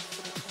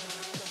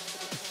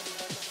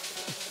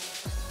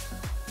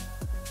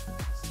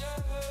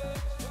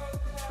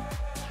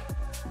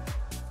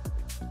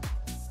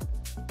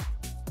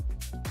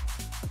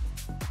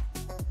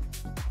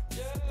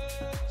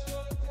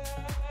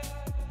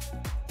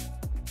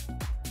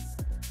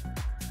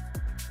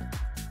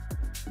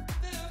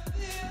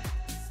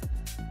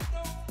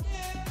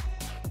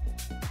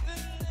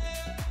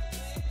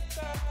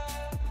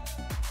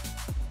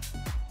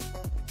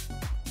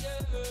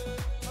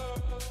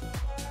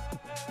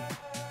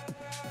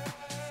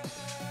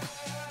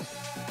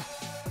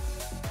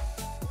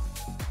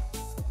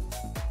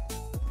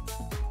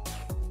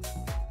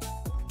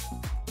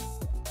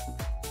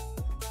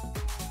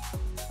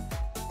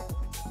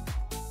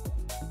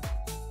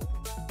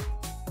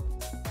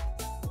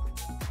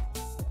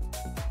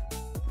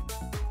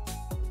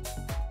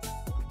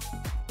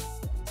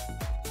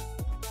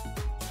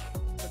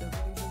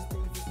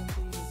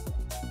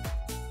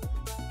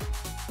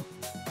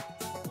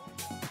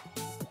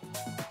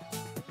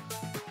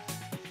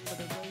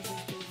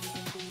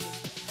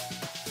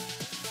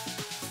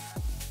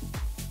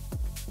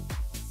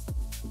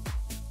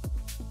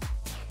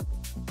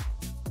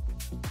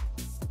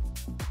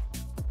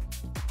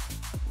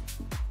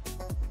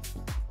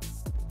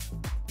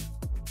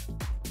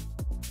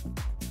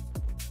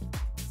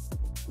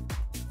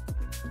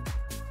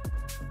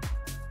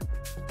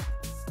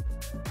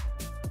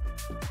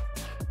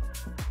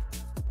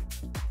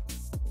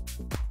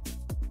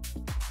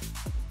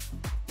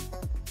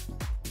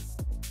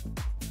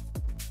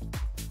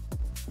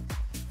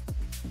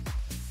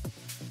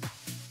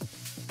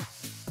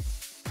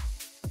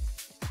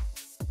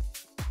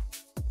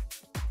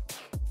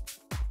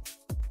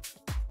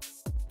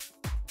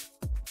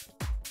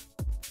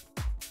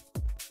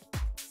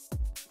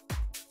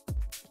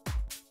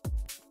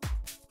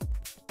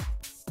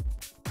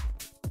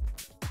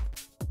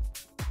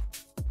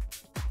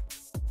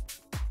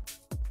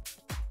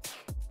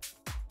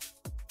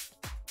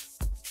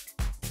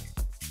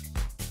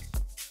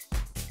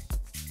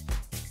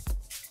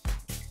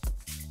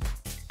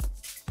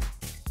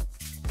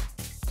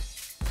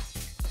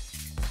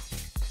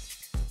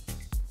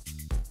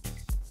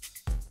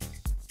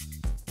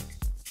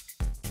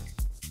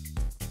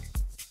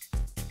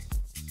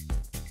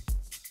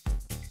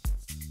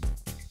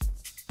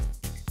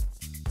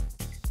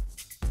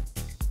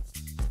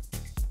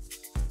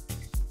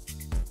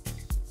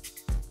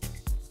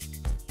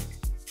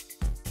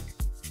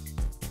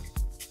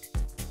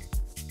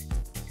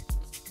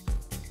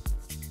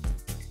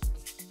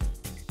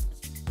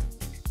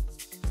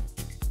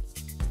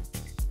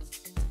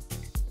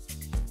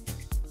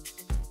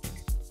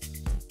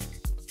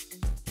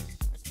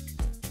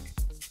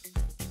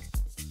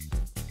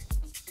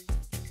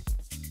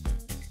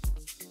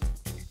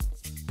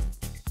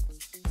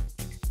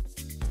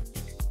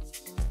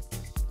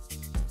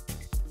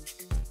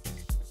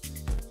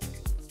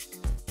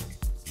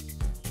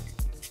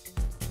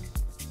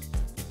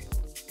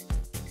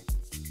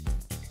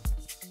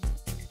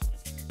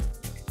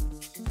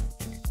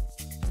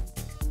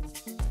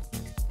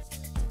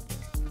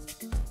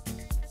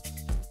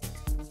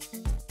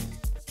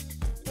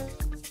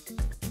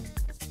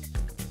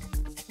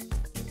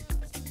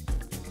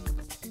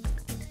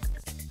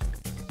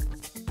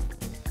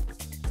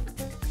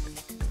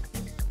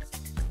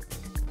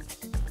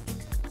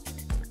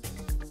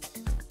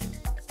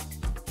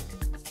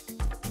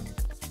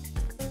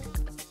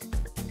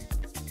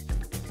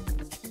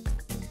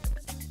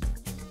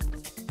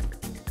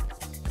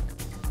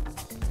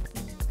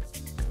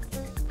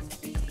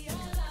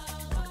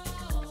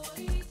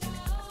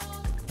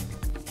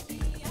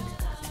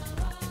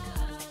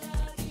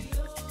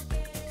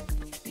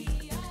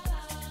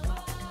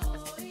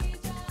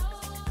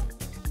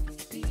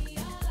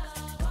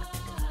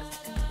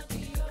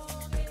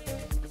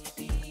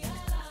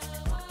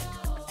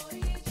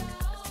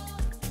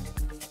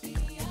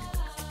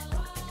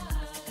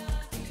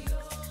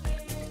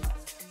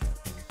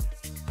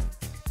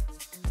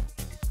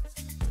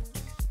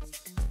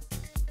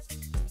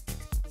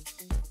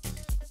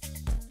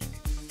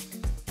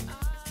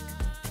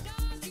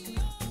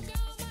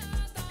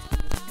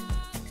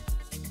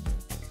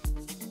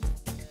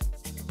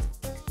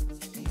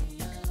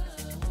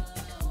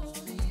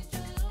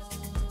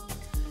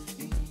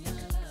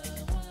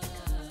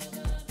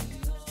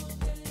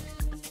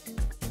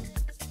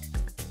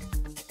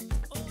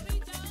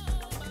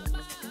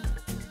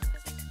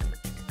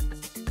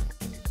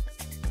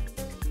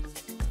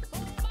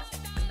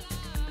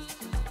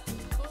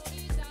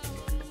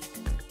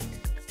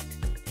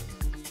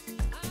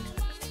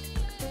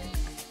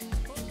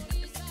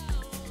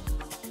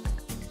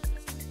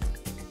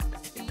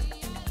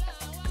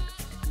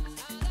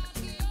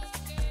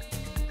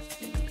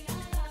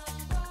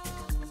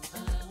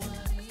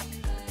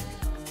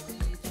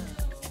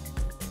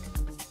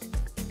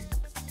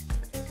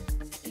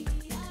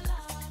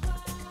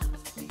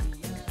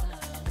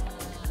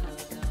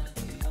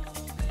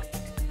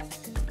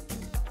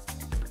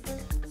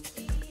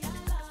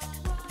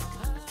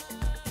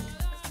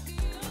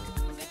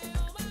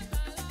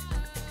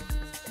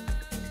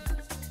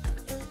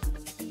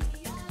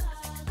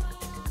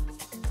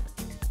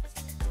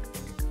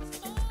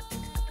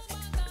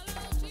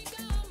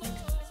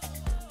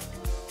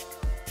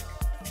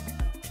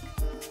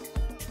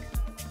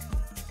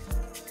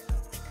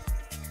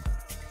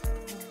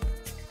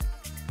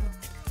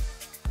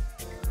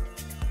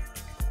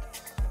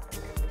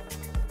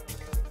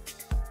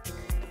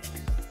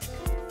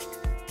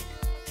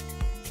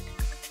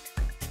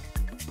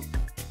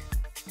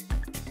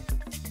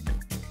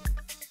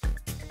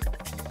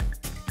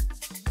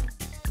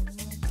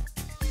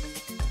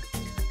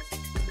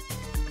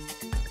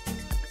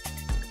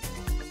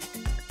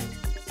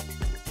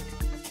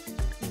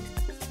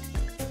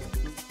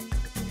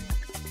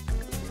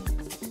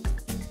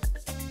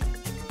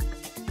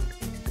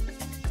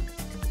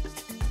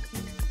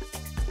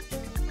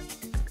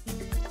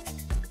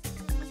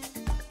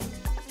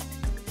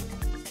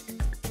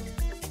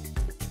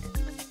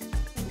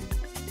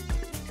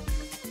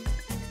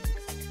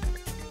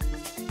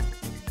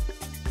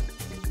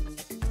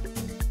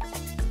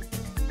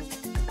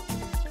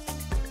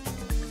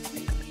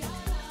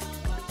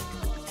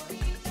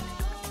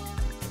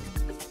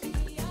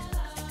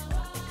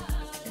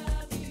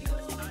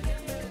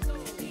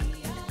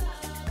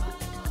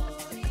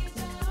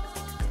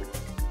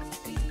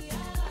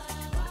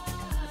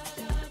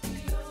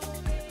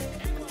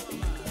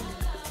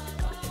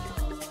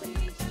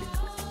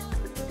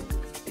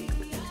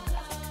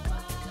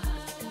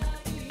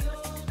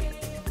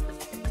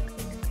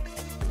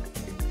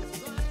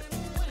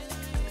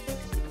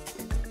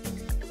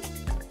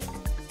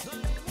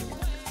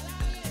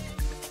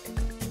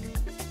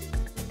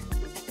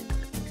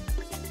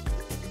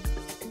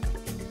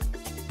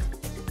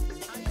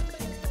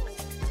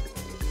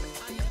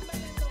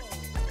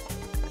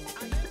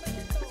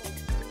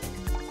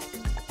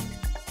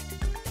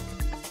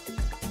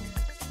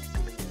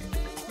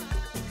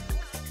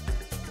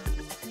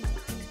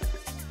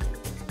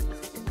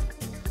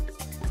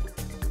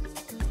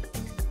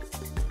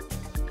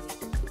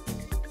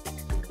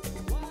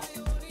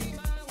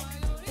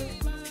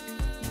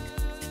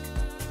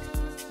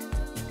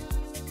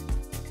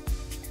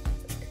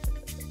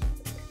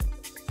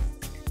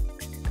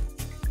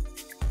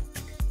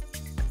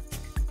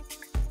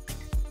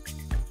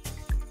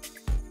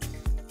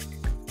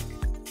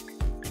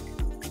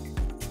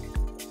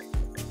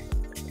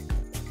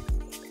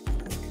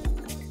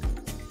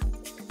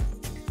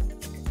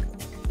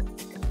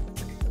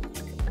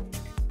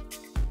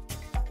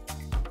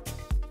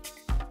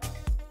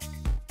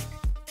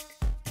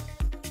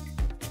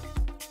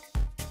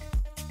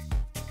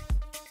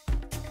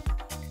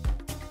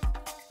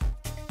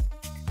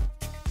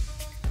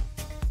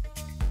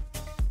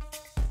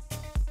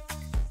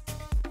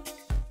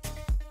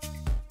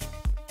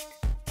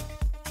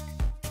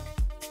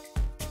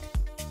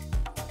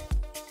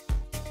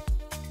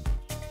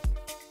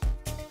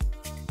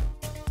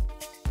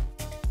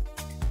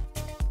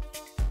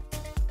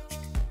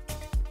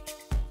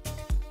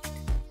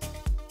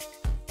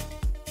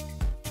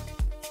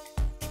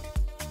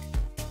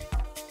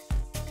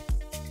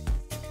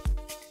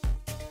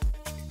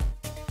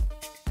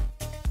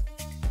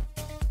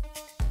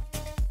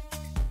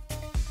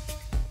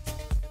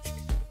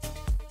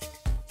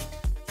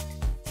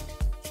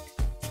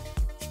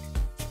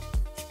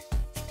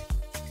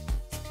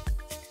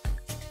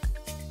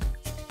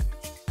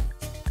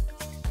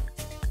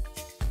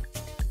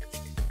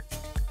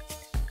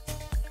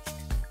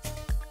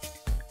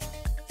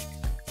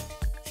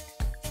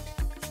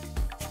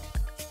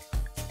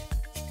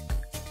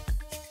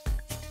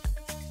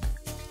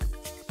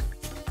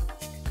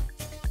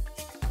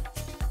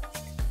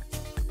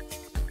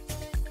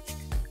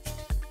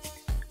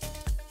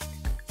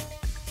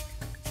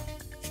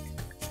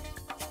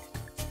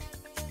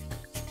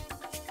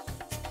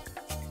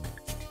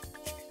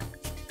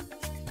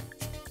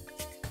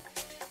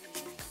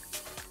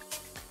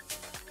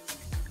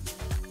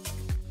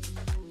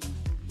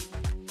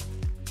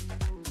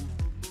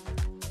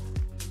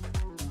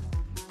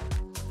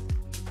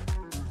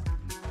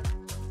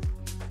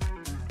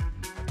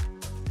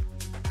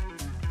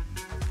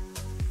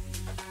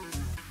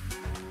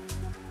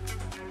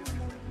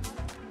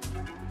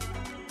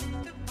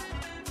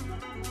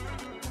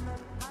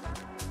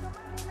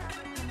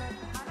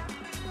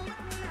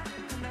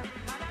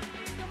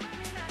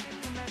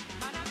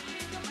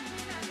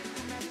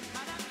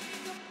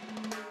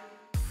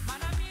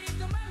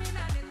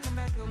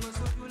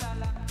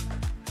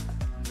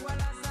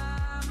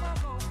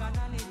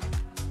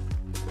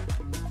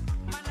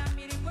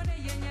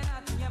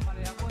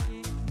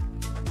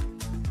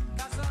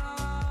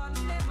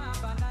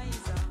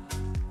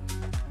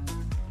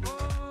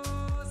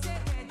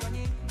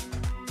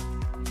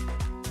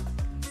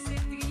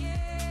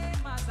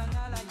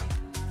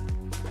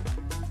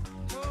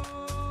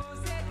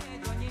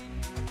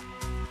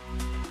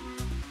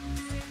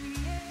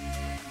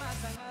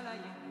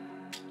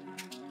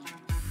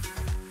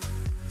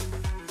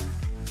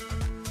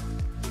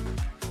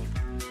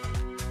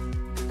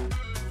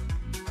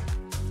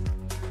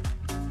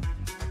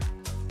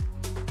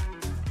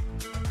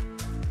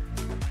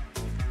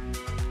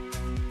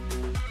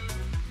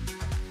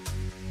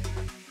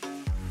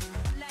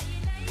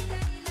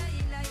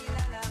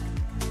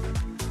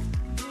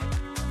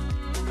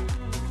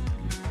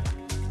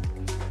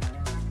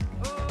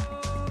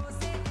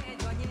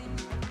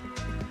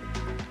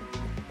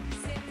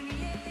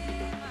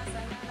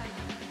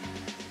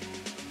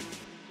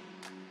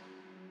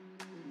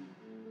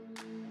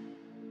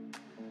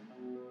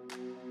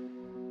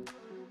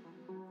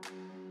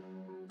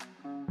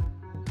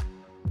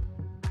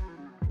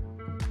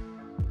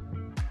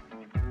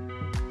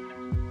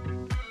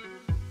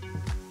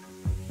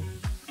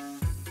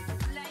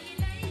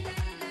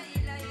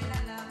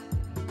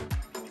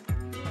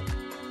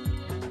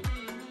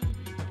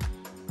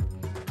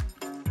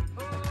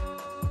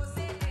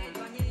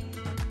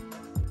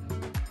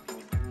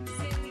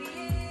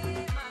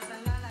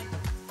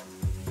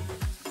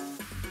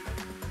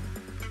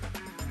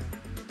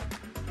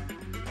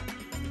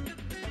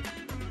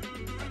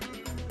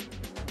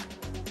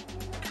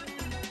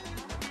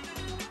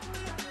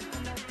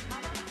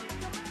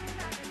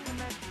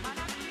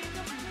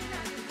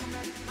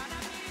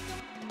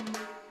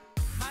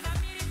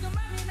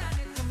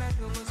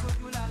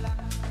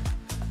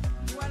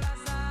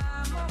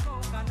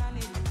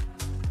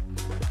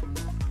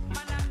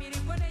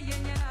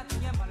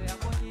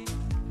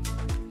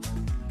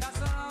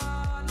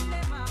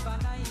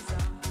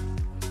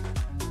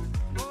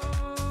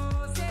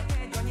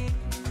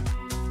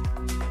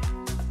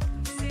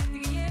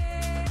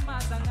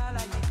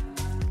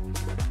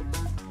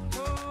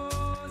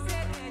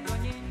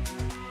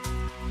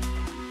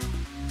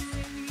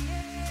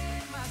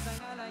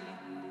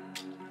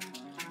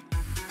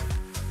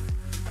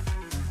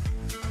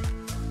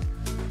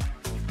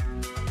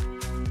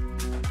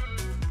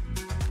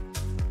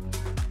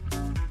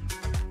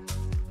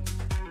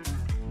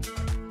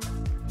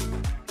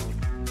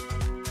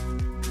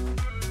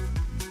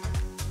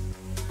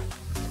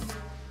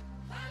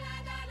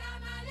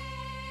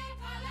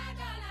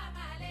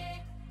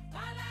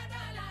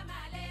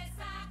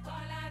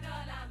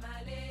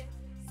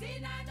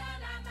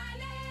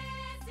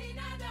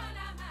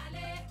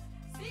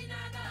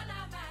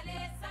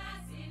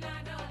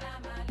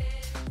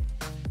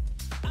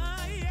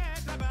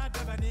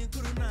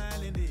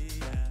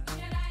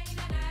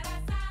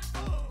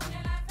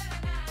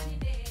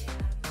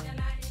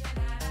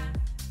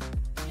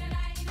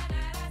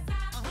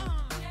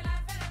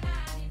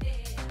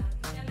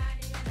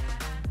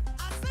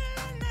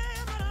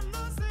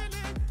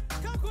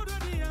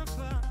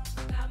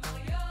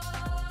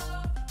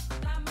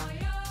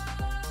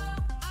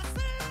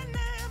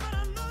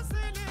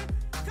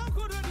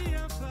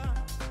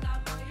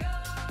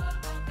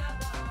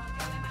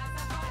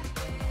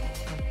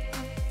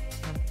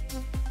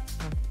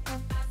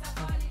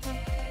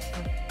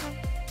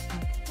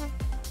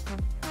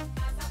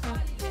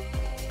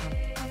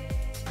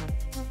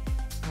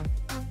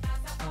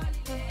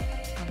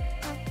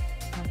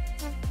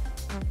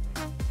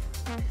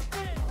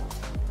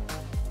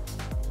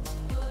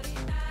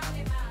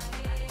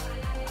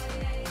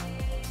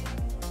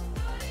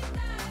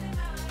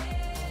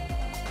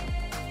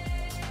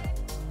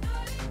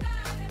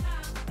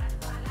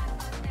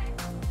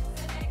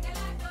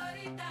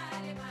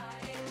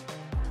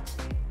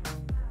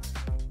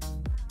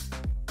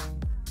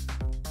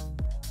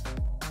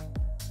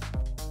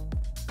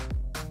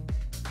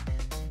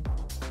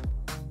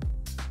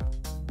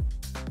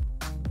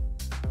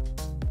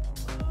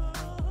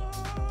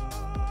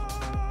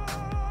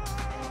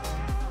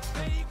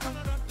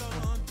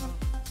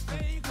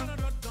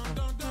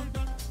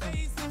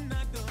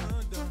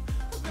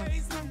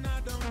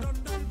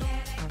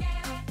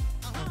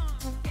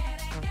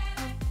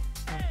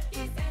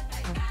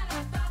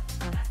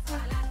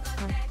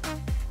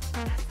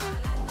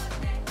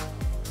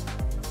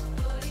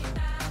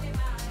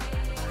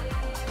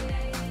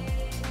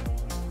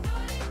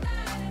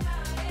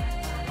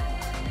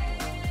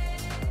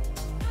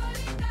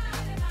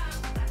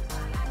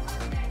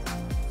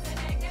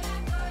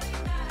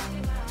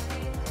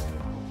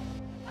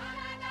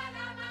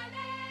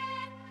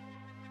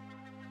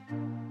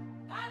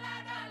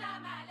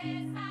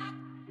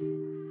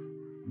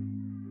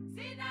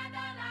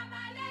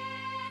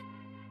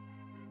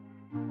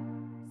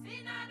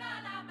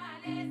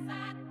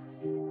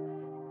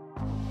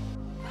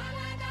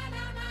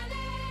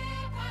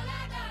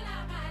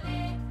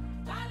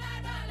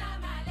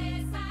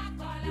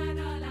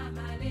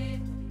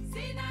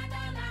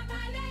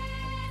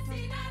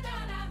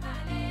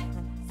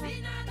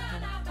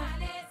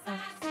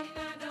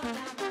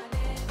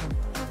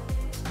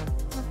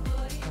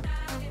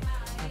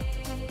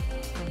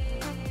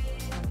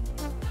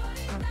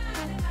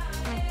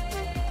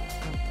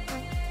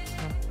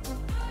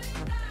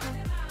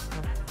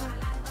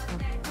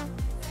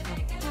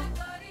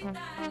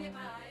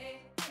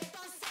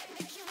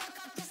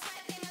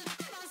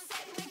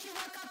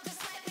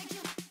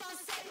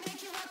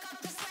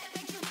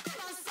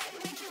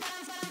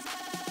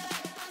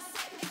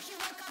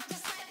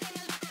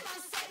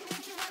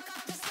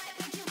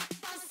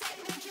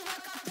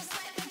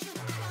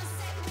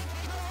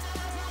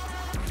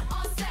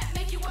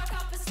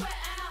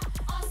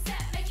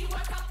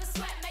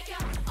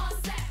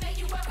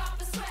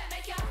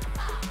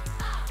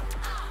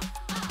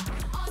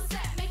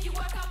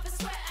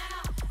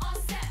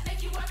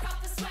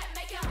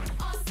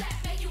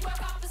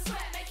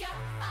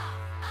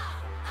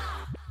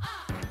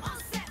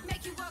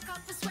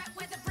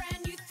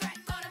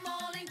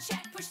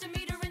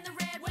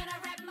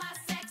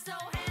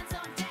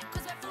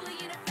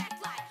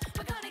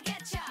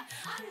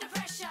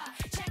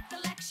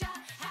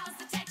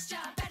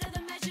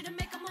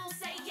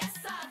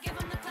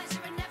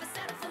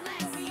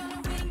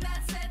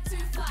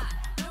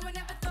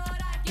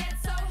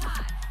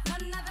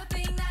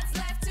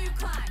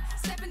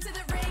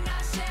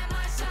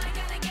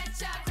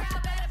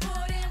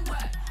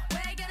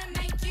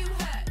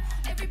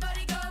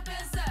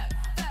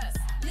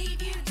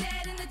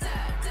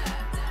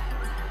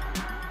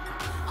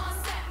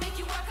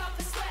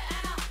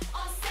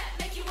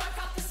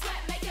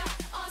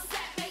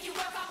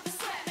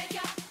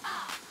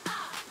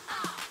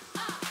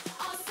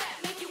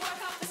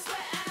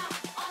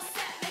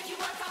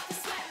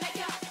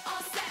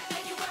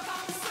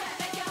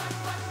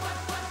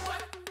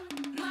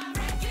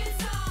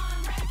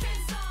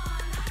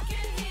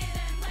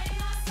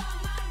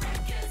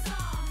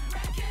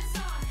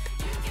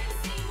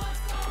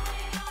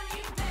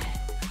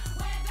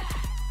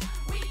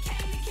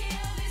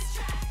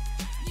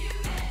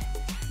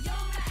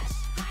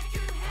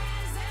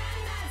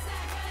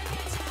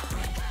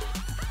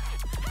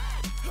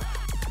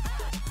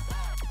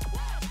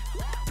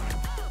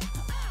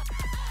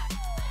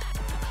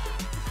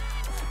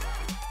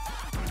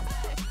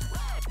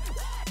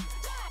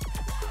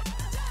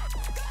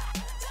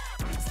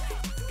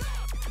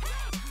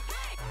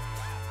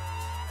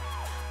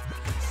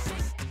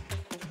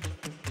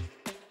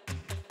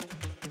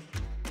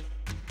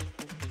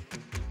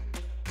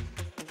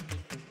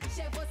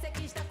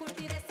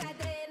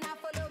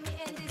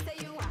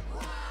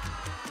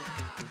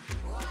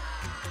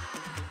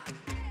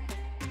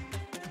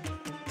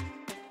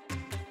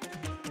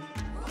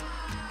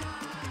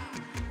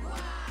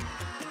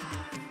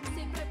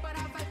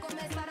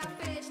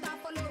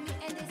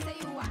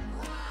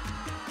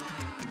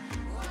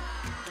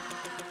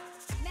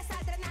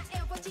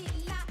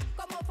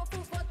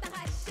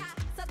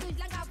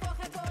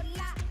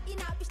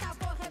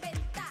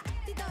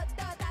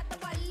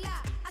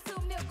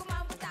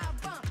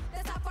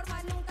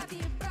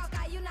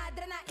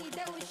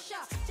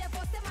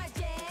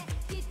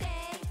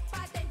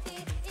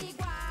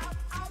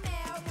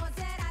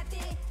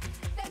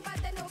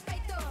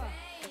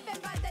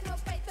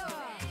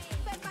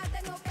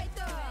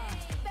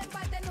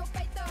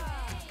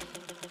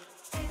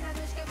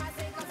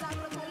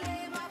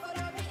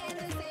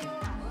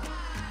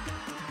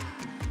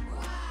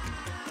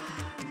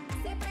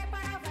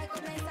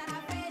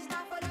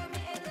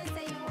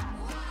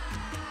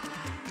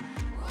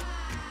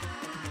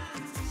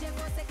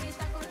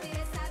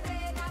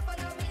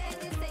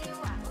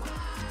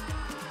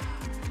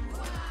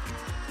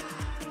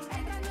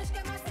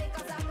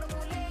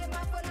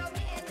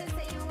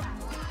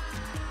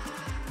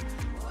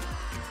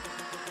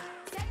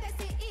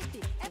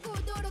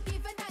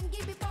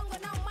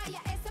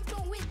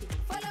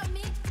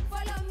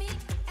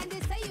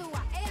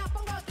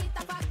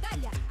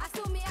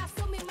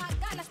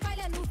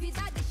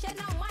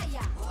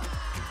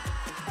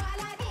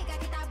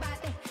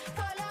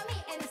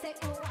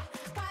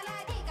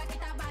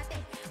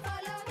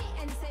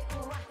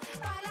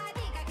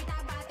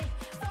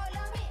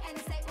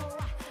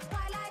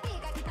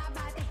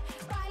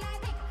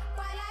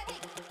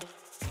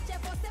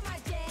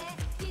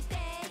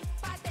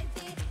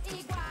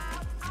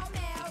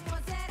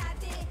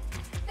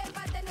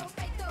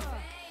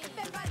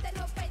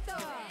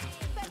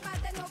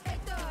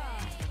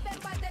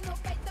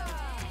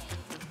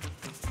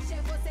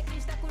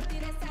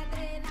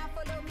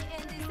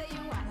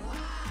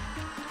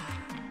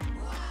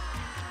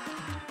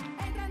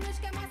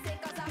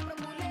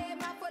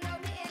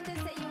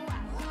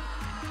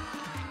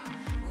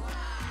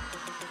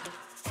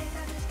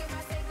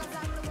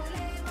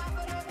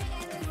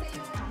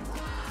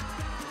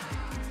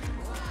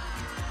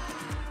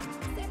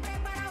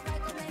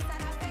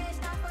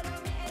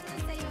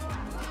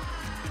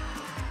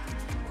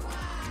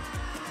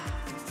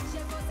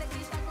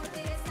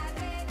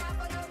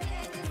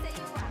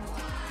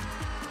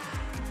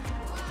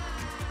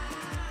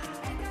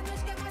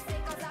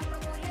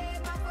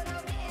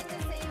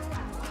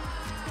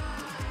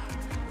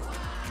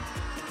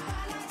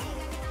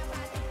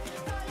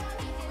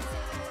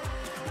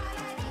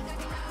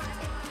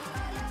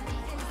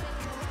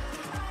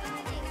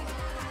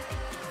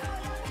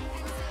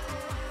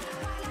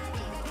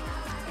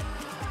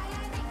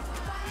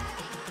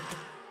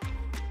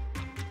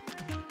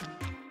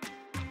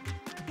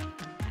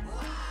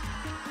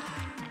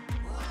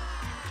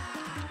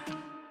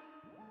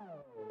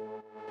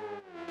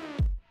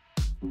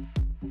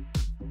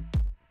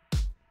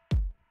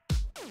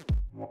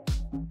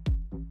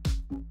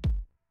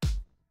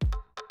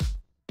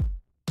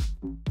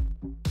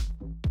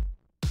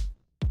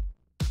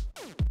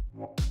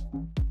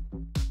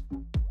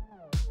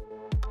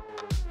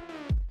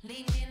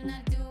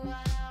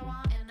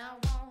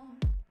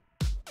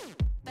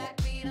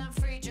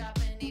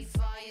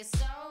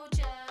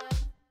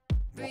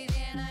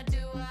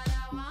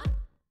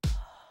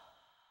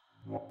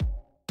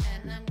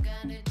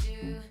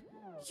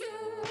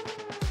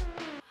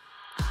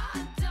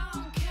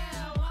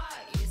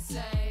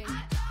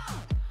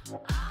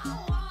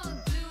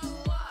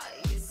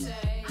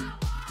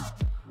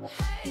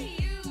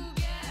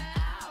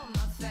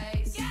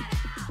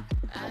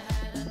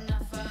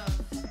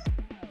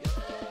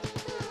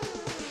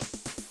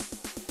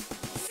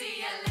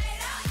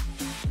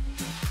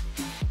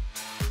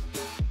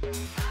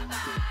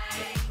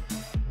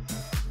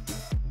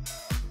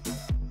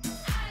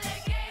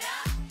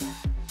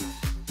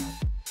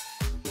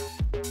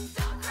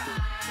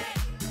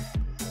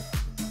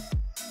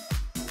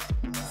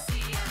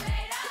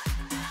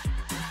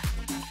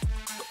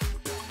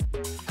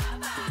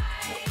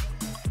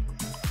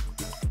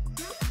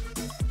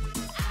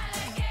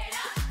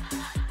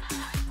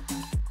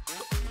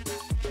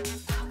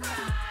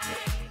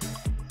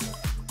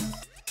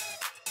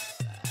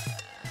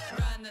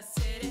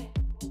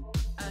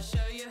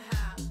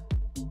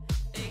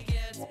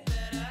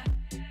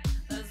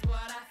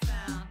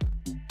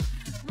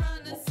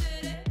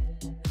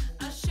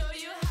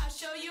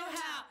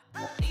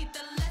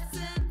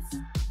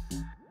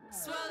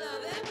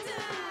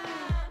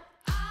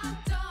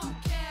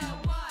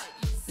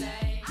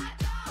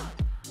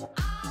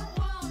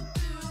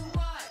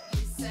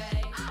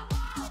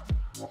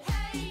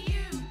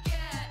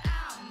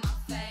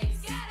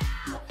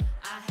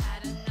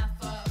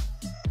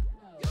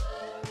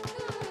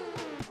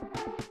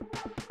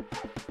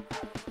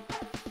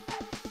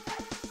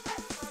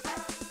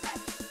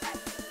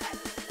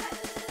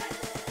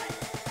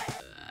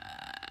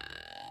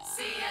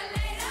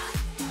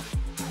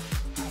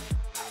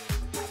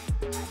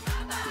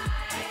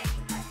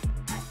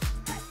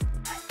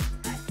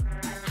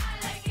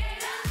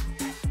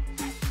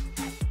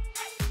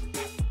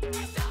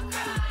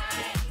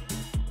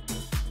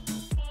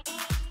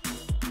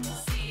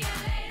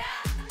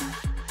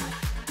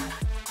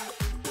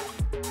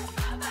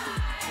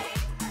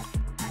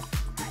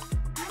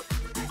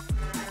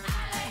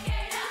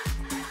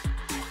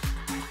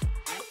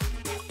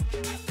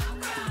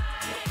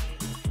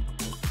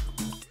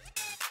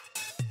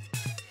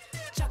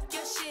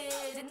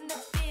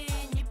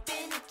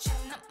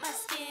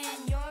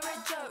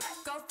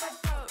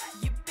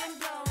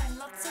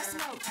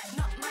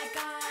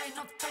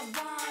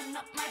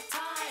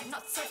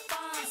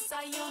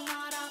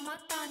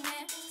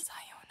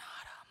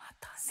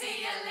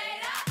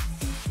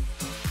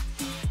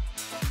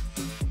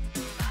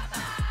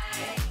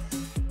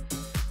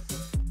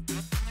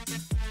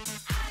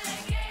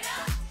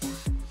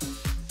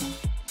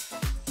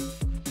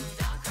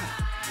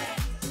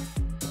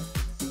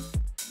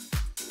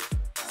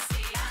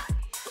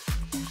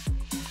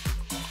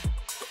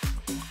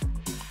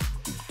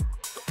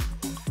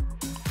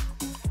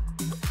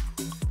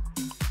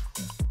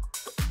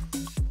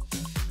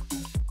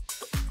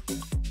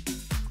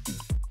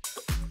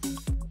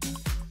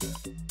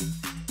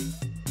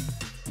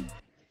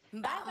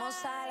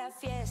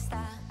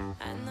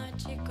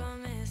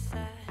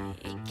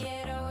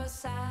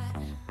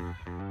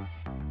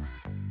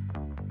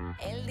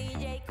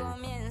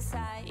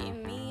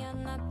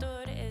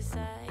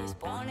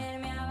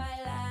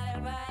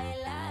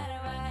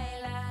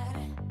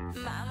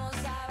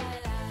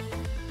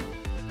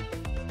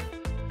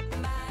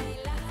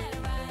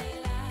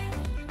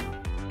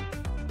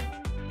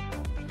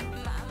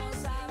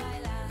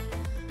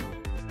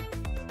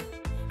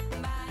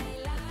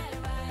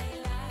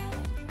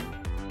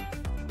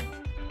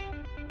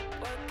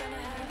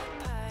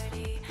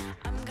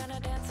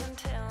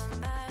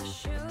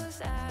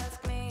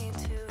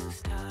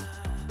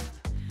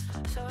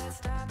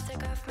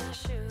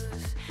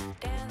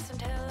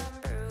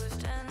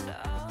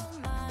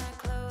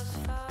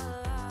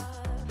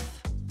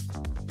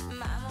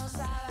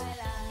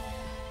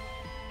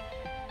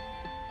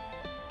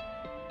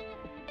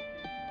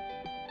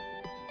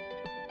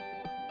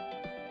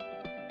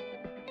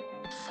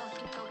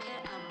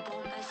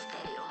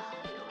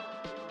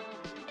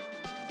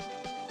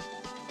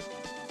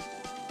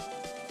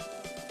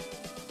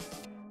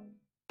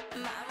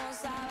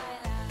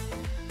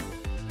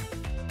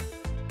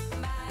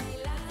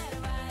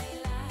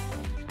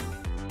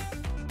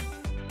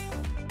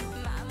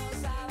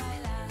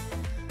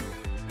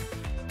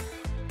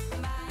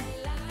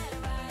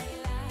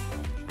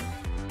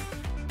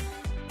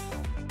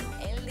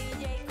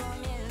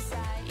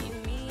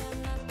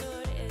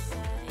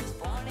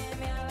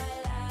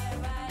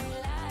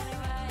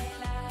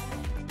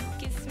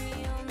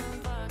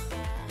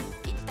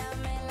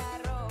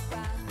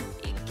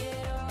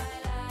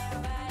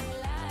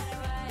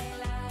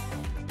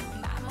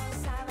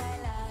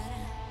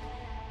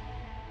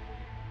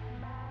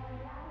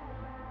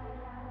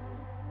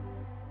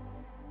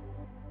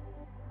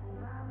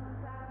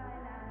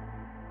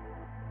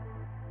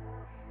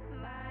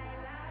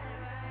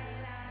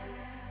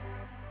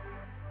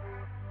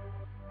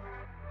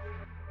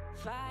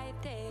 Vai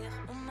ter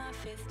uma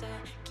festa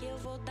que eu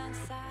vou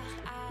dançar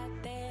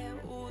até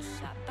o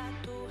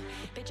sapato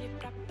pedir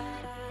pra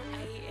parar.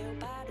 Aí eu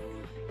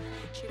paro,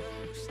 tiro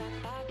o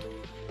sapato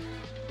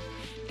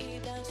e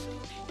danço,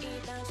 e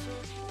danço,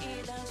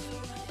 e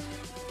danço.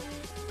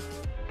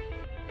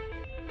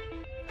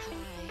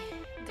 Hi,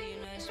 do you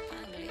know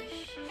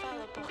Spanglish?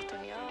 Fala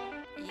portunhol?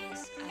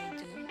 Yes, I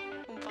do.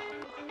 Un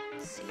poco,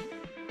 sí.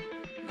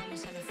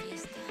 Vamos a la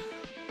fiesta.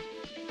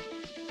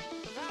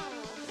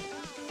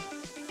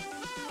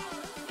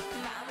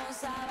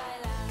 Vamos a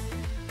bailar,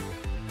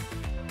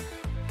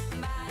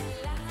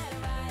 bailar,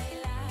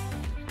 bailar.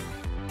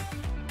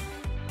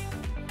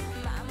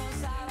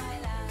 Vamos a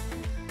bailar,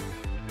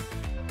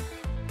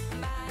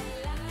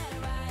 bailar,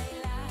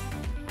 bailar.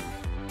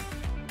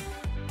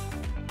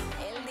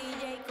 El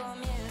DJ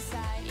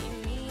comienza y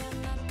mi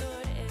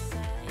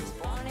naturaleza es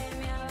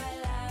ponerme a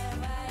bailar,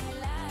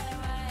 bailar,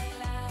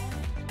 bailar.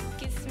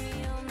 Kiss me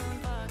on the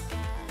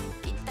boca,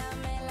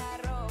 quítame la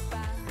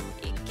ropa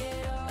y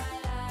quiero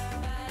bailar,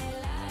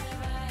 bailar,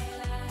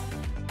 bailar.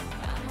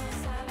 Vamos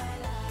a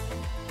bailar.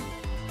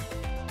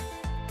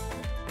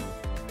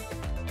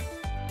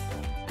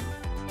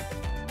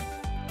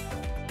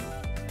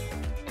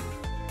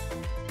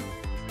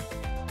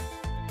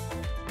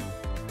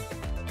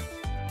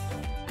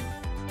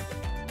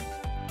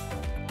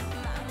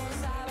 Vamos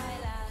a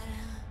bailar.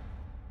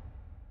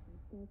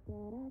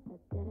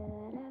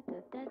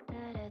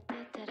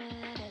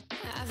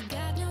 I've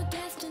got no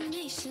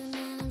destination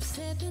and I'm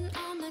sipping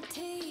on my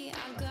tea.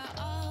 I've got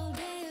all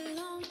day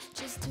long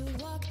just to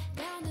walk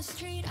down the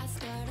street. I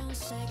start on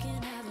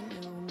 2nd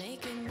Avenue,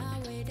 making my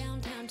way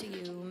downtown to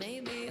you.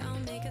 Maybe I'll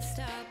make a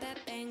stop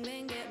at Bang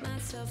Bang, get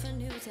myself a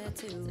new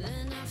tattoo.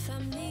 Then I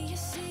find me a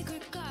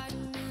secret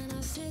garden and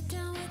I sit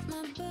down with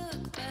my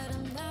book. But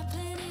I'm not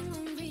planning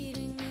on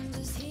reading, I'm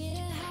just here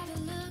to have a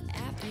look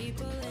at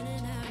people in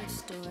and out of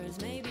stores.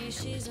 Maybe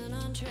she's an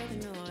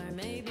entrepreneur,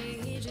 maybe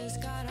he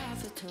just got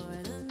off a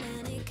tour. The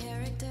many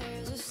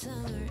characters of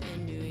summer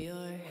in New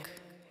York.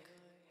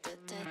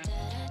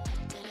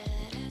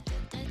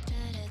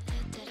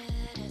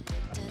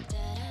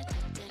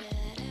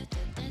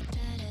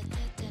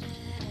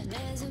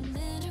 There's a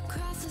man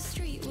across the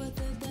street with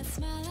the best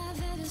smile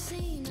I've ever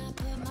seen. I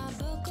put my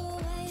book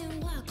away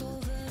and walk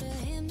over to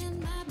him in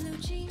my blue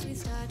jeans. We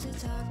start to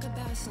talk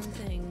about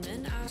something,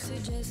 then I'll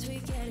suggest we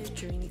get a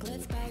drink.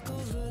 Let's bike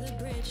over the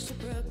bridge to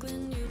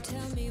Brooklyn. You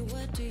tell me,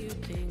 what do you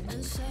think?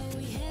 And so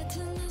we head to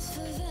this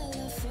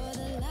favela for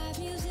the live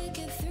music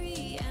at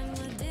 3. And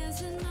we're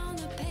dancing on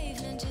the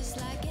pavement just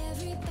like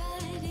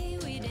everybody.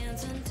 We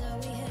dance until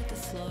we hit the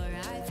floor.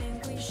 I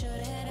think we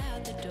should head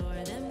out the door.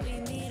 Then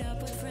we meet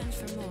up with friends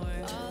for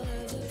more. All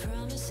of the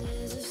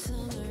promises of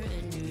summer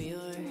in New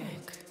York.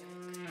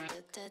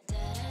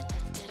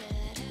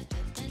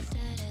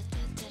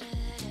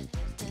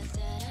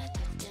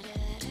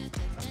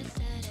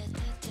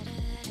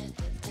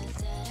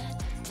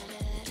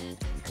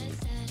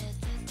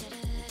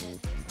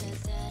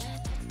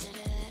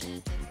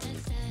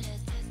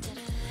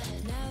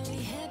 Now we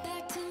head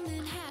back to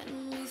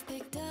Manhattan. We've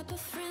picked up a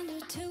friend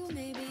or two.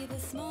 Maybe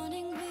this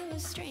morning we were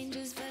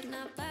strangers, but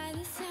not by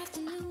this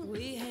afternoon.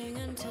 We hang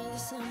until the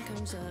sun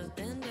comes up,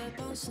 end up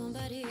on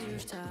somebody's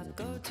rooftop.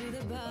 Go to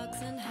the box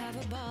and have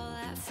a ball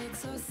at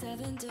 6 or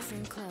 7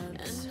 different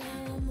clubs. And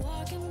now I'm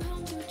walking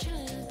home through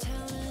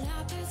Chinatown and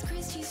out past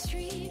Christie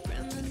Street.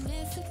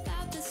 Reminisce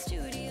about the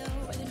studio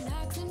where the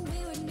knocks and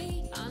we would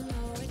meet. I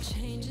know it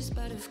changes,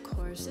 but of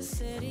course the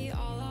city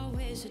I'll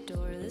always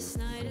adore. This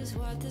night is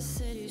what the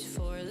city's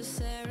for. The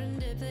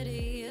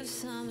serendipity of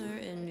summer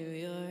in New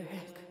York.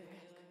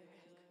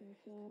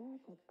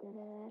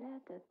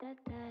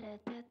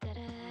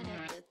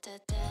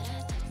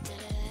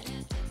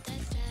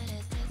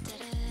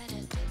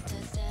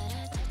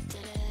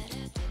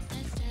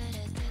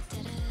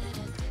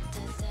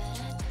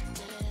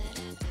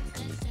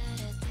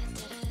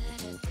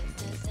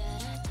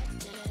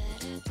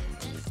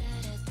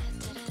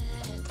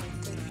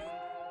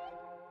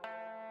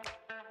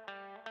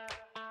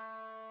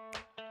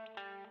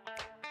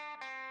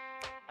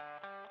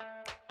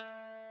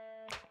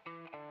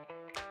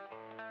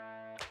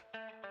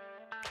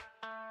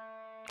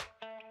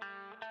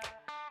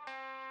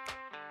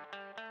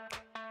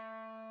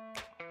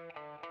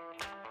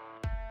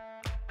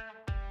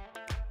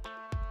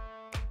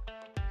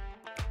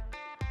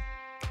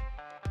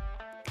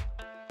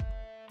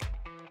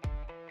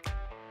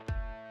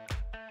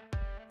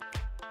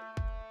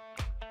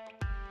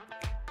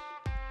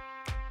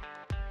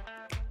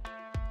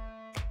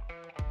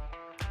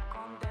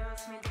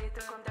 Me deito,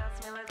 com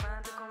Deus me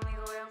levanta,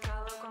 comigo eu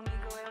falo,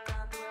 comigo eu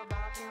canto, eu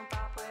bato em um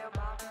papo, eu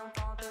bato em um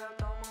ponto, eu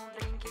tomo um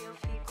drink e eu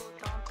fico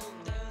tonto. Com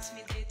Deus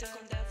me deito,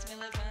 com Deus me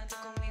levanta,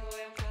 comigo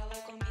eu falo,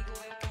 comigo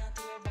eu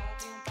canto, eu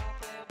bato em um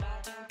papo, eu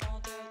bato em um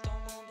ponto, eu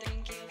tomo um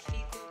drink e eu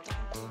fico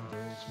tonto. Com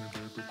Deus me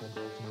deito, com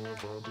Deus me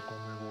levanta,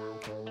 comigo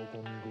eu falo,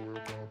 comigo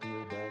eu canto,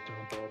 eu bato em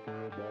um papo,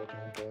 eu bato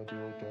em um ponto,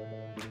 eu tomo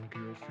um drink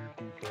e eu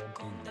fico tonto.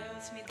 Com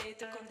Deus me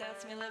deito, com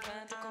Deus me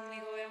levanta,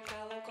 comigo eu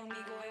falo,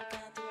 comigo eu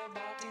canto, eu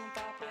bato em um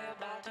papo, eu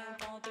bato em um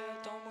ponto,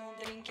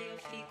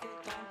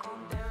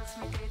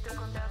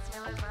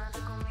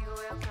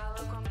 eu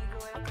calo, comigo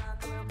eu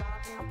canto, eu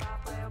bato um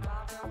papo, eu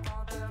bato um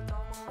ponto, eu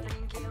tomo um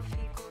drink e eu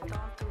fico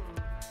tonto.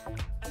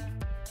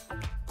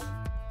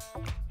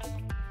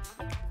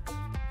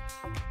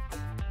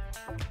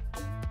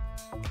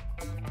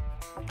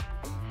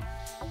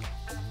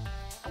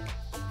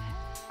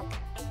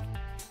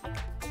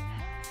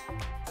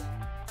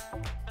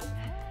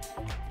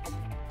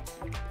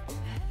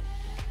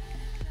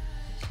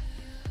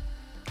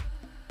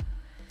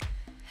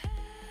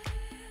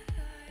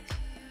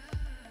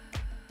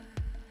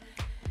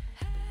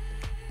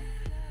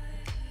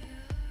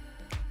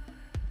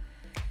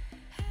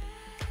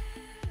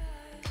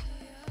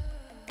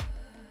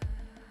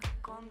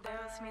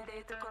 Me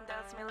deito com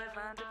Deus, me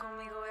levanto,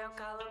 comigo eu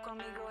calo,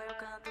 comigo eu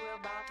canto, eu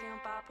bato em um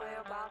papo,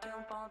 eu bato em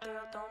um ponto,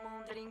 eu tomo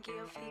um drink e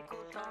eu fico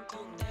tonto.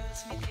 Com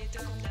Deus me deito,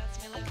 com Deus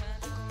me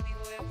levanto,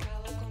 comigo eu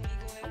calo,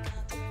 comigo eu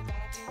canto, eu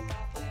bato em um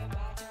papo, eu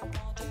bato em um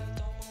ponto, eu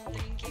tomo um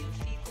drink e eu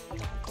fico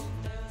tonto.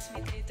 Com Deus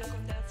me deito, com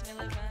Deus me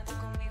levanto,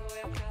 comigo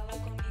eu calo,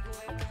 comigo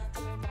eu canto,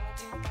 eu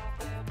bato em um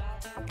papo, eu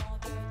bato em um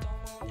ponto, eu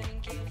tomo um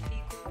drink e eu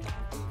fico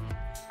tonto.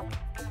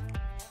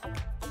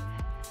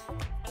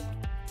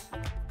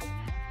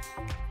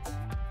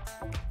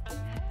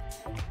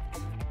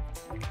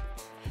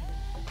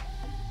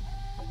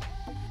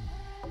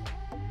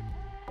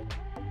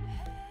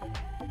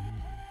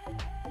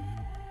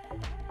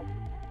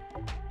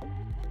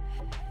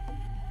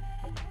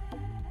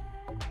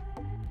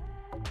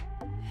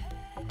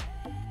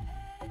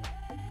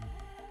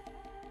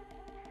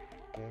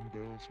 Com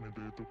Deus me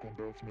deito, com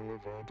Deus me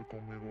levanto,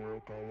 comigo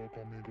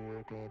eu calo,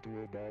 comigo eu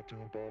canto, eu bato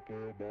em um papo,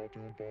 eu bato em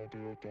um ponto, eu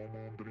tomo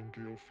um drink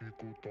e eu fico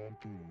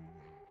tonto.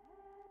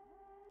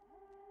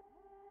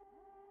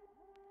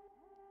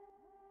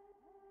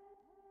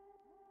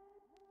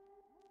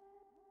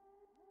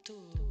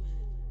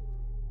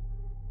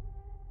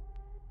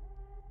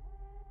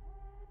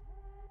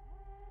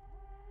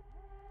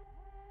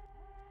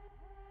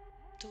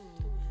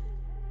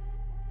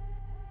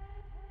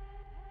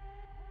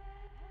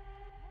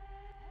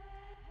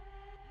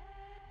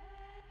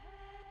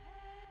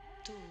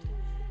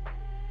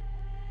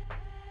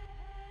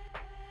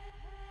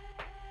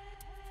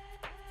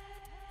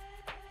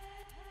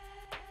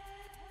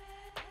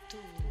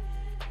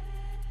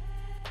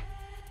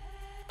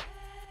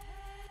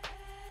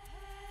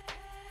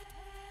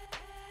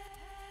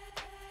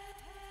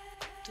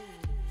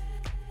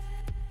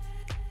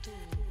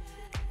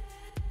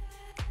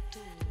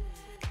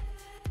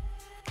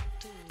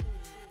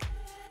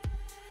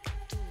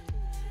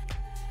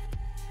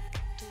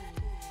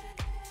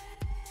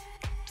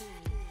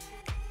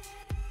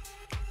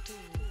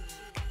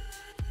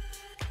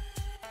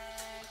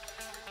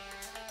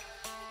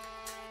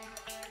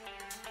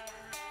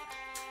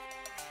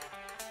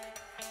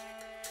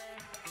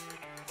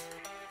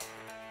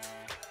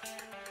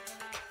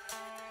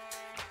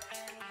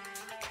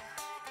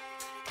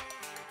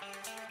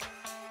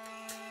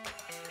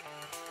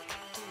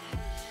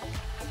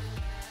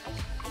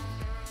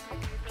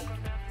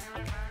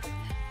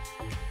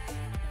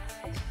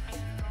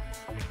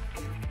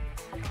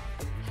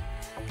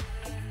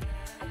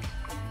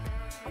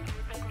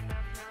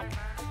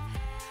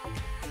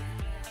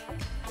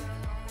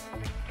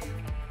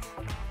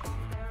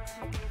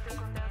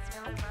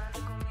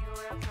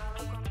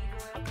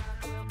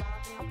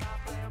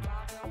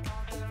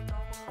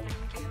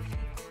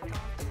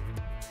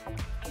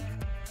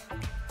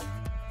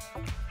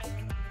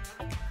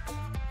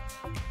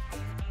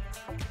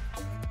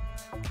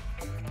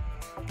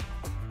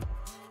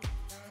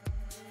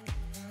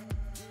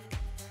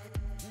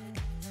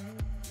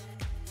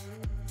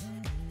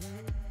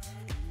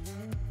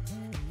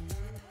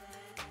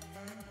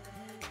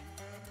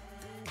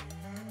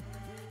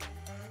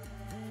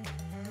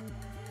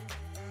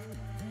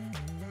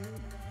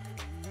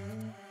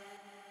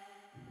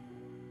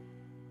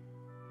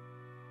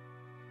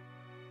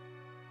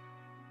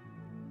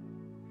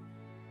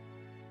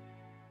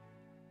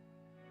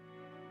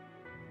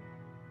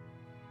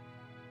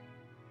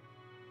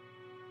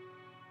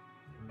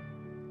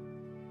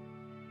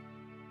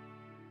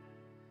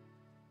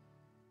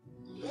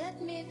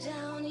 Let me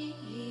down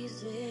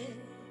easy,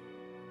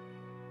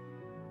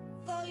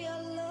 for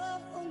your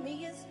love for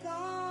me is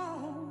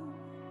gone.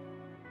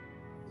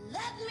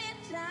 Let me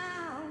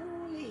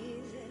down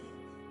easy,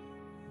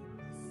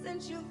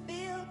 since you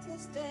feel to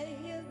stay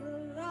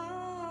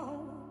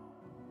alone.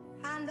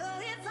 I know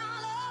it's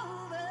all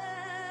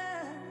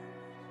over,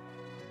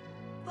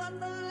 but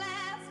the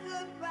last